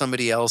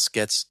 somebody else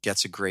gets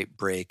a great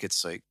break,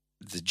 it's like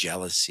the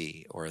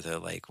jealousy or the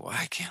like,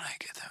 why can't I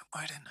get that?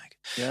 Why didn't I get?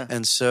 Yeah.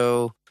 And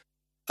so,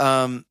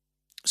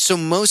 so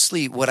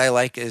mostly what I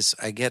like is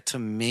I get to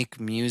make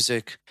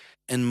music.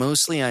 And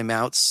mostly I'm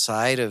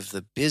outside of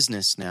the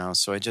business now,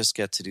 so I just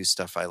get to do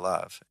stuff I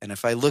love. And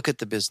if I look at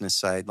the business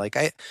side, like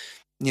I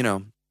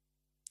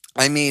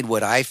made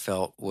what I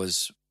felt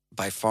was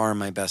by far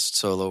my best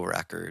solo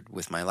record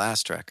with my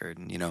last record.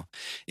 And,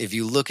 if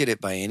you look at it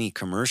by any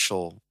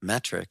commercial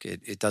metric,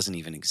 it doesn't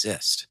even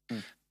exist.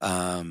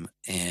 And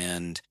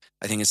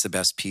I think it's the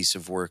best piece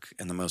of work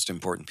and the most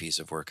important piece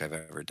of work I've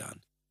ever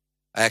done.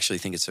 I actually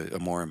think it's a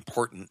more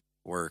important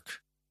work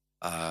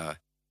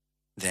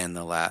than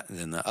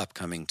the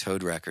upcoming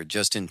Toad record,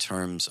 just in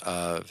terms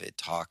of it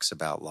talks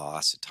about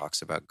loss, it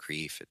talks about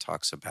grief, it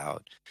talks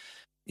about,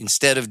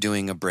 instead of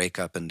doing a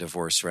breakup and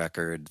divorce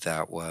record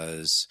that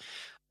was,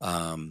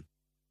 a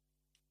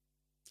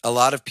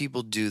lot of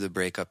people do the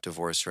breakup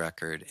divorce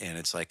record, and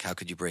it's like, how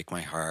could you break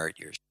my heart?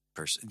 You're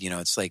person,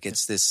 it's like,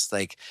 it's this,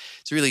 like,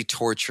 it's really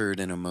tortured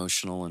and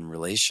emotional and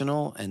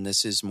relational, and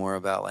this is more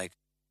about like,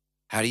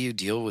 how do you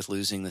deal with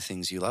losing the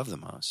things you love the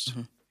most?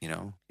 Mm-hmm.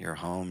 Your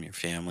home, your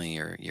family,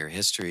 your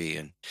history.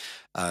 And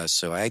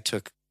so I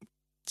took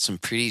some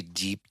pretty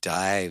deep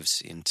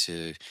dives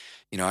into,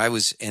 I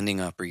was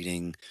ending up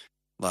reading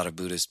a lot of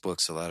Buddhist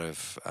books, a lot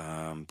of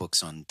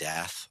books on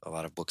death, a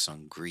lot of books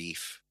on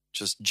grief,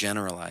 just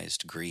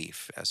generalized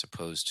grief, as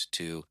opposed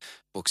to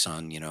books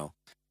on, the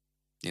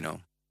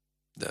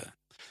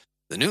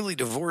newly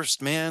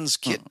divorced man's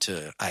kit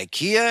to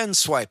IKEA and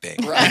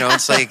swiping. Right.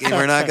 It's like,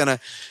 we're not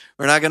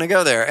gonna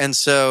go there. And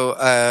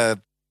so,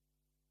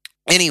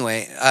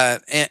 anyway,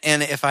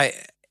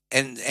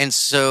 and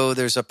so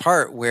there's a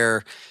part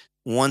where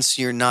once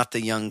you're not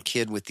the young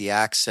kid with the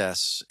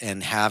access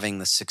and having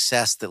the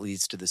success that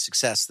leads to the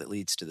success that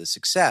leads to the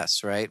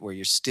success, right? Where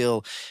you're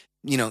still,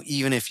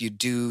 even if you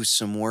do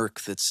some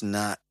work that's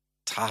not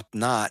top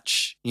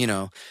notch,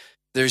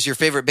 there's your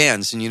favorite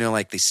bands, and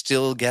like they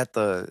still get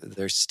a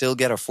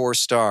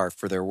 4-star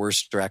for their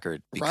worst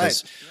record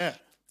because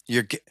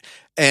you're,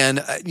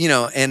 and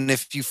and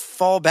if you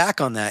fall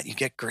back on that, you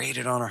get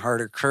graded on a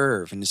harder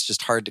curve, and it's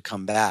just hard to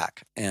come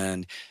back.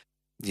 And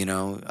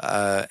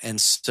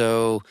and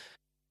so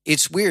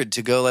it's weird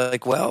to go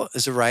like, well,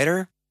 as a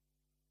writer,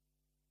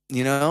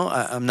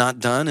 I'm not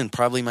done, and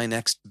probably my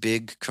next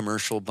big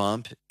commercial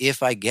bump,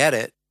 if I get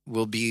it,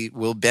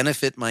 will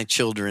benefit my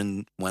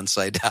children once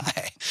I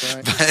die.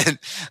 Right.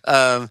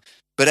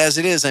 But as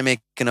it is, I make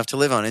enough to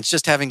live on. It's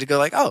just having to go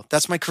like, oh,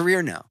 that's my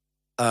career now.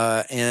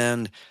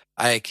 And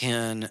I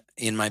can,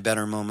 in my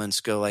better moments,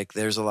 go like,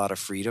 there's a lot of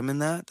freedom in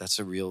that. That's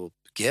a real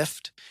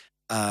gift.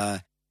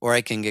 Or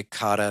I can get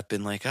caught up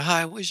in like,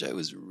 I wish I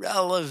was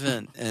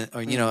relevant.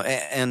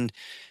 And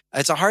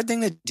it's a hard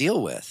thing to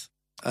deal with,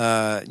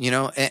 and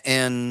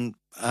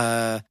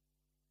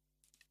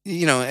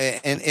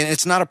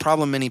it's not a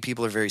problem many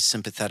people are very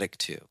sympathetic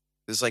to.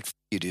 It's like,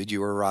 you dude, you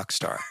were a rock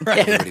star.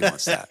 Everybody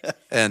wants that.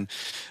 And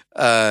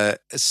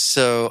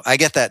so I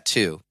get that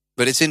too.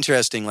 But it's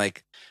interesting,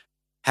 like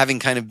having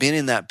kind of been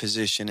in that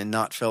position and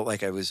not felt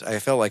like I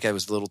felt like I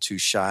was a little too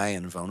shy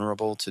and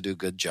vulnerable to do a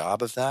good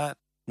job of that.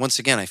 Once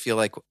again, I feel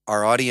like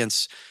our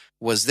audience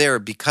was there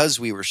because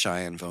we were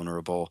shy and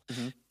vulnerable.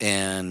 Mm-hmm.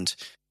 And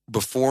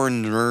before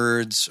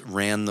nerds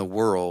ran the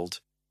world,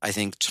 I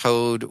think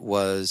Toad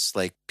was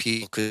like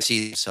people could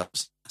see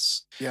themselves in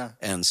us. Yeah.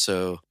 And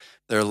so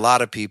there are a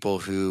lot of people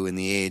who, in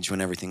the age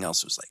when everything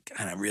else was like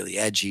kind of really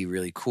edgy,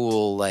 really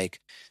cool, like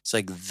it's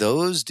like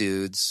those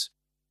dudes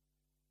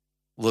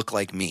look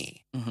like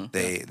me. Mm-hmm.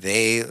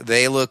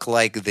 They look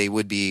like they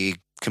would be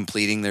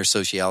completing their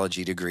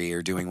sociology degree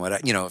or doing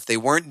what if they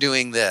weren't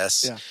doing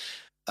this,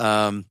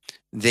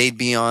 they'd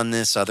be on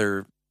this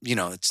other.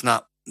 It's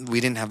not.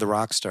 We didn't have the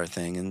rock star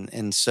thing,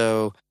 and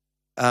so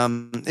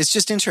it's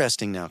just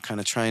interesting now, kind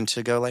of trying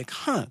to go like,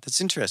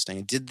 that's interesting.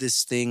 I did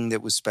this thing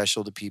that was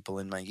special to people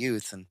in my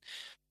youth, and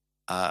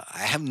I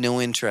have no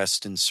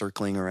interest in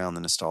circling around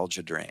the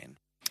nostalgia drain.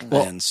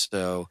 Well, and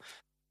so,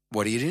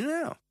 what do you do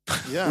now?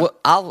 Yeah. Well,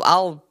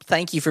 I'll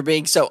thank you for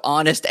being so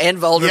honest and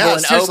vulnerable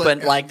and seriously.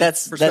 open. Like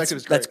that's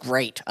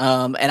great.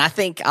 And I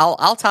think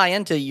I'll tie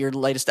into your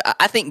latest.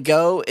 I think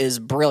Go is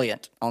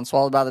brilliant on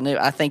Swallowed by the New.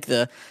 I think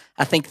the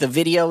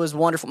video is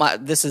wonderful.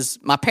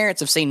 My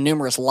parents have seen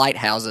numerous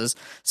lighthouses,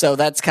 so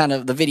that's kind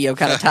of the video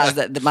kind of ties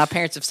that. My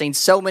parents have seen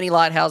so many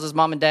lighthouses.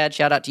 Mom and Dad,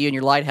 shout out to you and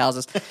your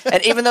lighthouses.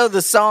 And even though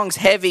the song's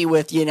heavy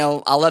with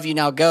I love you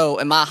now, go,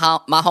 and my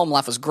home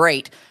life was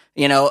great.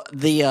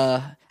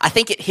 I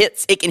think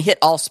it can hit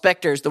all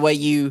specters. The way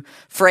you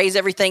phrase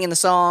everything in the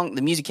song,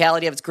 the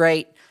musicality of it's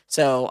great.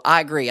 So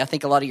I agree. I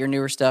think a lot of your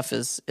newer stuff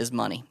is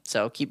money.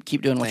 So keep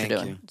doing what you're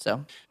doing. You.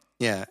 So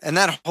yeah, and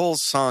that whole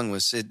song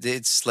was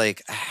it's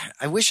like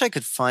I wish I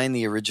could find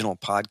the original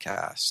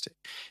podcast. It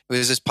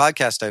was this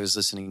podcast I was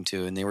listening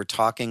to, and they were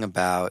talking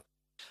about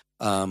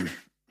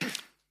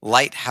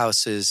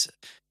lighthouses.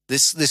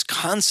 This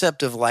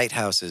concept of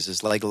lighthouses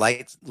is like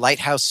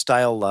lighthouse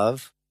style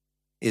love.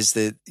 Is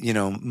that,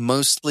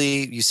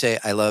 mostly you say,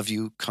 I love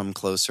you, come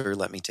closer,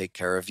 let me take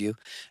care of you.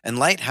 And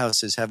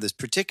lighthouses have this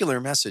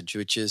particular message,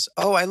 which is,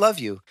 oh, I love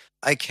you,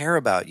 I care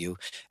about you,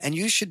 and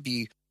you should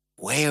be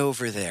way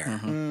over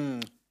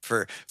there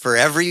for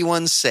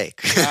everyone's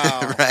sake.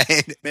 Wow.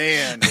 Right?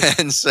 Man.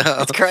 And so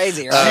it's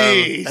crazy,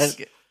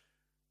 right?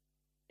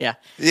 Yeah.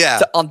 Yeah.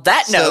 So on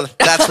that note. So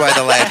that's why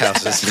the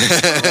lighthouses.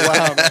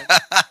 Wow,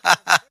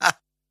 man.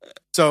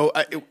 So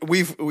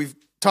we've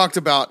talked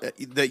about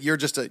that you're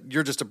just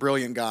a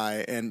brilliant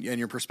guy, and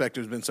your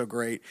perspective has been so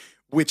great,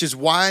 which is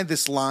why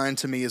this line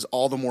to me is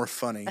all the more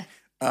funny.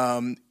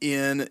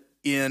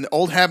 In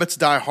Old Habits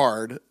Die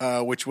Hard,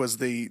 which was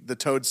the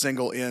Toad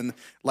single in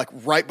like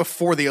right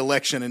before the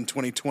election in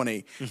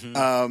 2020,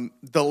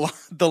 the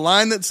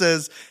line that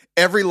says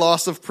every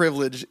loss of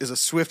privilege is a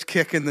swift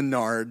kick in the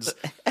nards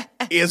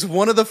is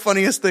one of the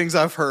funniest things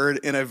I've heard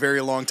in a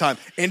very long time,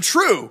 and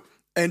true.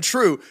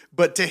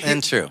 But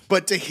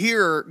to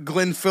hear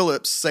Glen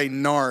Phillips say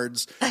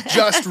nards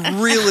just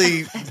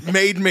really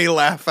made me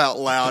laugh out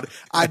loud.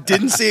 I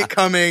didn't see it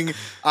coming.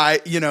 I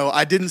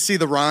didn't see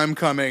the rhyme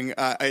coming.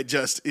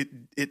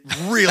 It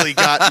really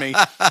got me.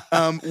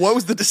 What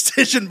was the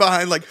decision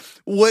behind like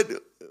what?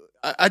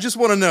 I just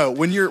want to know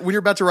when you're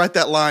about to write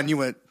that line, you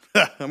went,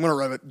 I'm going to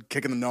write it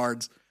kicking the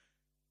nards.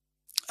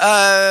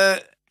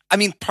 I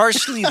mean,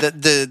 partially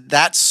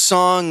that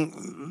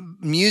song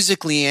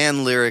musically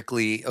and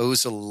lyrically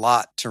owes a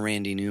lot to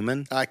Randy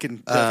Newman. I can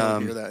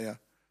definitely hear that, yeah.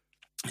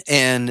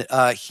 And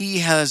he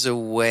has a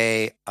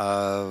way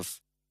of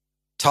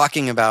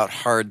talking about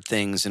hard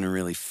things in a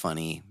really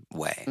funny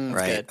way,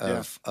 right?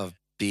 Good, Of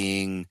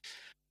being,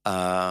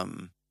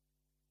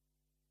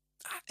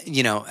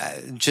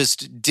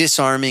 just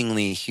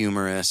disarmingly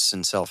humorous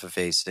and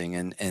self-effacing,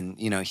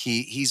 and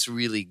he's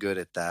really good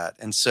at that.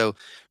 And so,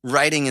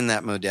 writing in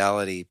that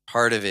modality,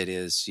 part of it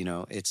is,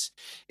 it's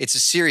a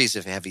series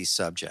of heavy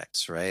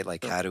subjects, right?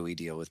 Like, how do we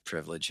deal with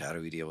privilege? How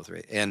do we deal with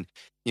race? And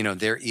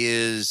there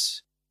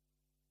is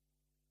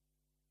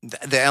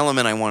the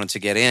element I wanted to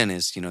get in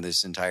is,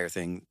 this entire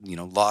thing,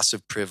 loss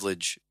of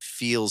privilege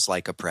feels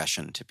like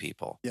oppression to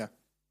people. Yeah.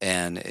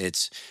 And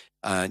it's,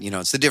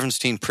 it's the difference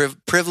between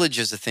privilege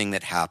is a thing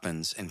that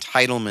happens.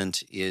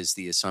 Entitlement is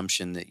the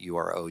assumption that you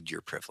are owed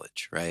your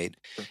privilege, right?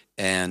 Sure.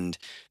 And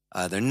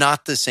they're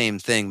not the same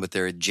thing, but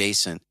they're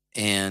adjacent.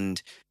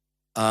 And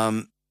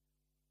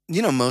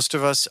most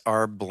of us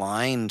are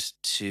blind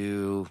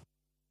to,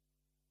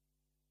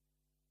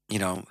 you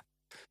know,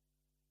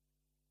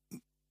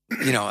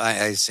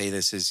 I say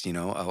this as,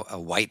 a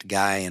white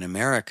guy in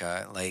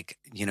America, like,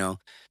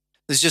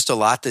 there's just a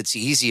lot that's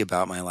easy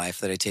about my life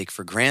that I take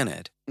for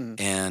granted. Mm.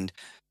 And,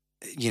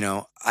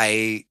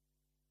 I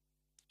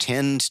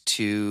tend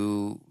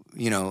to,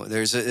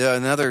 there's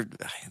another,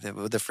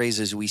 the phrase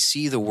is, we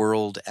see the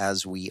world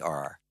as we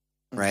are.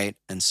 Right.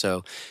 And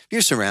so if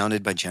you're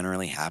surrounded by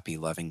generally happy,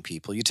 loving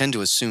people, you tend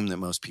to assume that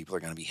most people are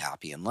going to be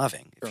happy and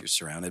loving. If you're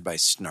surrounded by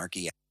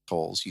snarky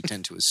assholes, you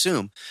tend to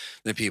assume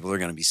that people are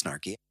going to be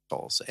snarky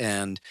assholes.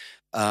 And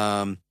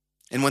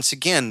once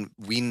again,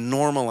 we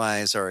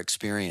normalize our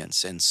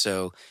experience. And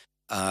so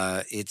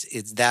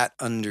it's that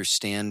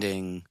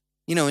understanding,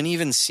 and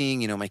even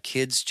seeing, my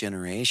kids'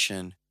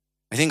 generation,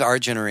 I think our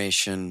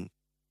generation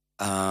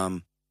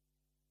got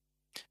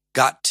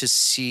to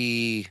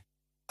see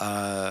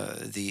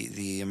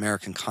the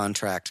American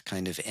contract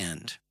kind of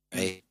end,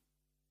 right?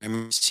 I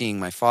remember seeing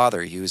my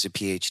father. He was a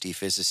PhD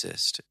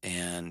physicist,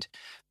 and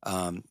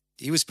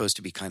he was supposed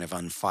to be kind of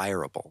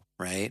unfireable,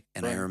 right?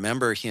 And I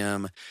remember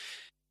him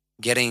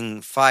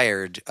getting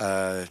fired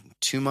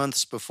 2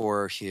 months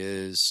before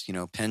his,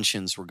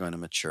 pensions were going to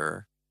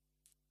mature,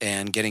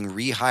 and getting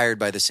rehired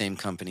by the same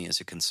company as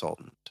a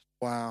consultant.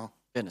 Wow.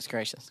 Goodness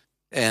gracious.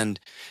 And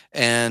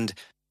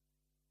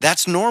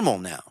that's normal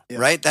now,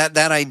 right? That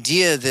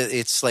idea that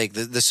it's like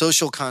the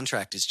social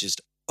contract is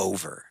just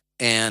over.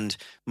 And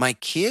my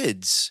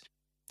kids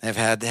have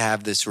had to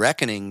have this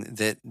reckoning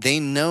that they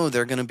know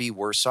they're going to be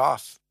worse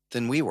off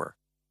than we were.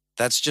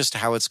 That's just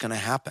how it's going to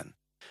happen.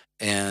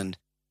 And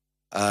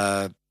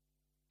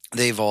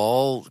they've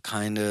all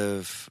kind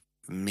of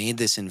made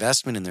this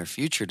investment in their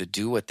future to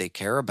do what they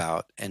care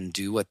about and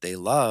do what they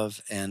love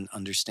and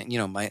understand.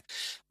 My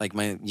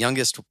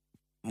youngest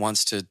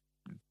wants to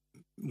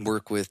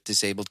work with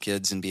disabled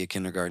kids and be a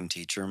kindergarten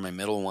teacher. My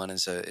middle one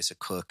is a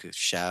cook, a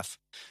chef,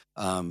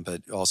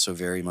 but also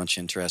very much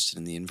interested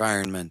in the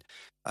environment.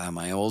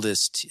 My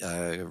oldest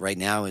right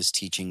now is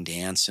teaching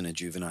dance in a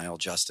juvenile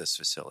justice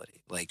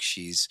facility. Like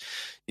she's,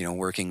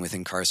 working with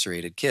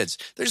incarcerated kids.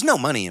 There's no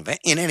money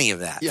in any of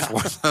that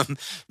for them,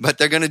 but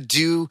they're going to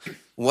do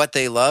what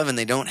they love, and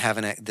they don't have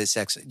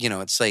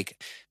it's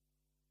like,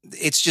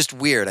 it's just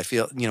weird. I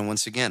feel,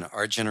 once again,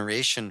 our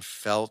generation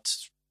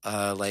felt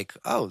like,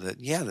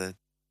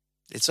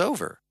 it's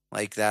over.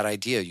 Like that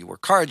idea, you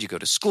work hard, you go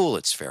to school,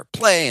 it's fair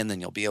play, and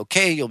then you'll be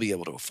okay. You'll be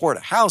able to afford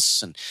a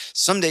house, and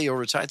someday you'll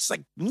retire. It's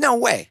like, no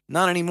way,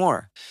 not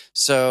anymore.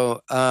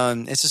 So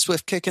it's a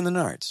swift kick in the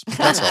nards.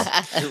 That's all.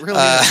 It really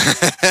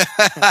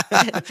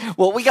is.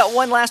 Well, we got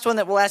one last one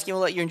that we'll ask you.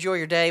 We'll let you enjoy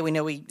your day. We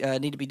know we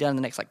need to be done in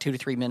the next 2 to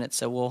 3 minutes,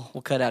 so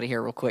we'll cut out of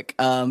here real quick.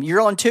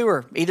 You're on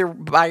tour, either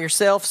by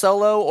yourself,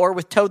 solo, or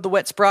with Toad the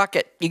Wet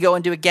Sprocket. You go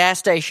into a gas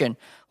station.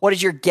 What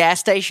is your gas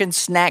station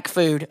snack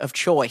food of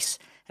choice?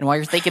 And while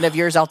you're thinking of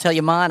yours, I'll tell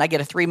you mine. I get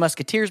a Three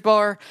Musketeers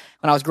bar.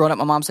 When I was growing up,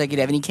 my mom said you could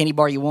have any candy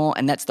bar you want,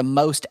 and that's the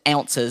most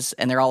ounces,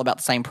 and they're all about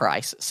the same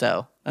price.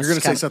 So you're going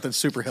to say something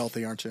super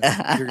healthy, aren't you?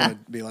 You're going to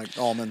be like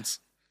almonds.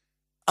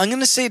 I'm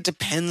going to say it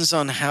depends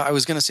on how. I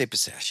was going to say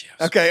pistachios.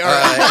 Okay, all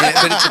right.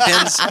 But it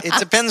depends. It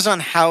depends on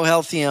how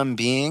healthy I'm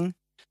being.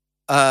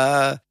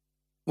 When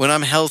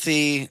I'm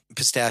healthy,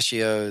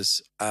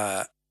 pistachios.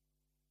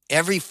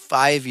 Every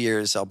 5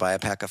 years, I'll buy a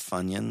pack of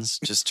Funyuns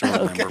just to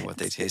remember what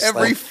they taste like.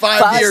 Every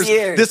 5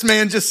 years. This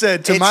man just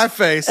said to my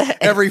face,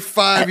 every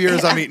 5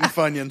 years I'm eating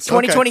Funyuns.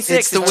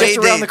 2026 is just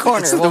around the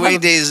corner. It's the way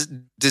they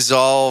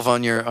dissolve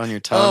on your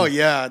tongue. Oh,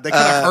 yeah. They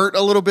kind of hurt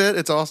a little bit.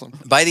 It's awesome.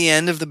 By the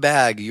end of the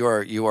bag, you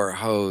are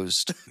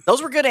hosed.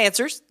 Those were good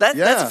answers. That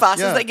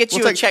suffices. That gets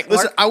you a check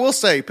mark. Listen, I will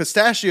say,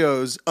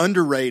 pistachios,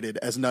 underrated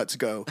as nuts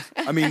go.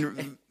 I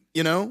mean,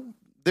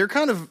 they're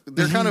kind of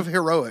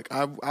heroic.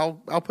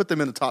 I'll put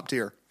them in the top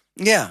tier.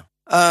 Yeah.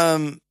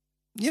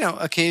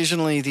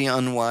 Occasionally the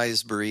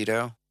unwise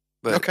burrito.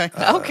 But, okay.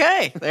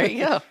 Okay. There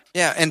you go.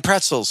 Yeah. And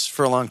pretzels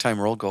for a long time,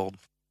 rolled gold.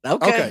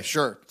 Okay.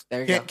 Sure. There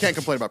you go. Can't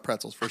complain about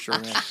pretzels for sure.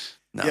 Man.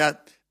 No. Yeah.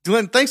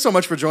 Glenn, thanks so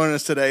much for joining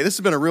us today. This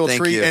has been a real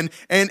treat and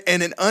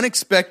an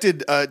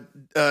unexpected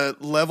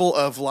level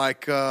of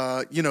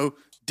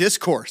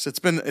discourse. It's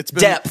been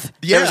depth.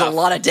 Yeah. There's a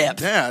lot of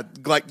depth. Yeah.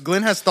 Like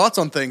Glenn has thoughts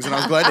on things, and I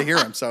was glad to hear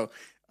him. So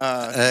I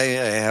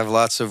have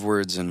lots of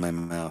words in my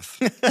mouth.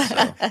 So.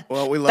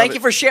 Well, we love Thank you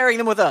for sharing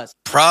them with us.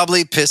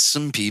 Probably piss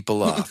some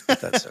people off,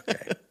 but that's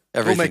okay.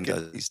 Everything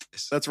does these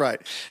days. That's right.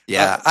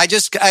 Yeah, I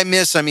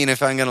miss. I mean,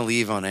 if I'm going to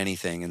leave on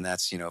anything, and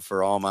that's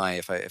for all my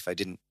if I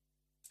didn't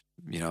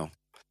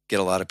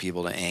get a lot of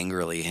people to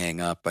angrily hang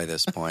up by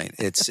this point,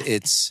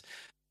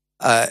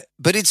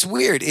 but it's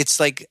weird. It's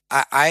like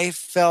I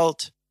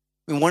felt.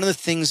 I mean, one of the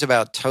things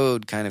about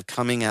Toad kind of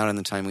coming out in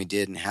the time we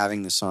did and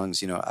having the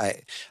songs, a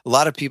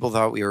lot of people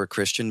thought we were a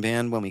Christian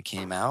band when we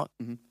came out.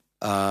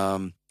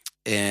 Mm-hmm.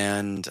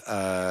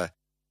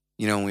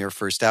 When we were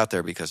first out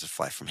there because of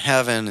Fly From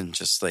Heaven and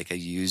just like I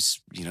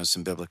use,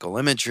 some biblical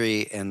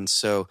imagery. And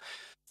so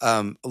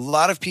a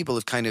lot of people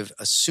have kind of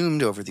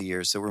assumed over the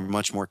years that we're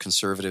much more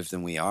conservative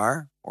than we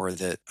are, or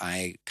that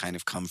I kind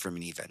of come from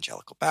an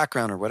evangelical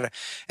background or whatever.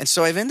 And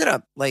so I've ended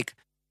up like,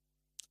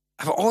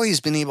 I've always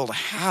been able to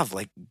have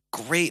like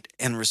great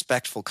and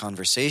respectful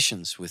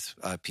conversations with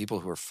people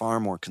who are far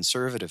more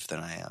conservative than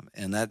I am.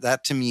 And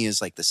that to me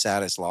is like the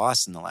saddest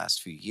loss in the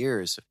last few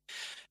years,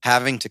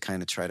 having to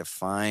kind of try to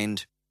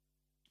find,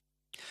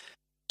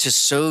 to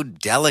so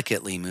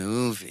delicately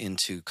move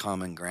into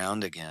common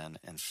ground again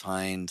and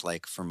find,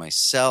 like, for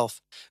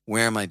myself,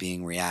 where am I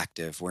being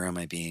reactive? Where am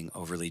I being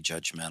overly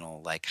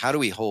judgmental? Like, how do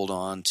we hold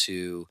on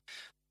to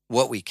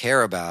what we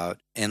care about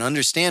and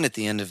understand at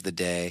the end of the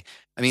day?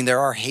 I mean, there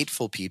are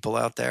hateful people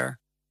out there,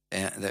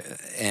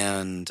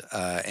 and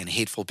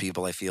hateful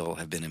people I feel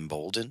have been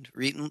emboldened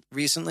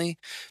recently.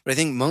 But I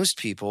think most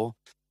people,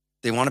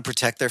 they want to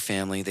protect their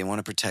family. They want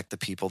to protect the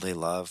people they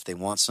love. They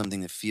want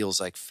something that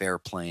feels like fair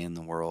play in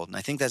the world. And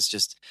I think that's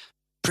just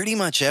pretty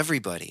much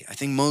everybody. I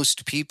think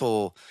most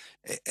people,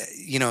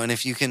 and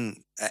if you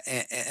can,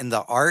 and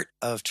the art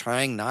of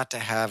trying not to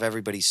have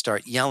everybody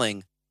start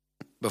yelling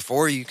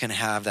before you can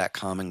have that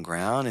common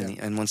ground.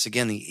 And once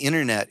again, the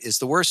internet is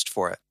the worst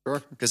for it.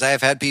 Sure. Because I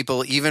have had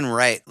people even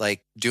write,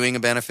 like, doing a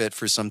benefit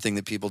for something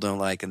that people don't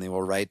like, and they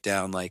will write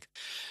down, like,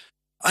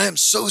 I am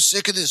so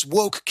sick of this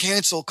woke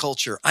cancel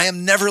culture. I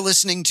am never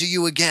listening to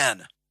you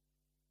again.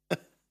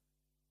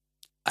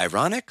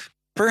 Ironic?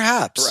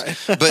 Perhaps.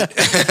 Right. But,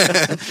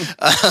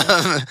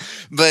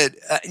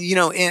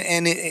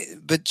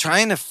 but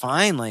trying to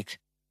find, like,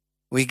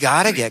 we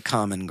got to get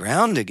common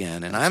ground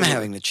again. And I'm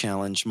having to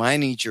challenge my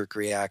knee-jerk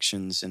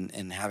reactions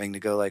and having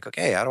to go like,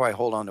 okay, how do I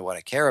hold on to what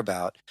I care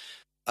about?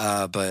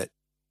 But,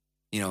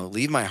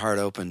 leave my heart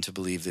open to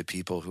believe that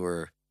people who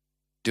are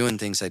doing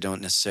things I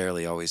don't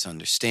necessarily always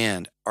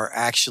understand are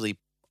actually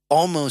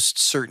almost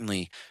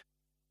certainly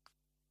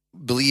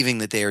believing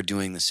that they are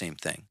doing the same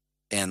thing.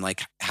 And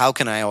like, how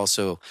can I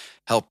also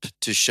help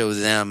to show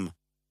them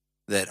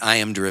that I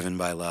am driven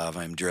by love?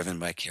 I'm driven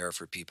by care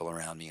for people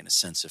around me and a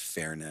sense of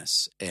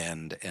fairness.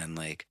 And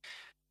like,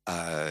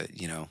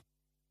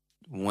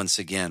 once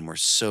again, we're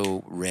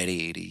so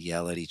ready to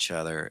yell at each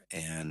other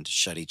and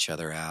shut each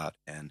other out,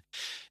 and,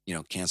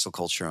 cancel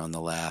culture on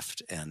the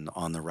left and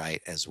on the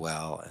right as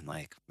well. And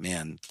like,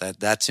 man,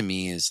 that to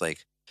me is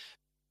like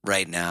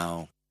right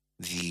now,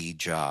 the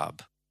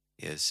job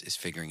is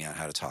figuring out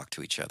how to talk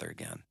to each other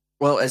again.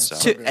 Well, as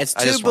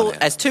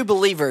two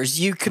believers,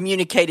 you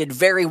communicated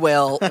very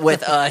well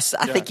with us.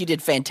 I think you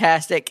did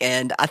fantastic,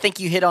 and I think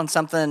you hit on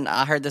something.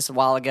 I heard this a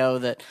while ago,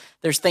 that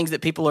there's things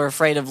that people are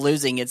afraid of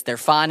losing. It's their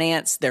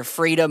finance, their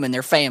freedom, and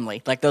their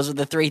family. Like, those are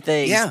the three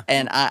things. Yeah.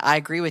 And I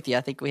agree with you.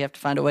 I think we have to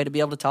find a way to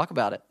be able to talk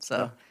about it.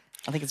 So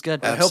I think it's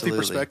good. A healthy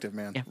perspective,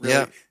 man.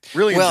 Yeah.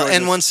 Really well, enjoyed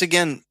and this. once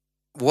again,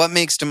 what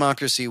makes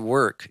democracy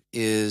work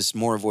is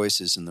more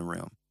voices in the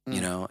room,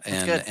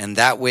 and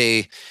that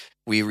way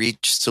we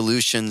reach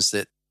solutions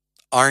that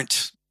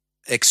aren't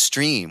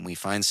extreme. We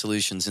find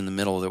solutions in the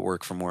middle that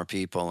work for more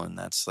people. And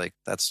that's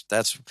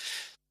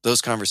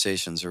those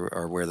conversations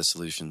are where the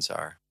solutions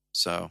are.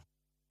 So,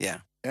 yeah.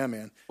 Yeah,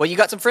 man. Well, you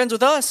got some friends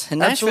with us in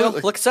Nashville.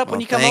 Absolutely. Look us up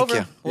when you come thank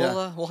over. you.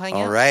 We'll hang out.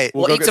 All right.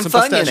 We'll go eat get some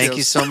some Funyuns. pistachios. Thank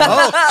you so much.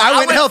 Oh, I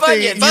went healthy.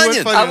 Funyuns.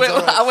 You went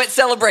Funyuns. I went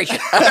celebration.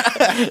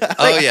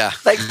 Oh, yeah.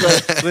 Thanks,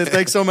 Glenn. Glenn,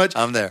 thanks so much.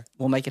 I'm there.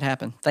 We'll make it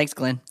happen. Thanks,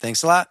 Glenn.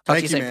 Thanks a lot. Talk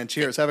to Thank you, soon. man.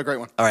 Cheers. Have a great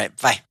one. All right.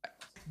 Bye.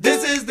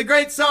 This is the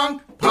Great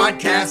Song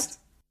Podcast.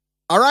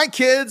 All right,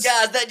 kids.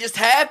 Guys, that just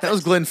happened. That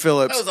was Glen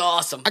Phillips. That was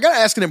awesome. I got to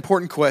ask an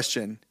important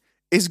question.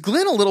 Is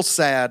Glenn a little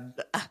sad?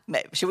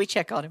 Should we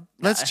check on him?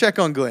 Let's check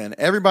on Glenn.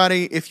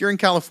 Everybody, if you're in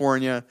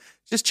California,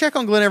 just check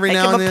on Glenn every Take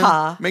now him and a then.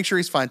 pie. Make sure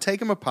he's fine. Take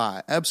him a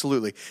pie.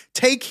 Absolutely.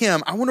 Take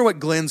him. I wonder what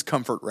Glenn's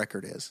comfort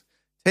record is.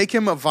 Take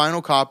him a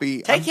vinyl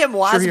copy. Take him sure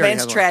Wise he already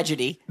Man's has one.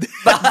 Tragedy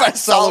by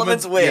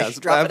Solomon's Wish. Yes,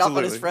 Drop it off on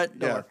absolutely. his front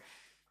door.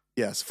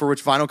 Yeah. Yes, for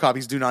which vinyl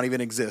copies do not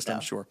even exist,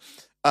 I'm sure.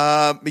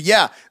 But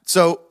yeah,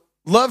 so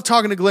love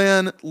talking to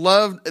Glenn.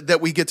 Love that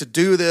we get to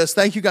do this.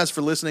 Thank you guys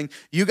for listening.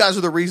 You guys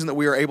are the reason that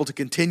we are able to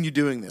continue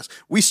doing this.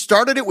 We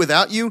started it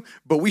without you,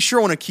 but we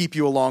sure want to keep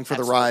you along for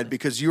the ride,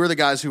 because you are the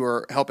guys who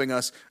are helping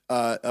us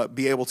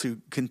be able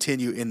to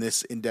continue in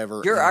this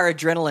endeavor. You're our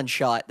adrenaline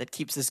shot that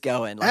keeps us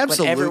going. Like,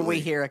 whenever Absolutely. we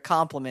hear a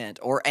compliment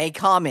or a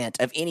comment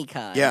of any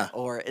kind,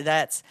 or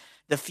that's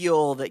the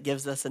fuel that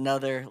gives us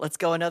let's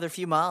go another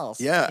few miles.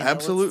 Yeah,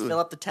 absolutely. Let's fill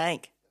up the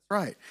tank.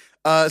 Right.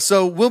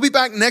 So we'll be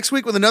back next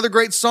week with another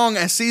great song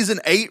as season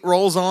 8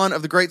 rolls on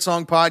of the Great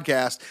Song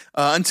Podcast.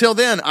 Until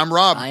then, I'm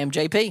Rob. I am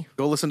JP.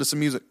 Go listen to some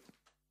music.